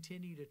can't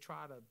continue to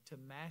try to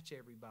match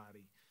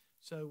everybody.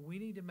 So we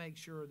need to make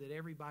sure that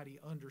everybody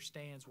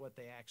understands what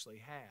they actually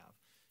have.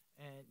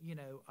 And, you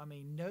know, I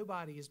mean,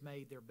 nobody has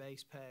made their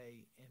base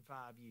pay in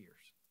 5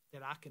 years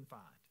that I can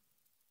find.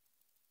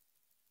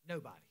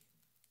 Nobody.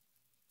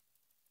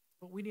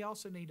 But we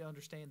also need to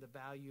understand the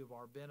value of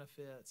our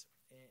benefits,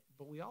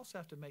 but we also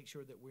have to make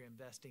sure that we're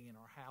investing in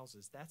our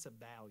houses. That's a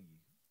value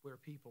where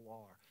people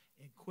are.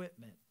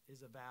 Equipment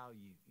is a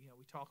value. You know,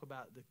 we talk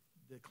about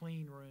the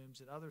clean rooms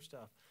and other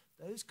stuff.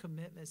 Those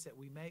commitments that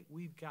we make,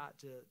 we've got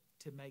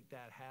to make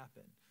that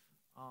happen.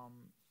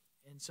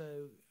 And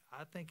so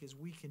I think as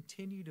we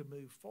continue to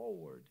move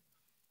forward,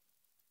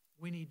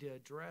 we need to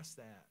address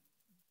that.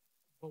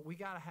 But we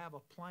got to have a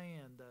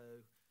plan,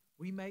 though.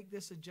 We make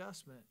this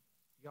adjustment,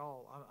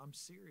 y'all, I'm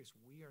serious.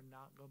 We are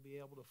not going to be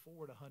able to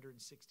afford $166,000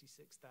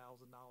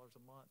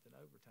 a month in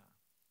overtime.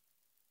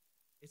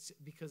 It's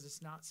because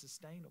it's not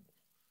sustainable.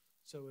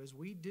 So as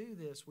we do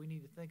this, we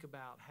need to think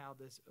about how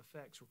this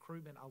affects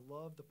recruitment. I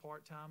love the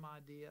part-time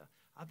idea.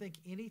 I think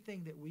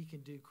anything that we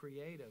can do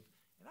creative.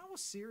 And I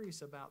was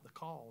serious about the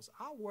calls.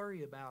 I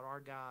worry about our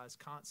guys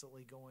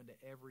constantly going to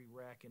every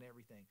rec and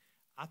everything.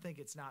 I think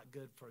it's not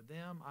good for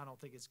them. I don't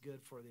think it's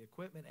good for the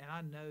equipment. And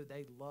I know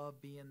they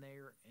love being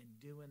there and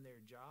doing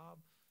their job.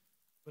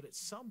 But at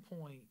some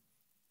point,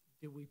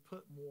 do we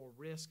put more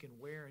risk and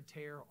wear and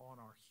tear on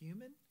our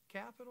human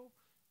capital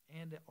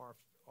and our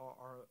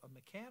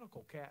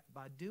mechanical cap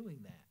by doing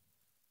that?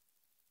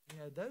 You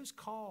know, those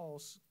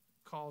calls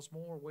cause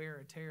more wear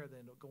and tear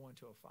than going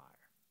to a fire.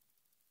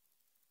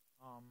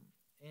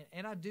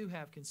 And I do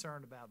have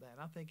concern about that.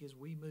 And I think as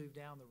we move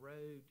down the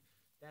road,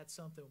 that's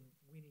something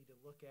we need to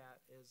look at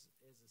as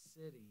a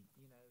city,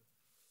 you know.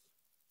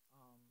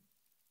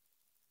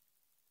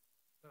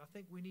 But I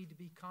think we need to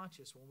be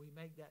conscious when we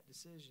make that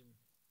decision.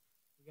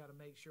 We got to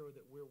make sure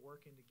that we're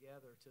working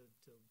together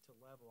to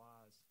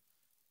levelize.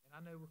 And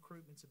I know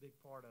recruitment's a big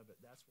part of it.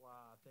 That's why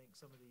I think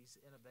some of these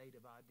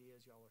innovative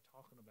ideas y'all are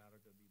talking about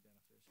are going to be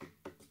beneficial.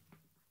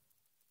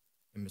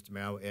 And Mr.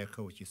 Mayor, I would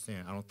echo what you're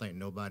saying. I don't think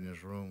nobody in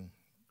this room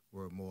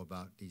worry more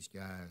about these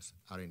guys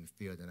out in the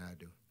field than I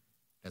do.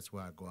 That's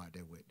why I go out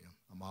there with them.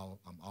 I'm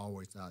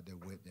always out there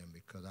with them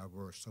because I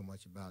worry so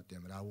much about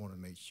them, and I want to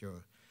make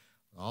sure.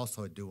 I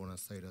also do want to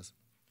say this.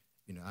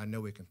 You know, I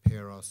know we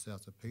compare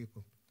ourselves to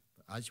people,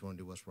 but I just want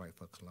to do what's right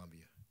for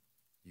Columbia.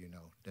 You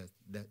know,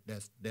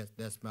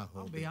 that's my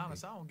whole. I'll be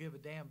honest. I don't give a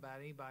damn about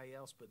anybody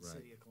else but the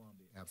city of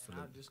Columbia.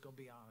 Absolutely. And I'm just gonna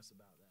be honest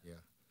about that.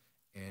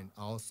 Yeah, and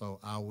also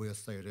I will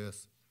say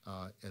this.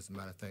 As a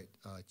matter of fact,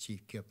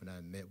 Chief Kip and I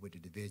met with the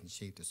division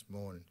chief this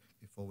morning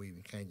before we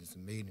even came to this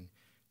meeting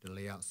to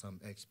lay out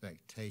some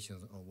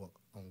expectations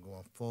on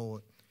going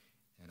forward.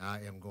 And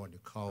I am going to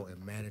call a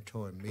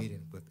mandatory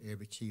meeting with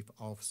every chief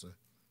officer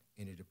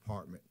in the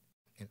department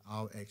and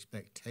our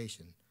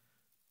expectation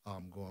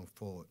going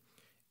forward.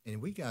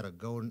 And we got a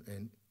golden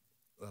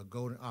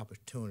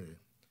opportunity.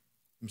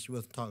 Ms.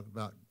 Wilson talked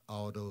about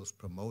all those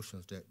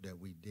promotions that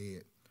we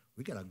did.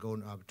 We got a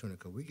golden opportunity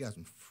because we got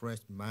some fresh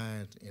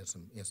minds in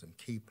some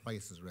key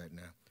places right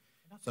now.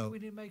 And I think we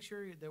need to make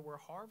sure that we're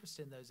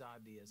harvesting those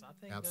ideas. I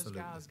think those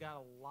guys got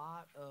a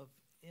lot of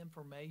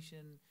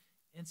information,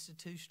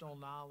 institutional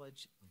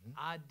knowledge,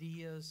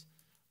 ideas,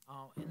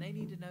 and they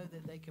need to know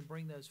that they can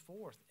bring those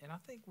forth. And I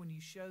think when you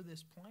show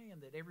this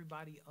plan that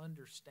everybody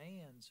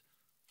understands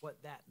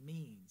what that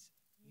means,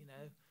 you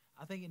know,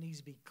 I think it needs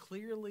to be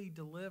clearly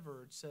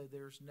delivered so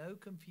there's no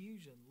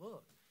confusion.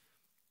 Look,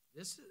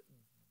 this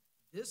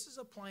is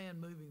a plan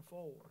moving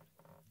forward.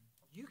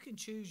 You can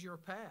choose your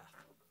path.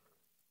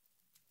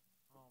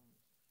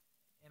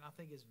 And I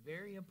think it's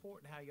very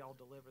important how y'all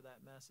deliver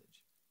that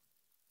message.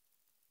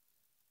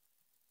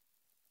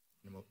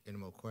 Any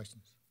more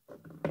questions?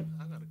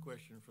 I got a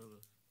question for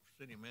the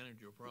city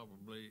manager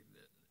probably.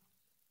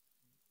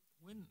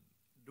 When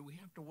do we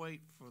have to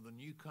wait for the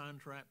new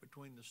contract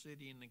between the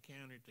city and the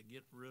county to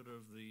get rid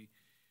of the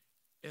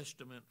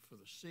estimate for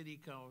the city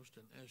cost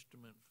and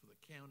estimate for the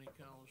county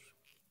cost?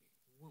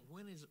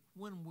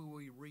 When will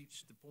we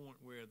reach the point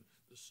where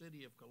the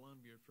city of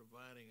Columbia is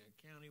providing a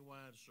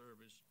countywide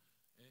service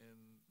and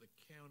the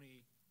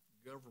county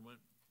government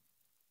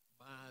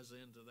buys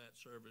into that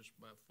service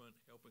by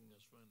helping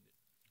us fund it?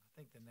 I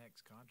think the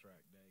next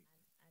contract date.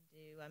 I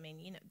do. I mean,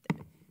 you know,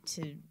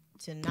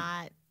 to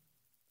not.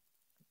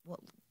 Well,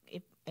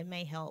 it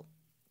may help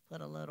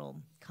put a little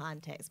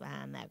context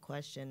behind that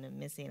question. And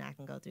Missy and I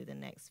can go through the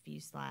next few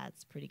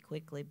slides pretty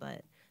quickly,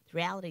 but the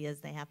reality is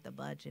they have to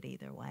budget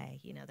either way.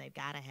 You know, they've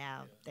got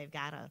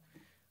to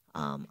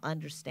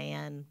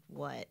understand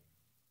what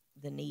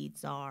the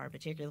needs are,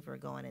 particularly if we're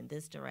going in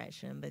this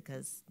direction,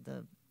 because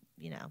the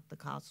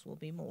costs will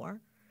be more,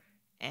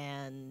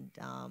 and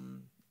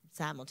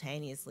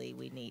simultaneously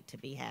we need to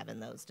be having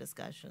those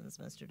discussions,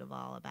 Mr.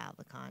 Duvall, about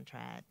the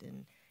contract,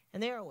 and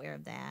they're aware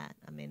of that.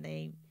 I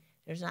mean,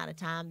 there's not a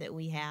time that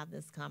we have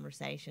this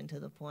conversation to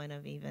the point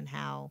of even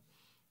how,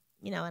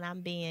 you know, and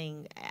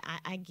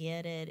I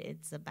get it.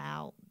 It's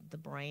about the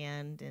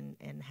brand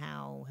and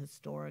how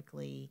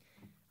historically,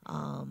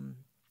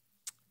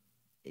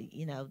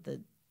 you know,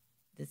 the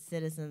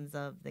citizens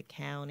of the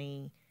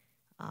county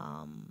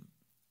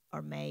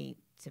are made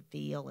to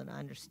feel and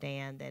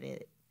understand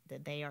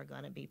that they are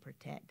going to be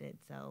protected.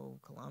 So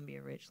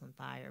Columbia Richland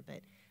Fire,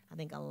 but I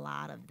think a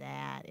lot of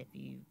that, if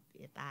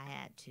I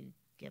had to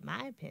give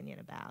my opinion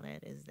about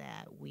it, is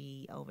that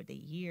we over the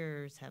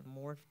years have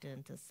morphed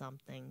into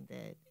something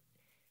that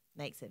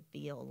makes it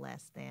feel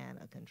less than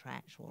a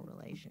contractual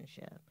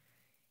relationship.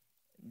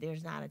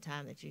 There's not a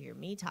time that you hear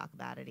me talk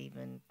about it,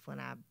 even when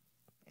I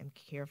am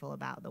careful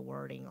about the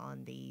wording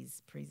on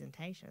these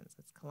presentations.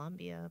 It's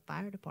Columbia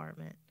Fire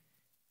Department.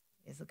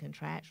 It's a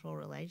contractual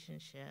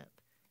relationship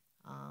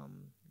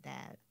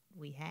that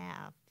we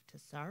have to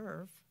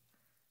serve.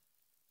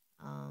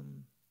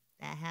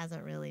 That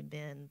hasn't really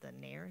been the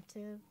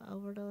narrative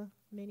over the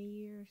many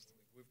years.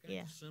 We've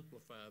got to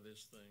simplify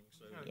this thing.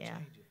 So yeah,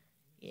 Change it.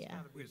 It's yeah.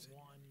 gotta be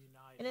one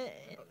united. And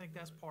it- I think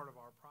that's part of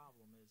our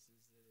problem is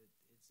that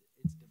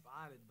it's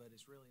divided, but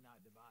it's really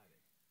not divided.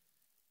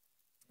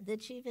 The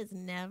chief has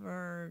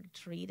never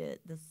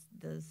treated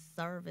the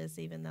service,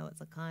 even though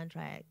it's a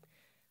contract,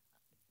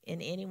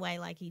 in any way,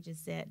 like he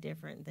just said,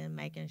 different than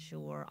making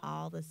sure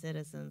all the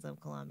citizens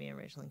of Columbia and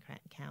Richland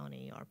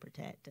County are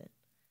protected,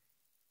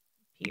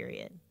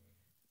 period.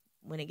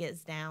 When it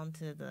gets down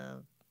to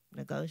the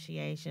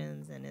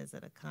negotiations and is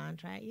it a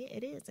contract, yeah,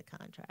 it is a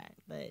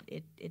contract, but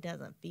it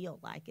doesn't feel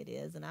like it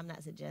is, and I'm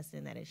not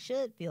suggesting that it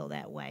should feel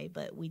that way,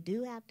 but we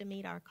do have to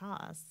meet our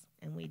costs,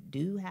 and we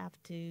do have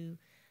to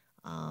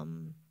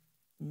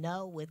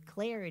know with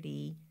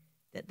clarity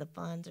that the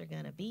funds are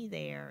going to be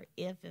there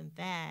if, in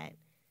fact,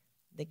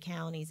 the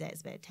county's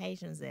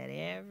expectations that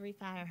every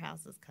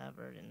firehouse is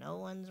covered and no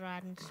one's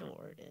riding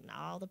short and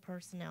all the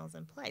personnel's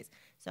in place.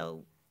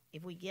 So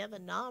if we give a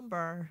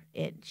number,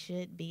 it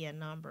should be a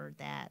number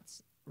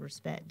that's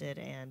respected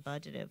and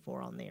budgeted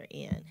for on their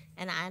end.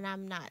 And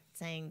I'm not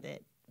saying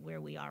that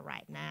where we are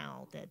right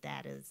now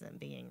that isn't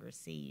being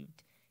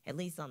received, at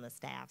least on the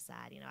staff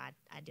side. You know,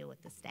 I deal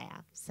with the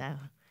staff, so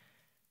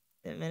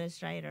the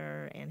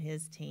administrator and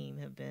his team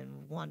have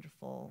been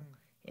wonderful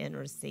in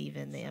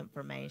receiving the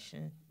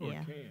information. Or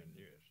Yeah. can,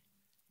 yes.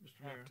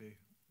 Mr. Mayor. Have to.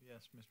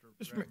 Yes, Mr.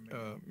 Mr. Reverend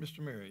Ma- Mr.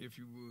 Mayor, if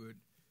you would,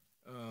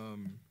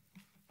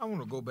 I want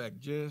to go back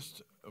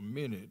just a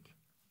minute.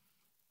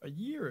 A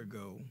year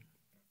ago,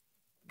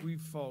 we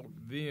fought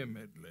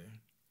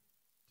vehemently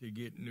to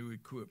get new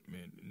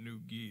equipment, new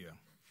gear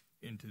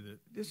into the.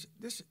 This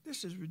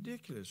is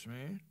ridiculous,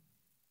 man.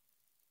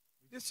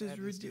 This is had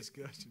this ridiculous.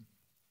 discussion.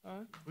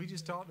 Huh? We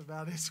just talked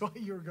about this while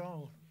you were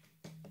gone.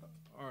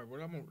 All right.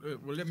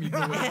 Well, let me go.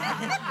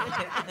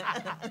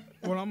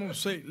 Well, I'm gonna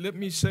say. Let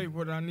me say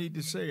what I need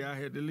to say. I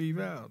had to leave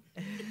out.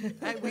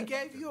 Hey, we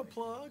gave you a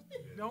plug.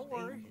 Don't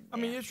worry. I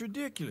mean, it's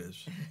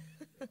ridiculous.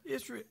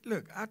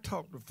 Look, I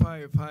talked to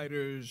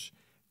firefighters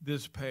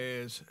this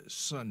past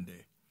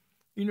Sunday.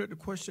 You know the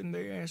question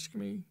they asked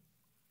me?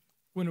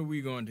 When are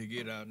we going to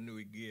get our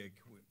new gear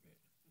equipment?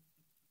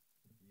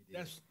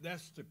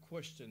 That's the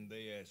question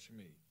they asked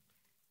me.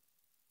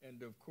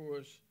 And of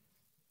course,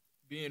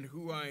 being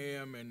who I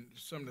am and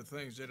some of the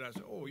things that I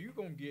said, oh, you're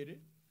going to get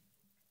it.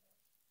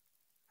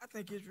 I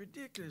think it's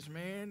ridiculous,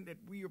 man, that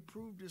we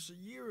approved this a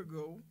year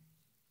ago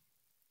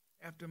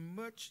after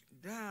much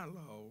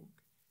dialogue,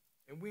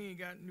 and we ain't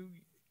got new,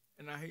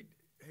 and I hate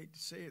to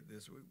say it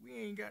this way, we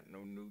ain't got no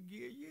new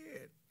gear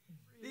yet.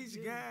 These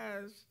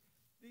guys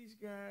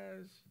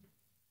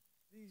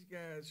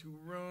who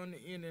run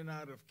in and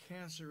out of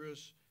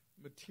cancerous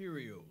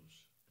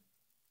materials,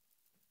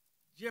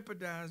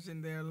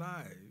 jeopardizing their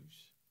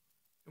lives,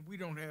 and we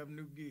don't have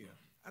new gear.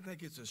 I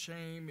think it's a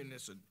shame, and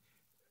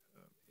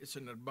it's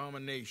an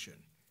abomination.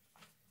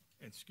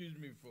 Excuse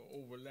me for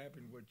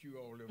overlapping what you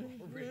all have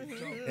already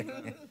talked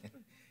about,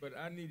 but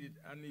I needed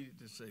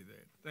to say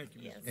that. Thank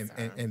you, Mr. Yes.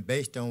 And, and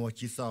based on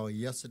what you saw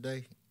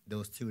yesterday,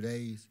 those 2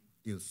 days,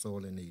 it was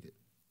sorely needed.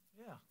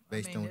 Yeah.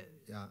 Based on,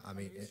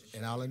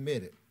 and I'll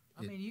admit it.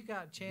 I mean, you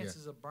got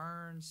chances of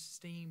burns,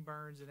 steam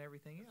burns, and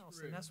everything else,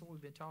 and that's what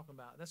we've been talking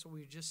about. That's what we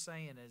were just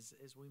saying as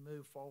we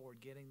move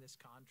forward, getting this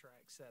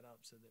contract set up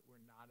so that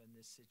we're not in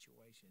this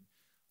situation.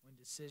 When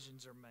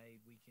decisions are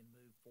made, we can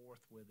move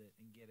forth with it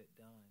and get it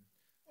done.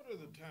 What are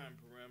the time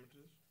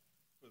parameters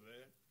for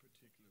that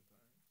particular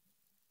thing?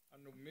 I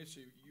know,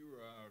 Missy, you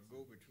were our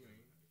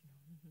go-between.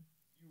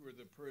 You were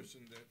the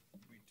person that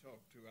I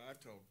talked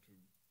to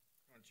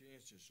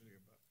conscientiously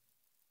about.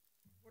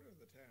 What are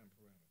the time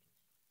parameters?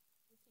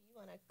 You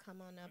want to come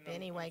on up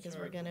anyway, because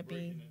we're going to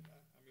be.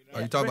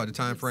 Are you talking about the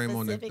time frame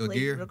on the Specifically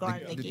gear?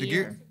 regarding the The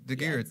gear.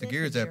 gear Yeah, it's in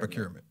is at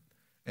procurement.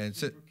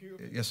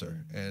 procurement. And yes,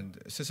 sir.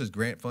 And since it's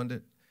grant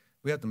funded,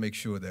 we have to make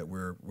sure that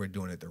we're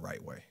doing it the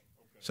right way.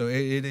 So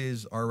it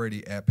is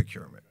already at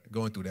procurement,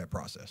 going through that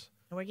process.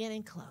 We're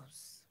getting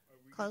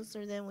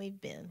closer than we've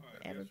been,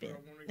 ever been.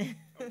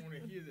 I want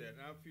to hear that,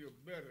 and I feel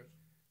better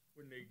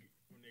when they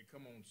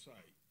come on site.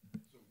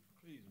 So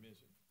please,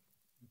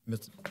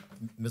 Missy.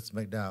 Mr.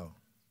 McDowell,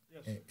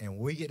 Yes, sir. and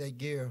when we get that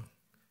gear,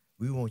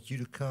 we want you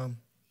to come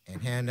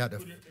and hand out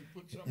the.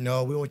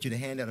 No, we want you to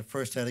hand out the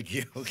first set of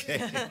gift,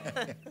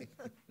 okay?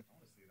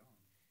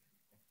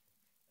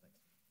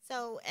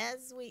 So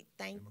as we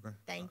thank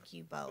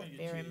you both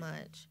very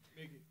much.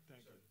 Thank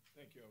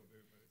you all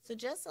very much. So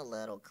just a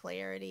little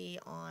clarity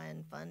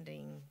on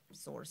funding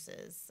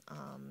sources,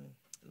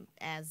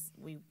 as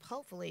we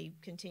hopefully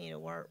continue to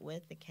work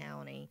with the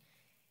county.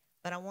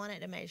 But I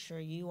wanted to make sure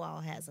you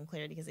all had some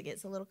clarity because it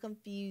gets a little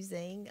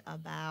confusing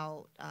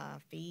about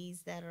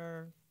fees that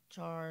are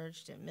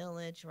charged and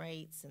millage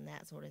rates and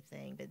that sort of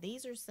thing. But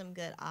these are some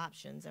good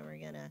options, and we're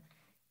going to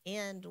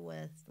end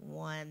with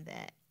one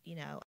that, you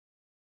know,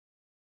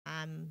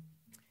 I'm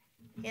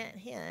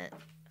hint,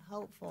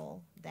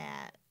 hopeful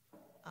that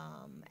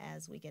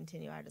as we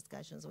continue our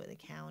discussions with the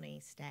county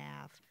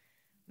staff,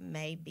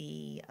 may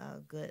be a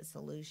good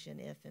solution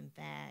if, in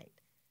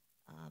fact,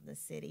 the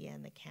city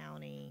and the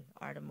county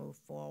are to move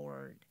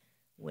forward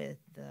with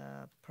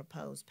the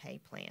proposed pay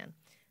plan.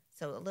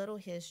 So a little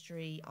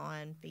history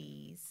on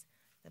fees.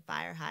 The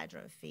fire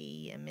hydrant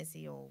fee, and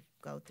Missy will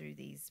go through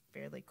these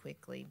fairly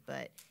quickly,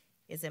 but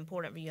it's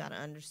important for you all to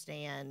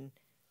understand,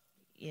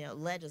 you know,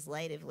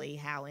 legislatively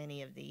how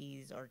any of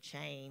these are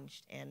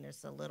changed, and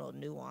there's a little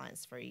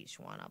nuance for each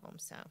one of them.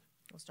 So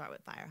we'll start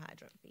with fire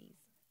hydrant fees.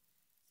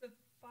 So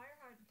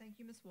thank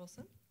you, Ms.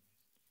 Wilson.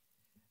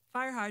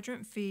 Fire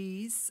hydrant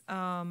fees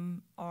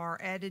are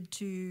added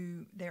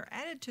to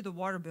the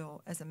water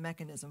bill as a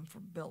mechanism for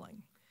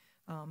billing,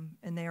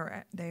 and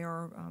they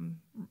are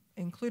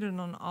included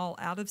on all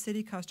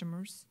out-of-city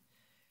customers.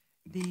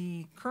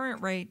 The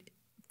current rate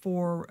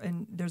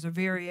and there's a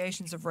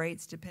variations of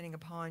rates depending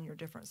upon your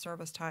different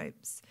service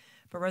types,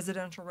 but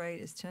residential rate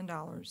is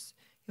 $10.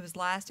 It was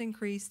last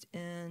increased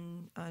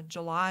in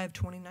July of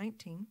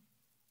 2019,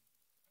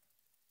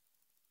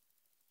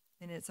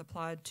 and it's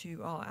applied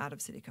to all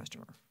out-of-city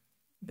customer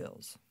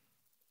bills.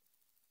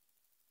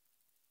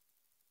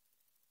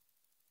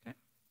 Okay.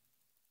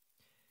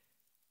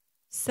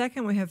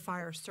 Second, we have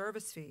fire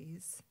service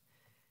fees.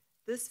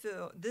 This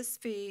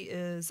fee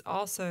is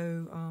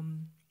also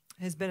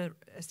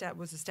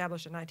was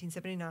established in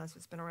 1979, so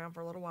it's been around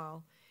for a little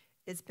while.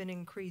 It's been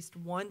increased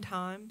one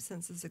time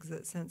since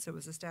it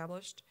was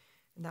established,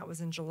 and that was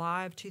in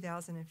July of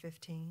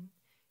 2015.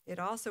 It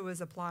also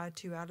is applied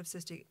to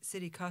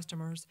out-of-city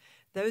customers.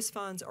 Those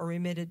funds are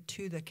remitted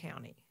to the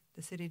county.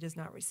 The city does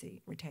not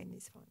retain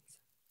these funds.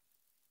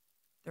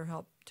 They're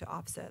helped to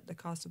offset the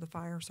cost of the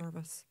fire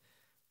service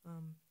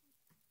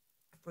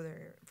for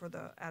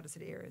the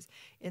out-of-city areas.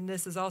 And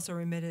this is also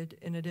remitted,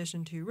 in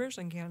addition to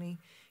Richland County,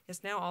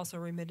 it's now also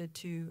remitted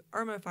to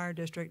Irma Fire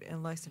District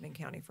and Lexington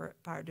County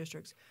fire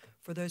districts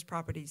for those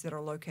properties that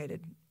are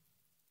located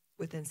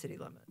within city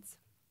limits.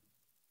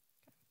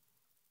 Okay.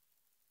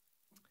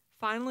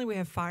 Finally, we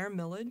have fire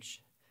millage.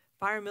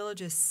 Fire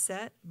millage is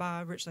set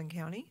by Richland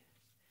County,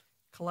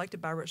 collected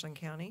by Richland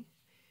County.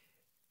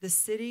 The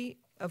City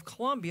of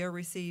Columbia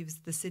receives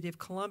the City of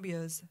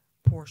Columbia's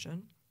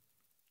portion.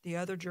 The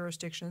other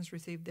jurisdictions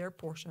receive their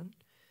portion.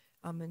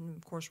 And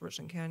of course,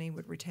 Richland County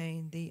would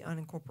retain the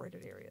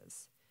unincorporated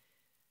areas.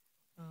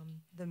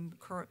 The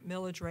current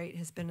millage rate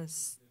has been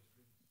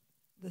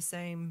the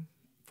same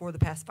for the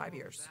past 5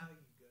 years. The value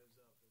goes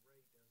up, the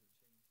rate doesn't change, but the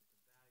value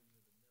of the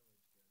millage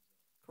goes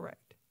up.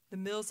 Correct. The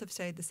mills have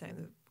stayed the same.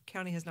 The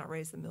county has not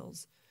raised the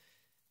mills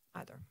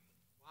either.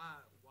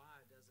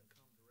 Why it doesn't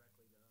come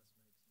directly to us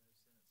makes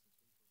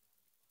no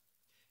sense since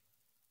we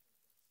provide fire.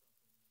 I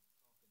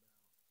think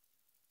that's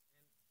something to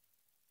talk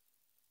about.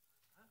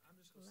 And I'm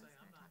just going to say,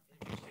 I'm not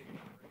interested in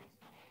raising rates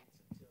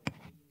until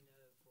we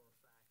know for a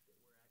fact that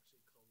we're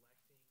actually collecting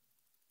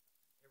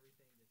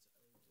everything that's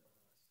owed to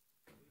us.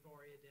 We've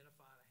already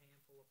identified a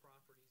handful of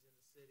properties in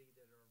the city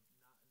that are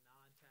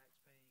non-tax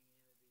paying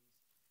entities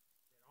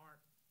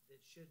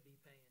that should be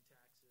paying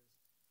taxes.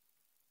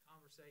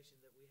 Conversation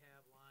that we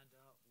have lined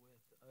up with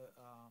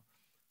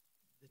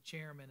the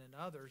chairman and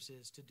others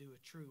is to do a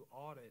true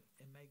audit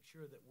and make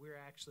sure that we're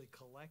actually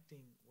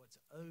collecting what's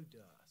owed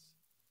to us.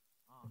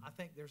 I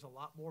think there's a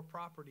lot more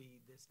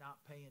property that's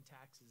not paying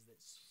taxes that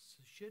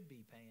should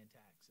be paying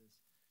taxes.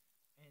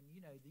 And,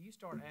 you know, you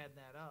start adding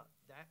that up,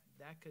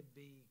 that could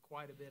be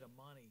quite a bit of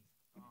money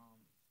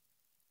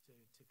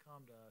to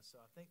come to us.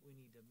 So I think we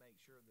need to make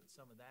sure that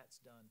some of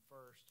that's done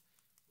first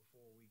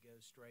before we go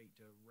straight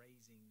to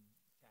raising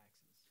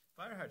taxes.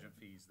 Fire hydrant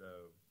fees,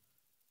 though,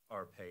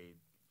 are paid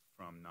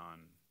from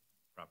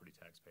non-property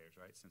taxpayers,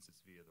 right? Since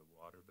it's via the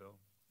water bill?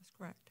 That's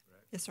correct.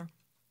 Yes, sir.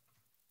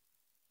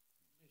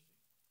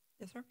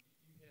 Yes, sir.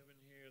 You have in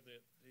here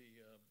that the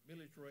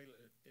millage rate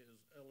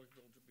is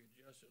eligible to be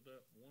adjusted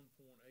up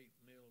 1.8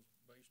 mils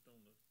based on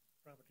the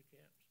property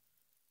caps.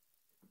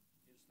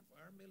 Is the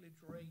fire millage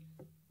rate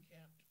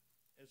capped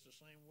as the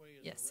same way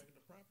as the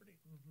regular property?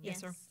 Mm-hmm. Yes,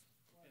 sir.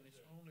 And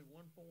it's only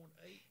 1.8?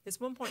 It's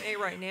 1.8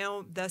 right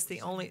now. That's the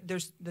only,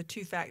 there's the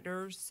two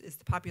factors, is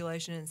the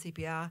population and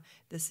CPI.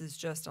 This is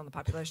just on the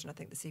population. I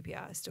think the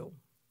CPI is still,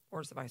 or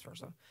is the vice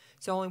versa.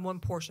 So only one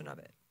portion of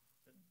it.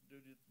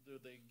 Do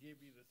they give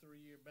you the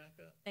 3-year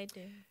backup? They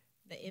do.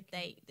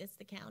 It's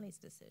the county's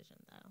decision,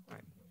 though.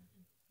 Right.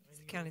 It's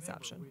And the you county's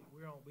remember, option.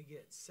 we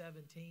get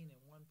 17 in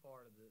one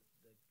part of the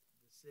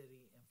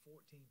city and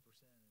 14%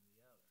 in the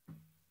other.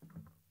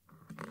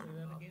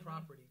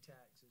 Property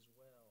tax as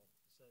well.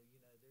 So,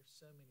 there's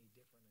so many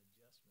different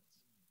adjustments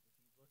if you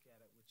look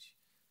at it, which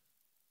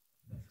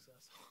affects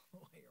us all the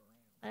way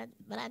around.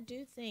 But I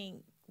do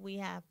think we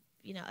have,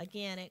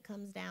 again, it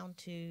comes down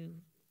to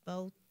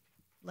both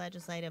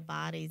legislative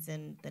bodies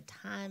and the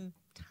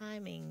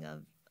timing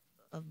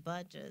of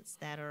budgets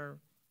that are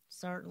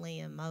certainly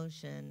in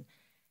motion,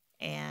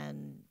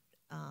 and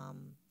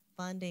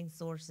funding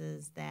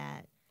sources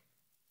that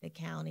the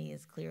county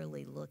is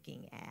clearly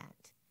looking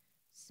at.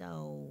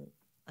 So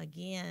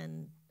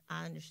again,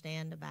 I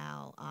understand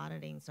about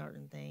auditing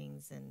certain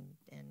things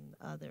and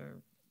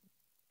other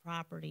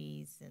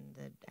properties,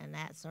 and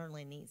that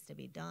certainly needs to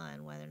be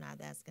done. Whether or not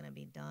that's going to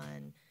be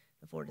done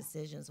before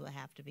decisions will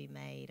have to be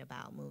made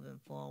about moving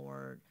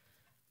forward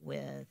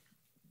with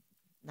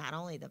not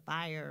only the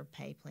fire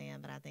pay plan,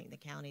 but I think the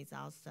county's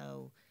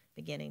also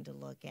beginning to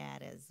look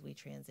at, as we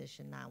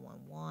transition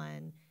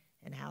 911,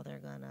 and how they're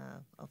going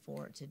to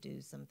afford to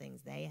do some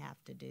things they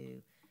have to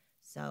do.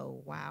 So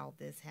while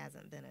this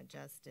hasn't been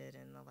adjusted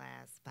in the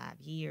last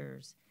 5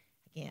 years,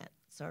 I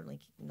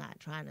certainly not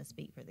trying to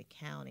speak for the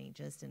county,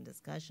 just in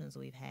discussions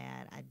we've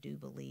had, I do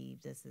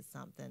believe this is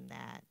something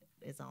that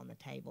is on the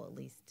table, at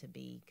least to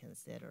be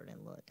considered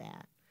and looked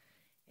at.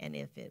 And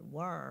if it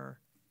were,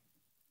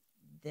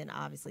 then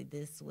obviously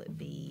this would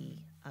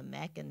be a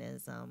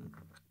mechanism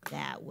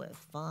that would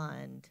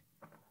fund,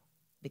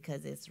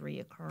 because it's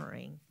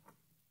reoccurring,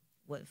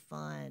 would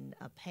fund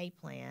a pay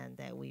plan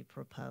that we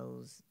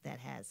propose that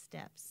has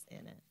steps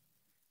in it.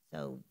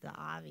 So the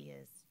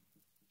obvious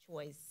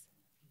choice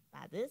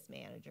by this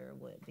manager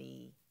would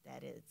be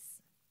that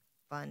it's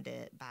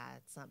funded by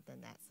something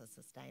that's a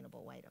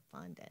sustainable way to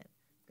fund it,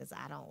 because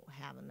I don't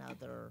have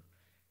another,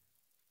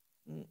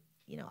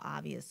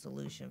 obvious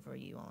solution for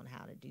you on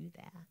how to do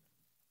that.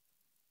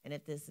 And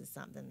if this is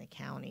something the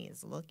county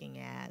is looking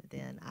at,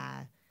 then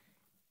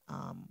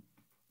I'm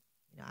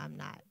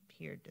not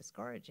here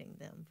discouraging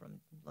them from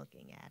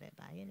looking at it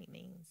by any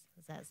means,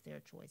 because that's their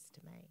choice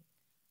to make.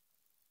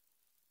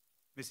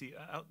 Missy,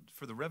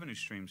 for the revenue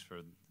streams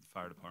for the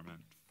fire department,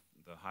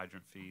 the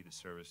hydrant fee, the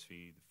service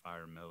fee, the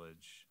fire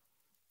millage,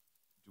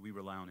 do we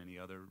rely on any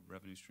other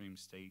revenue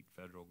streams, state,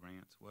 federal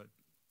grants? What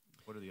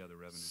are the other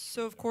revenue streams?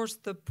 So, of course,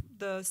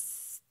 the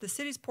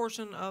city's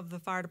portion of the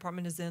fire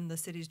department is in the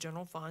city's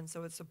general fund,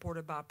 so it's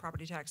supported by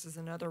property taxes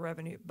and other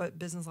revenue, but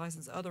business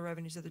license, other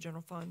revenues of the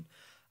general fund.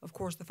 Of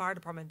course, the fire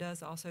department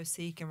does also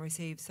seek and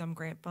receive some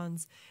grant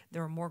funds.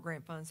 There are more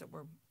grant funds that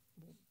we'll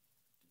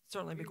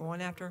certainly be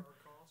going after. Our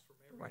costs from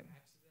every Right.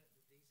 accident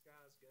that these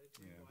guys go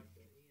through, Yeah. like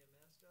the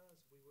EMS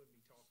does, we wouldn't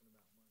be talking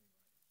about money right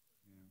now.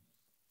 Yeah.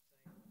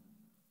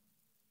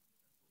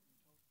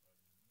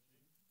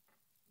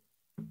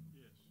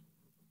 Yes.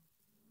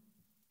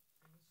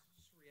 And it's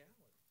just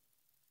reality.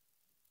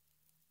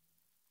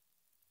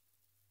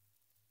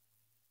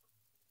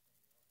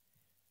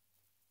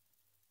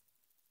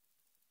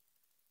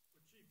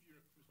 But Chief,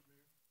 Mr.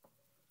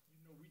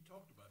 Mayor, we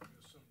talked about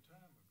this some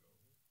time ago,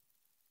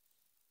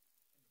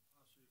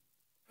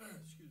 and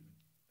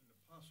and the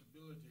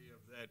possibility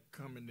of that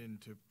coming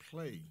into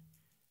play.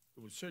 It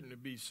would certainly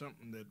be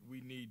something that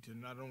we need to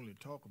not only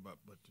talk about,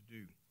 but to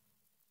do.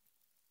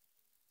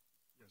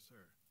 Yes,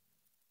 sir.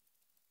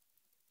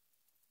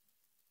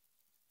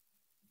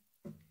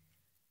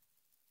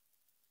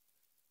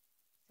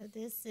 So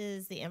this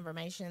is the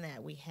information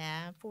that we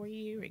have for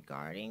you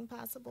regarding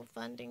possible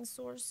funding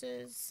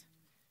sources.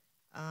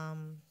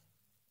 And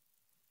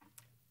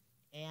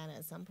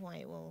at some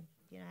point, we'll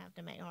have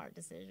to make hard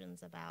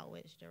decisions about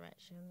which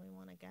direction we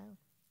want to go.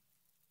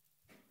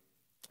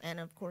 And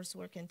of course,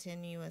 we're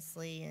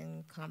continuously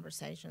in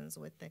conversations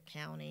with the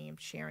county and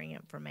sharing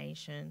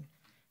information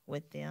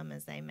with them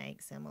as they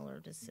make similar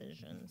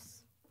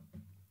decisions.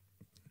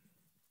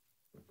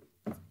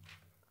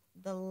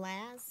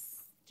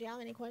 Do you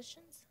have any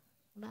questions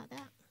about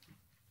that?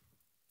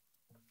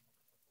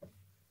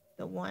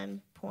 The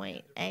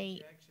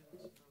 1.8.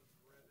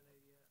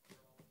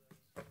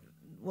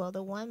 Well,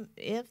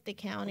 if the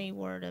county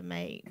were to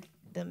make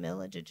the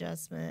millage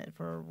adjustment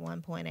for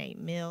 1.8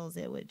 mills,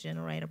 it would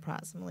generate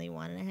approximately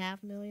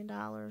 $1.5 million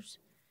on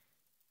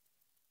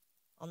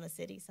the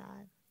city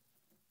side.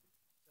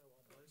 So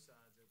on both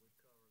sides, it would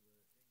cover the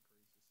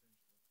increase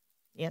essentially.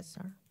 Yes,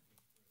 sir.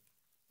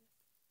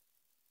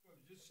 Well,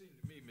 it just seemed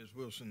to me, Ms.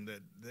 Wilson,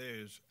 that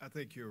I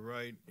think you're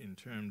right in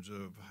terms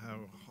of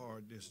how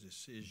hard this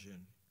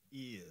decision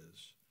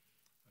is,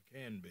 or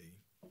can be.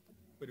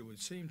 But it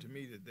would seem to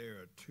me that there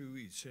are two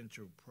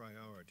essential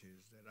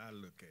priorities that I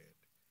look at.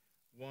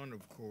 One,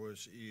 of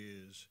course,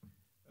 is,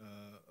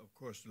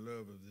 the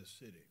love of the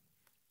city.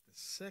 The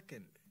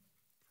second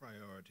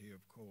priority,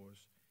 of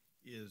course,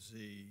 is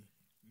the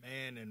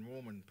man and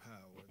woman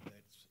power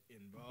that's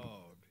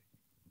involved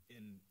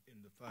in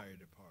the fire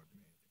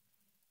department.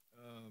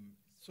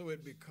 So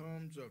it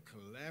becomes a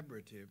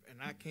collaborative,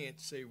 and I can't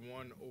say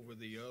one over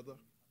the other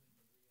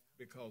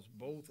because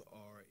both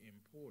are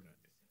important.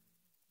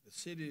 The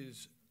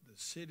city's the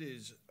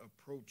city's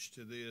approach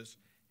to this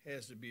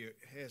has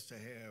to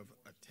have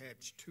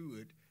attached to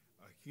it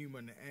a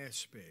human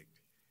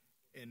aspect,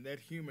 and that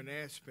human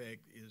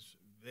aspect is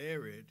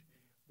varied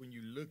when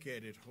you look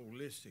at it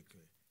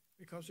holistically,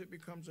 because it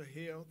becomes a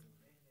health,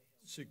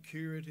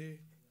 security,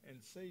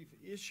 and safe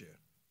issue.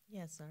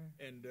 Yes, sir.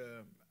 And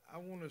I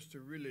want us to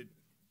really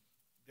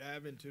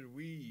dive into the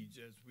weeds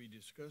as we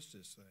discuss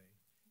this thing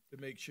to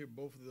make sure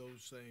both of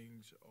those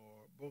things,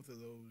 or both of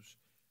those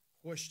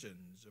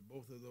questions, or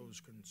both of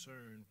those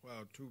concerns,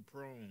 while too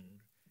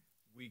prone,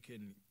 we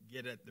can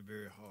get at the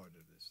very heart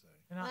of this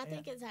thing. Well, I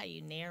think it's how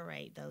you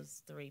narrate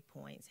those 3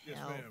 points: Yes,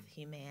 health, ma'am.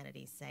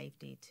 humanity,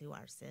 safety to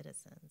our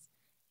citizens.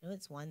 You know,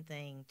 it's one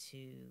thing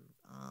to,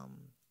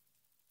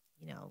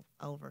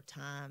 over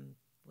time,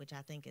 which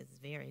I think is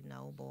very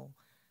noble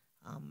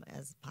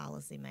as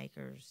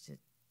policymakers to,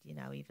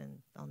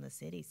 even on the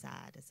city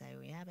side, to say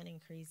we haven't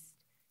increased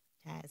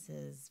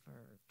taxes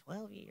for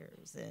 12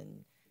 years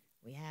and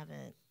we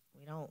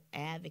don't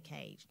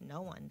advocate,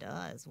 no one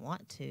does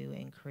want to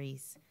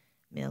increase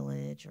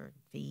millage or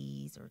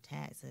fees or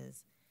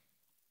taxes.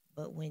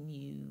 But when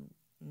you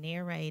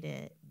narrate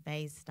it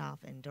based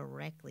off and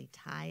directly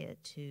tie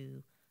it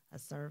to a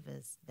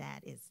service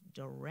that is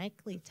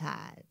directly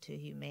tied to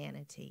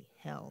humanity,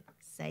 health,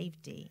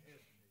 safety,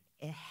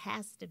 it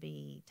has to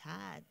be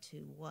tied to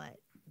what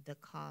the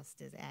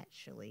cost is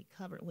actually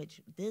covered,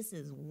 which this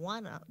is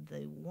one of,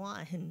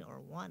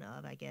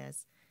 I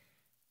guess,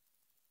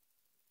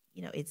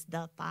 it's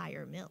the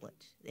fire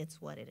millage. It's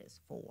what it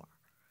is for.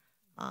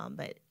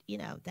 But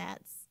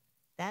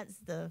that's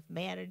the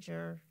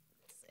manager's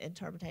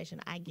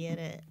interpretation. I get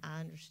it. I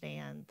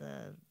understand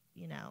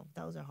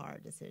those are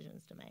hard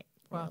decisions to make.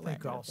 Well, I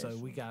think also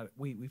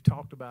we've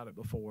talked about it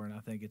before, and I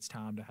think it's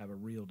time to have a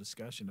real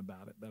discussion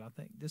about it. But I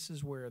think this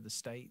is where the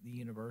state, the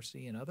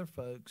university, and other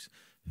folks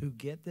who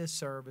get this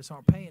service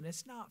aren't paying.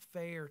 It's not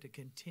fair to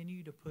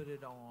continue to put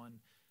it on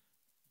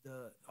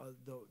the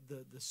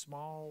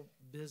small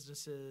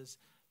businesses,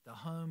 the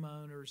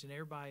homeowners, and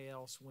everybody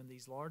else when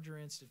these larger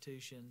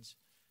institutions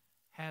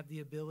have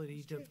the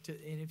ability to.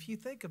 And if you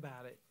think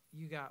about it,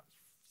 you got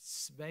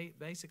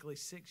basically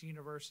 6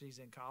 universities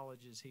and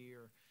colleges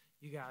here.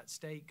 You got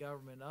state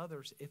government,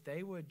 others. If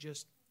they would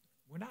just,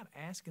 we're not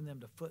asking them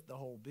to foot the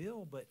whole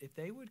bill, but if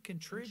they would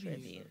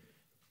contribute,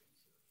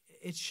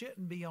 it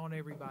shouldn't be on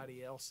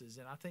everybody else's.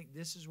 And I think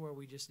this is where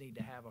we just need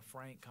to have a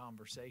frank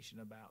conversation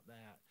about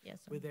that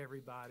with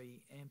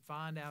everybody and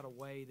find out a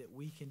way that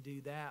we can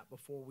do that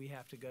before we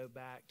have to go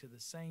back to the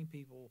same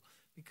people.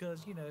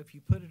 Because, if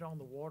you put it on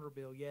the water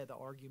bill, the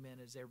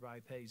argument is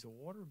everybody pays the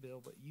water bill,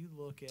 but you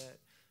look at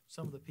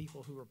some of the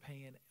people who are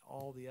paying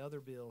all the other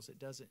bills, it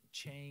doesn't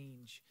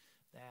change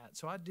that.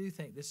 So I do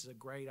think this is a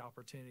great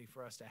opportunity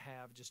for us to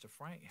have just a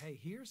frank, hey,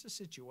 here's the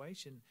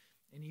situation,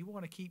 and you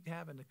want to keep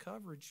having the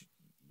coverage,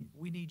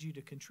 we need you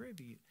to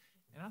contribute.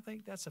 And I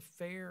think that's a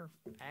fair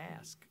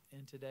ask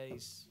in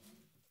today's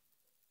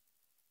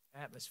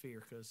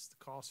atmosphere because the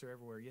costs are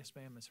everywhere. Yes,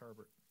 ma'am, Ms.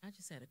 Herbert. I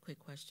just had a quick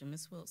question.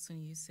 Ms.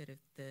 Wilson, you said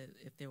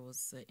if there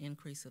was an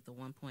increase of the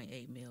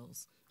 1.8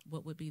 mils,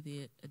 what would be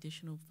the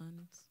additional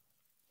funds?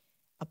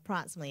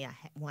 Approximately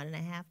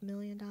 $1.5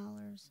 million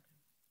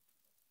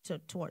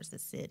towards the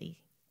city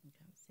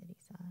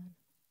side.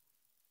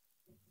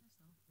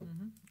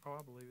 Mm-hmm. Oh,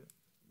 I believe it.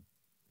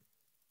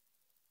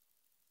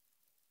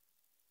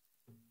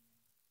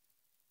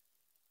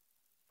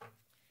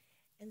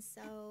 And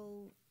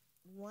so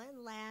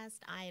one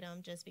last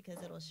item, just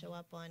because it'll show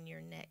up on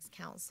your next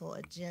council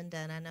agenda,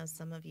 and I know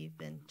some of you've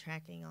been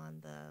tracking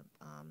on the,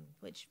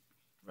 which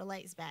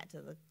relates back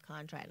to the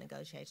contract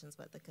negotiations,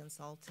 but the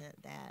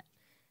consultant that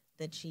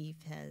the chief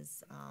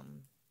has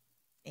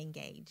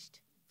engaged.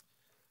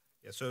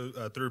 Yeah, so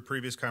through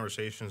previous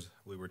conversations,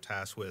 we were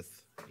tasked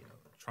with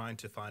trying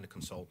to find a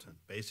consultant,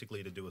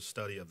 basically to do a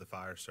study of the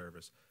fire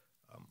service.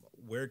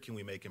 Where can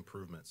we make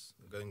improvements?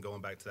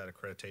 Going back to that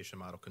accreditation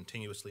model,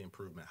 continuously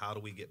improvement. How do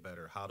we get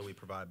better? How do we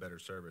provide better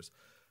service?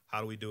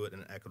 How do we do it in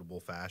an equitable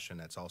fashion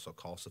that's also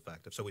cost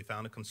effective? So we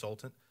found a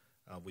consultant.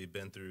 We've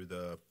been through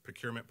the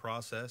procurement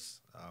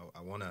process.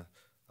 I want to,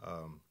 I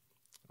don't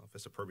know if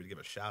it's appropriate to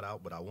give a shout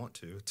out, but I want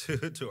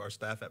to our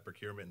staff at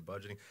procurement and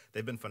budgeting.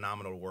 They've been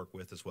phenomenal to work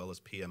with, as well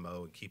as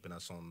PMO, and keeping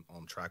us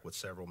on track with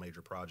several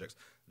major projects,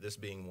 this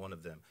being one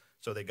of them.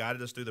 So they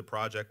guided us through the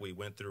project. We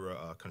went through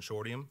a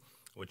consortium,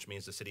 which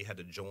means the city had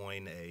to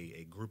join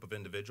a group of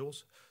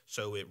individuals.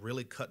 So it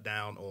really cut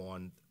down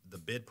on the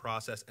bid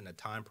process and the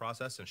time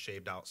process and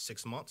shaved out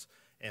 6 months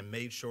and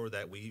made sure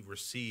that we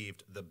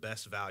received the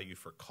best value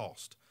for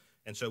cost.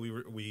 And so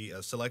we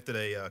selected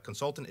a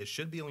consultant. It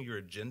should be on your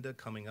agenda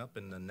coming up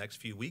in the next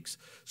few weeks.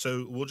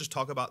 So we'll just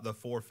talk about the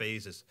 4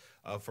 phases.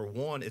 For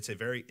one, it's a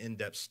very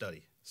in-depth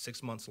study,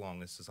 6 months long.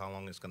 This is how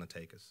long it's going to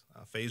take us.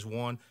 Phase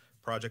 1,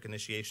 project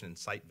initiation and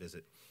site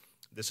visit.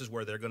 This is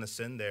where they're going to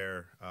send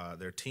their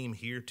team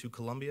here to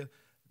Columbia.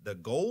 The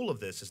goal of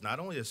this is not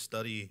only to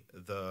study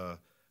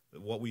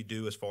what we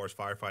do as far as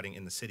firefighting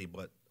in the city,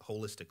 but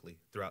holistically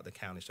throughout the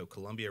county. So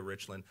Columbia,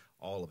 Richland,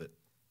 all of it.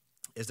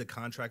 is the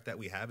contract that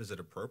we have, is it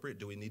appropriate?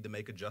 Do we need to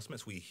make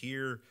adjustments? We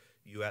hear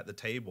you at the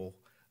table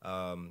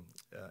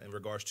in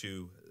regards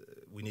to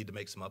we need to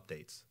make some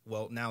updates.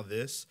 Well, now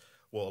this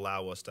will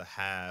allow us to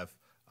have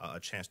a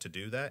chance to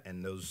do that,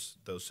 and those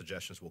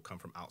suggestions will come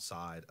from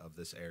outside of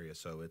this area.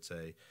 So it's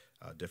a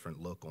different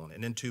look on it.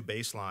 And then two,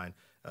 baseline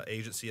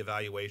agency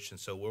evaluation.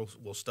 So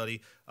we'll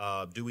study,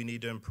 do we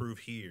need to improve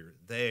here,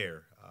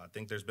 there? I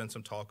think there's been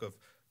some talk of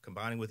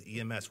combining with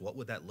EMS. What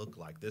would that look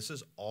like? This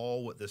is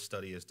all what this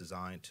study is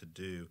designed to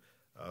do.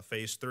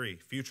 Phase 3,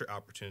 future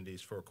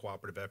opportunities for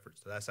cooperative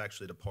efforts. So that's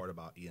actually the part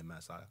about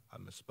EMS. I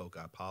misspoke.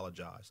 I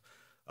apologize.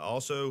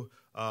 Also,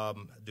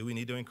 do we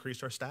need to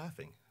increase our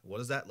staffing? What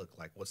does that look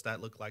like? What's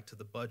that look like to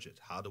the budget?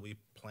 How do we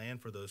plan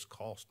for those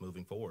costs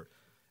moving forward?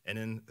 And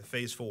in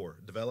phase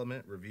 4,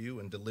 development, review,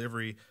 and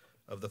delivery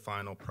of the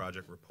final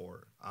project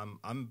report.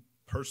 I'm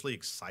personally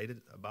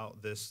excited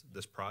about this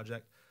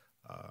project.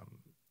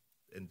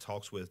 In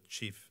talks with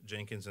Chief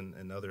Jenkins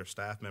and other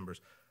staff members,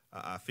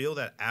 I feel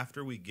that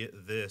after we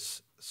get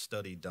this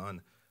study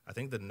done, I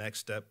think the next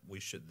step we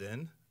should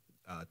then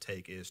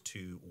take is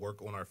to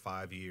work on our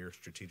 5-year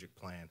strategic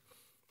plan.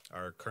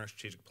 Our current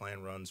strategic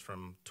plan runs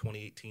from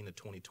 2018 to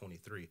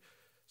 2023.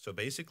 So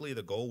basically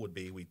the goal would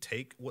be we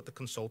take what the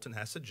consultant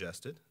has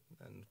suggested,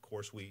 and of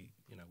course we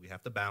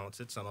have to balance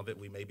it. Some of it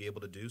we may be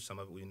able to do, some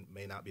of it we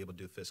may not be able to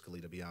do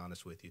fiscally, to be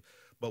honest with you.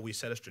 But we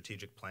set a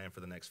strategic plan for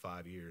the next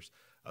 5 years.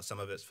 Some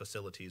of it's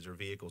facilities or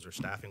vehicles or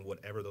staffing,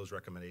 whatever those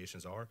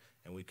recommendations are,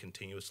 and we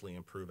continuously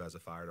improve as a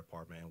fire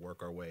department and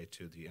work our way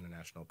to the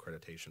international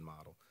accreditation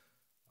model.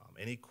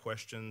 Any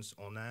questions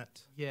on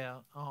that? Yeah,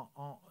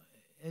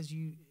 as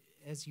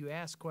you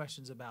ask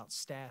questions about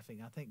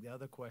staffing, I think the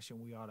other question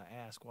we ought to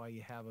ask while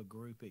you have a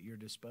group at your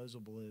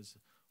disposal is,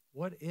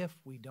 what if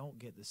we don't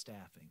get the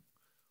staffing?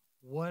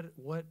 What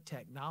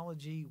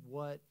technology,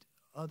 what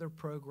other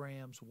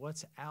programs,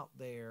 what's out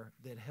there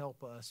that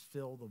help us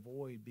fill the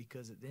void?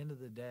 Because at the end of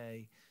the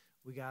day,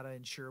 we got to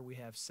ensure we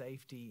have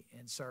safety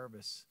and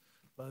service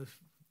both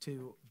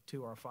to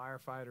our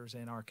firefighters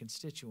and our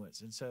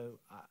constituents. And so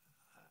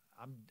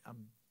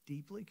I'm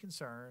deeply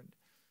concerned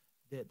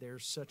that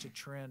there's such a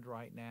trend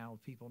right now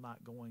of people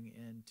not going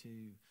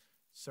into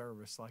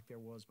service like there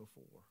was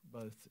before,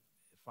 both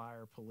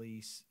fire,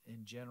 police,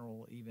 in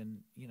general, even,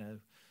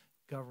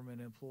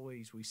 government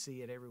employees. We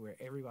see it everywhere.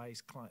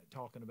 Everybody's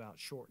talking about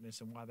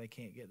shortness and why they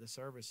can't get the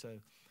service. So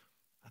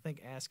I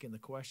think asking the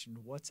question,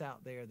 what's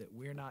out there that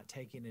we're not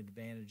taking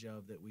advantage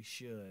of that we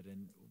should?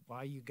 And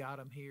why you got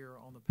them here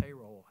on the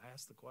payroll,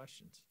 ask the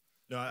questions.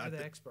 No, They're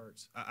the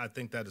experts. I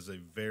think that is a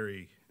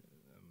very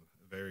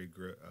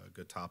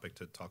good topic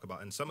to talk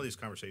about. And some of these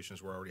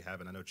conversations we're already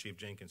having. I know Chief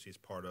Jenkins, he's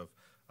part of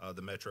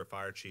the Metro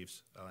Fire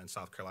Chiefs in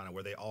South Carolina,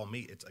 where they all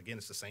meet.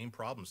 It's the same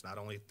problems, not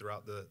only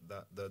throughout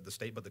the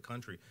state, but the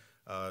country.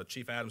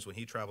 Chief Adams, when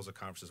he travels to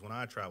conferences, when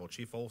I travel,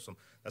 Chief Folsom.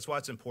 That's why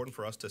it's important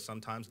for us to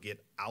sometimes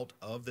get out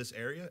of this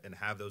area and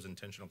have those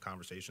intentional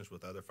conversations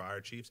with other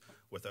fire chiefs,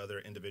 with other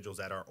individuals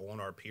that are on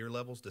our peer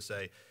levels to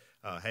say,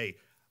 hey,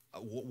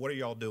 what are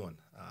y'all doing?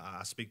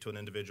 I speak to an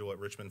individual at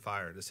Richmond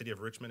Fire. The city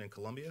of Richmond and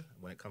Columbia,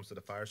 when it comes to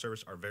the fire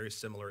service, are very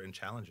similar in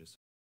challenges.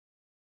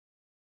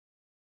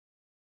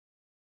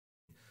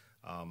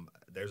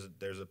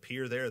 There's a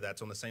peer there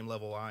that's on the same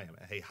level I am.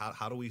 Hey,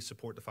 how do we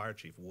support the fire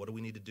chief? What do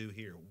we need to do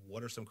here?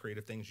 What are some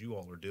creative things you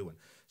all are doing?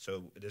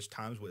 So there's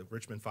times with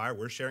Richmond Fire,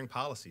 we're sharing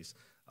policies.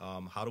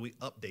 How do we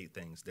update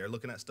things? They're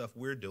looking at stuff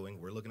we're doing.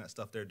 We're looking at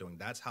stuff they're doing.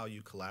 That's how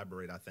you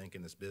collaborate, I think,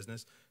 in this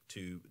business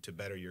to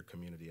better your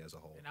community as a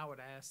whole. And I would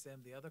ask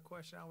them, the other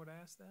question I would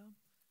ask them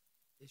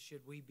is,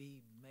 should we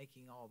be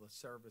making all the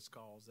service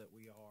calls that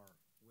we are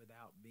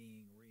without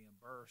being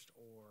reimbursed,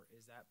 or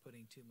is that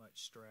putting too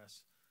much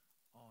stress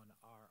on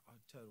our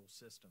total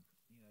system?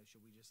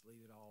 Should we just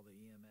leave it all to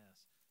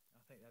EMS?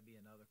 I think that'd be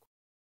another question.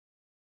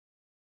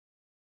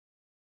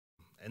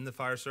 In the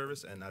fire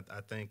service, and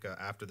I think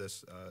after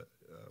this,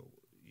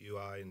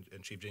 UI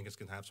and Chief Jenkins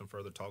can have some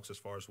further talks as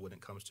far as when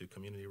it comes to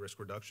community risk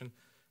reduction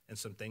and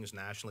some things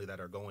nationally that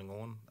are going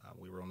on.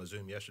 We were on the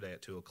Zoom yesterday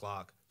at 2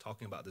 o'clock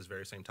talking about this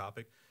very same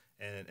topic,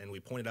 and we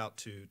pointed out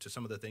to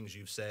some of the things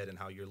you've said and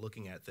how you're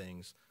looking at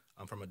things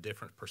from a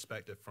different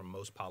perspective from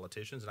most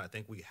politicians, and I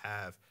think we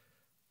have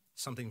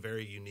something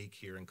very unique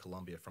here in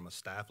Columbia, from a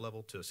staff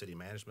level to a city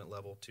management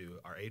level to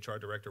our HR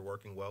director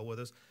working well with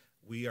us.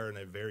 We are in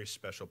a very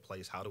special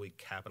place. How do we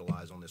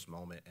capitalize on this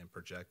moment and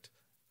project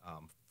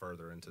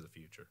further into the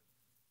future?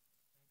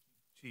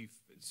 Chief,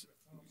 I'm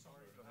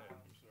sorry. Go ahead.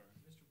 I'm sorry.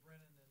 Mr.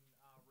 Brennan and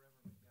Reverend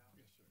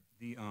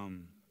McDowell.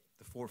 Yes,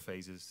 the 4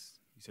 phases,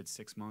 you said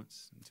 6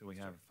 months until we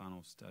have a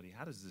final study.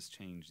 How does this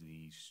change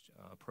the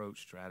approach,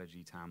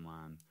 strategy,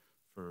 timeline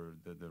for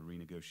the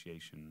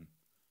renegotiation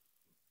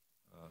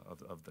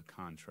of the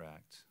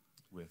contract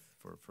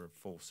for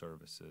full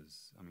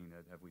services? I mean,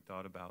 have we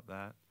thought about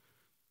that?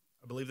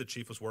 I believe the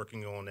chief was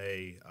working on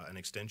an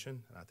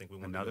extension, and I think we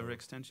want another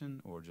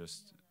extension, or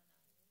just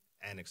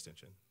an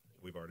extension.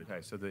 We've already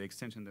done. So the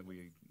extension that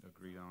we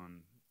agreed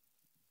on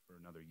for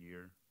another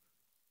year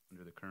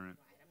under the current.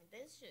 Right. I mean,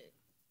 this should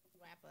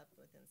wrap up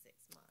within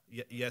 6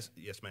 months.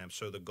 Yes, ma'am.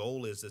 So the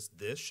goal is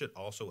this should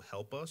also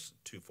help us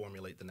to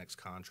formulate the next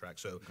contract.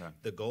 So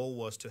the goal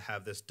was to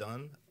have this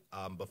done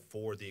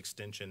before the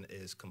extension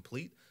is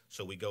complete.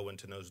 So we go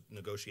into those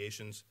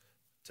negotiations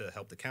to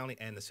help the county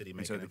and the city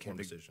make an informed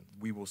decision.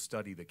 We will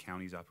study the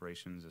county's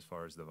operations as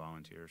far as the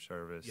volunteer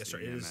service. Yes, sir.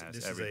 EMS,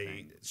 This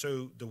everything.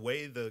 so the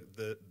way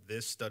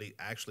this study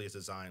actually is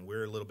designed,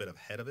 we're a little bit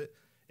ahead of it.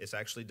 It's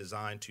actually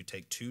designed to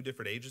take two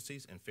different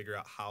agencies and figure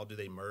out how do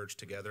they merge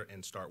together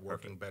and start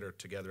working better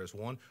together as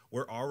one.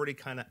 We're already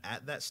kind of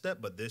at that step,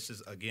 but this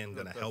is again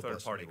going to help us. The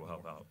third party make will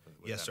help more. out.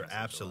 with Yes, that sir. message a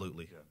lot.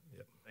 Absolutely. Yeah.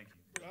 Yep. Thank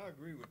you. I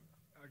agree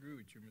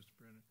with you, Mr.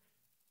 Brennan.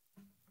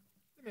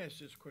 Let me ask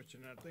this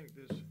question. I think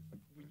this,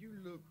 when you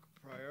look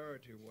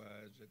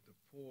priority-wise at the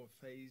 4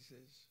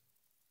 phases,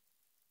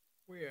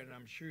 where, and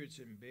I'm sure it's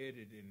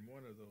embedded in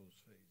one of those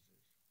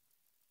phases,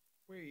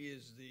 where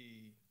is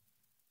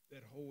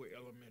that whole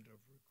element of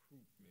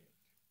recruitment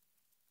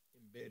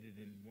embedded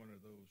in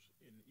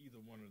either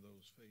one of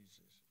those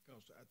phases?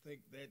 Because I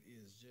think that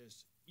is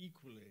just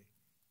equally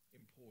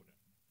important.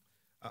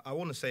 I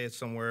want to say it's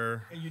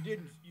somewhere. And you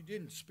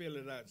didn't spell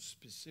it out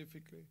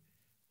specifically,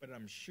 but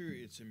I'm sure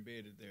it's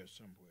embedded there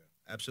somewhere.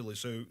 Absolutely.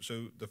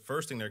 So the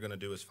first thing they're going to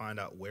do is find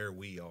out where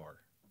we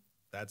are.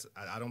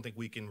 I don't think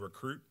we can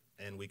recruit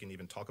and we can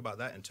even talk about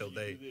that until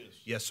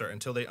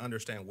until they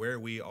understand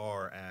where we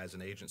are as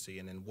an agency,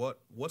 and then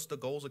what's the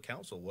goals of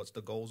council, what's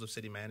the goals of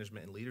city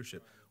management and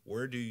leadership,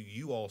 where do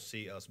you all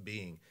see us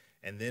being,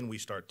 and then we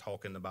start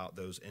talking about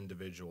those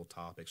individual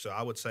topics. So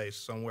I would say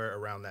somewhere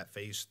around that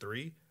phase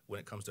 3 when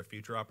it comes to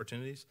future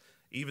opportunities,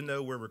 even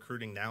though we're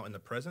recruiting now in the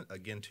present,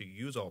 again, to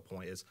use all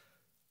point is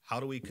how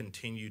do we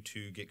continue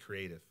to get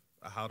creative?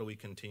 How do we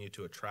continue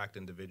to attract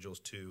individuals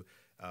to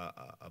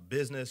a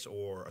business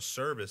or a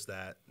service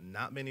that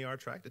not many are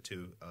attracted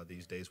to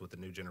these days with the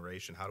new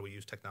generation? How do we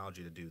use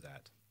technology to do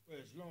that? Well,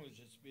 as long as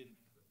it's been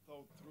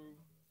thought through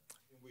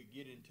and we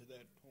get into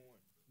that point,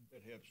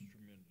 that helps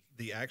tremendously.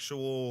 The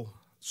actual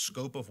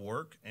scope of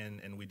work,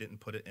 and we didn't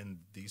put it in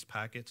these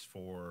packets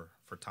for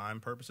time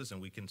purposes,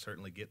 and we can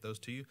certainly get those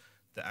to you.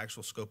 The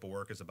actual scope of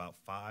work is about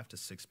 5 to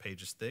 6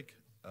 pages thick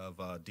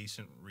of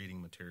decent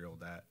reading material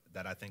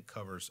that I think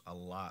covers a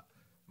lot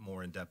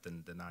more in depth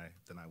than I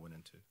went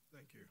into.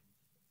 Thank you.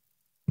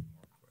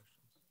 More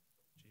questions?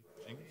 Chief?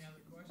 Jenkins? Any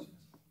other questions?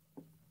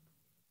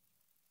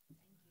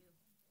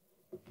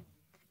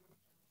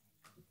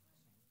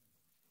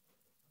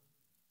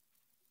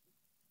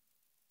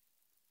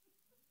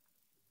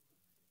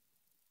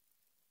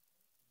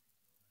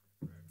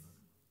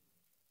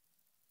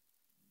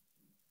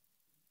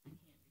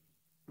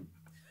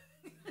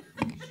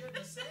 You shouldn't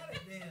have said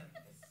it then.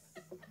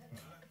 You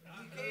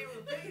can't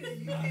repeat it.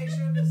 You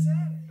shouldn't have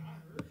said it.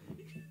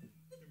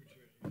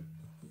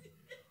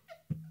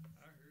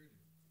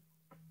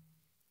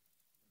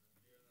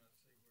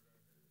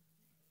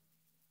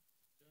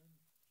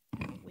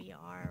 We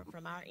are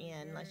from our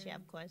end, unless you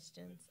have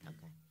questions.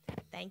 Okay.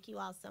 Thank you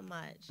all so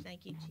much.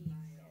 Thank you, Chief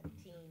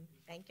and team.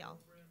 Thank y'all.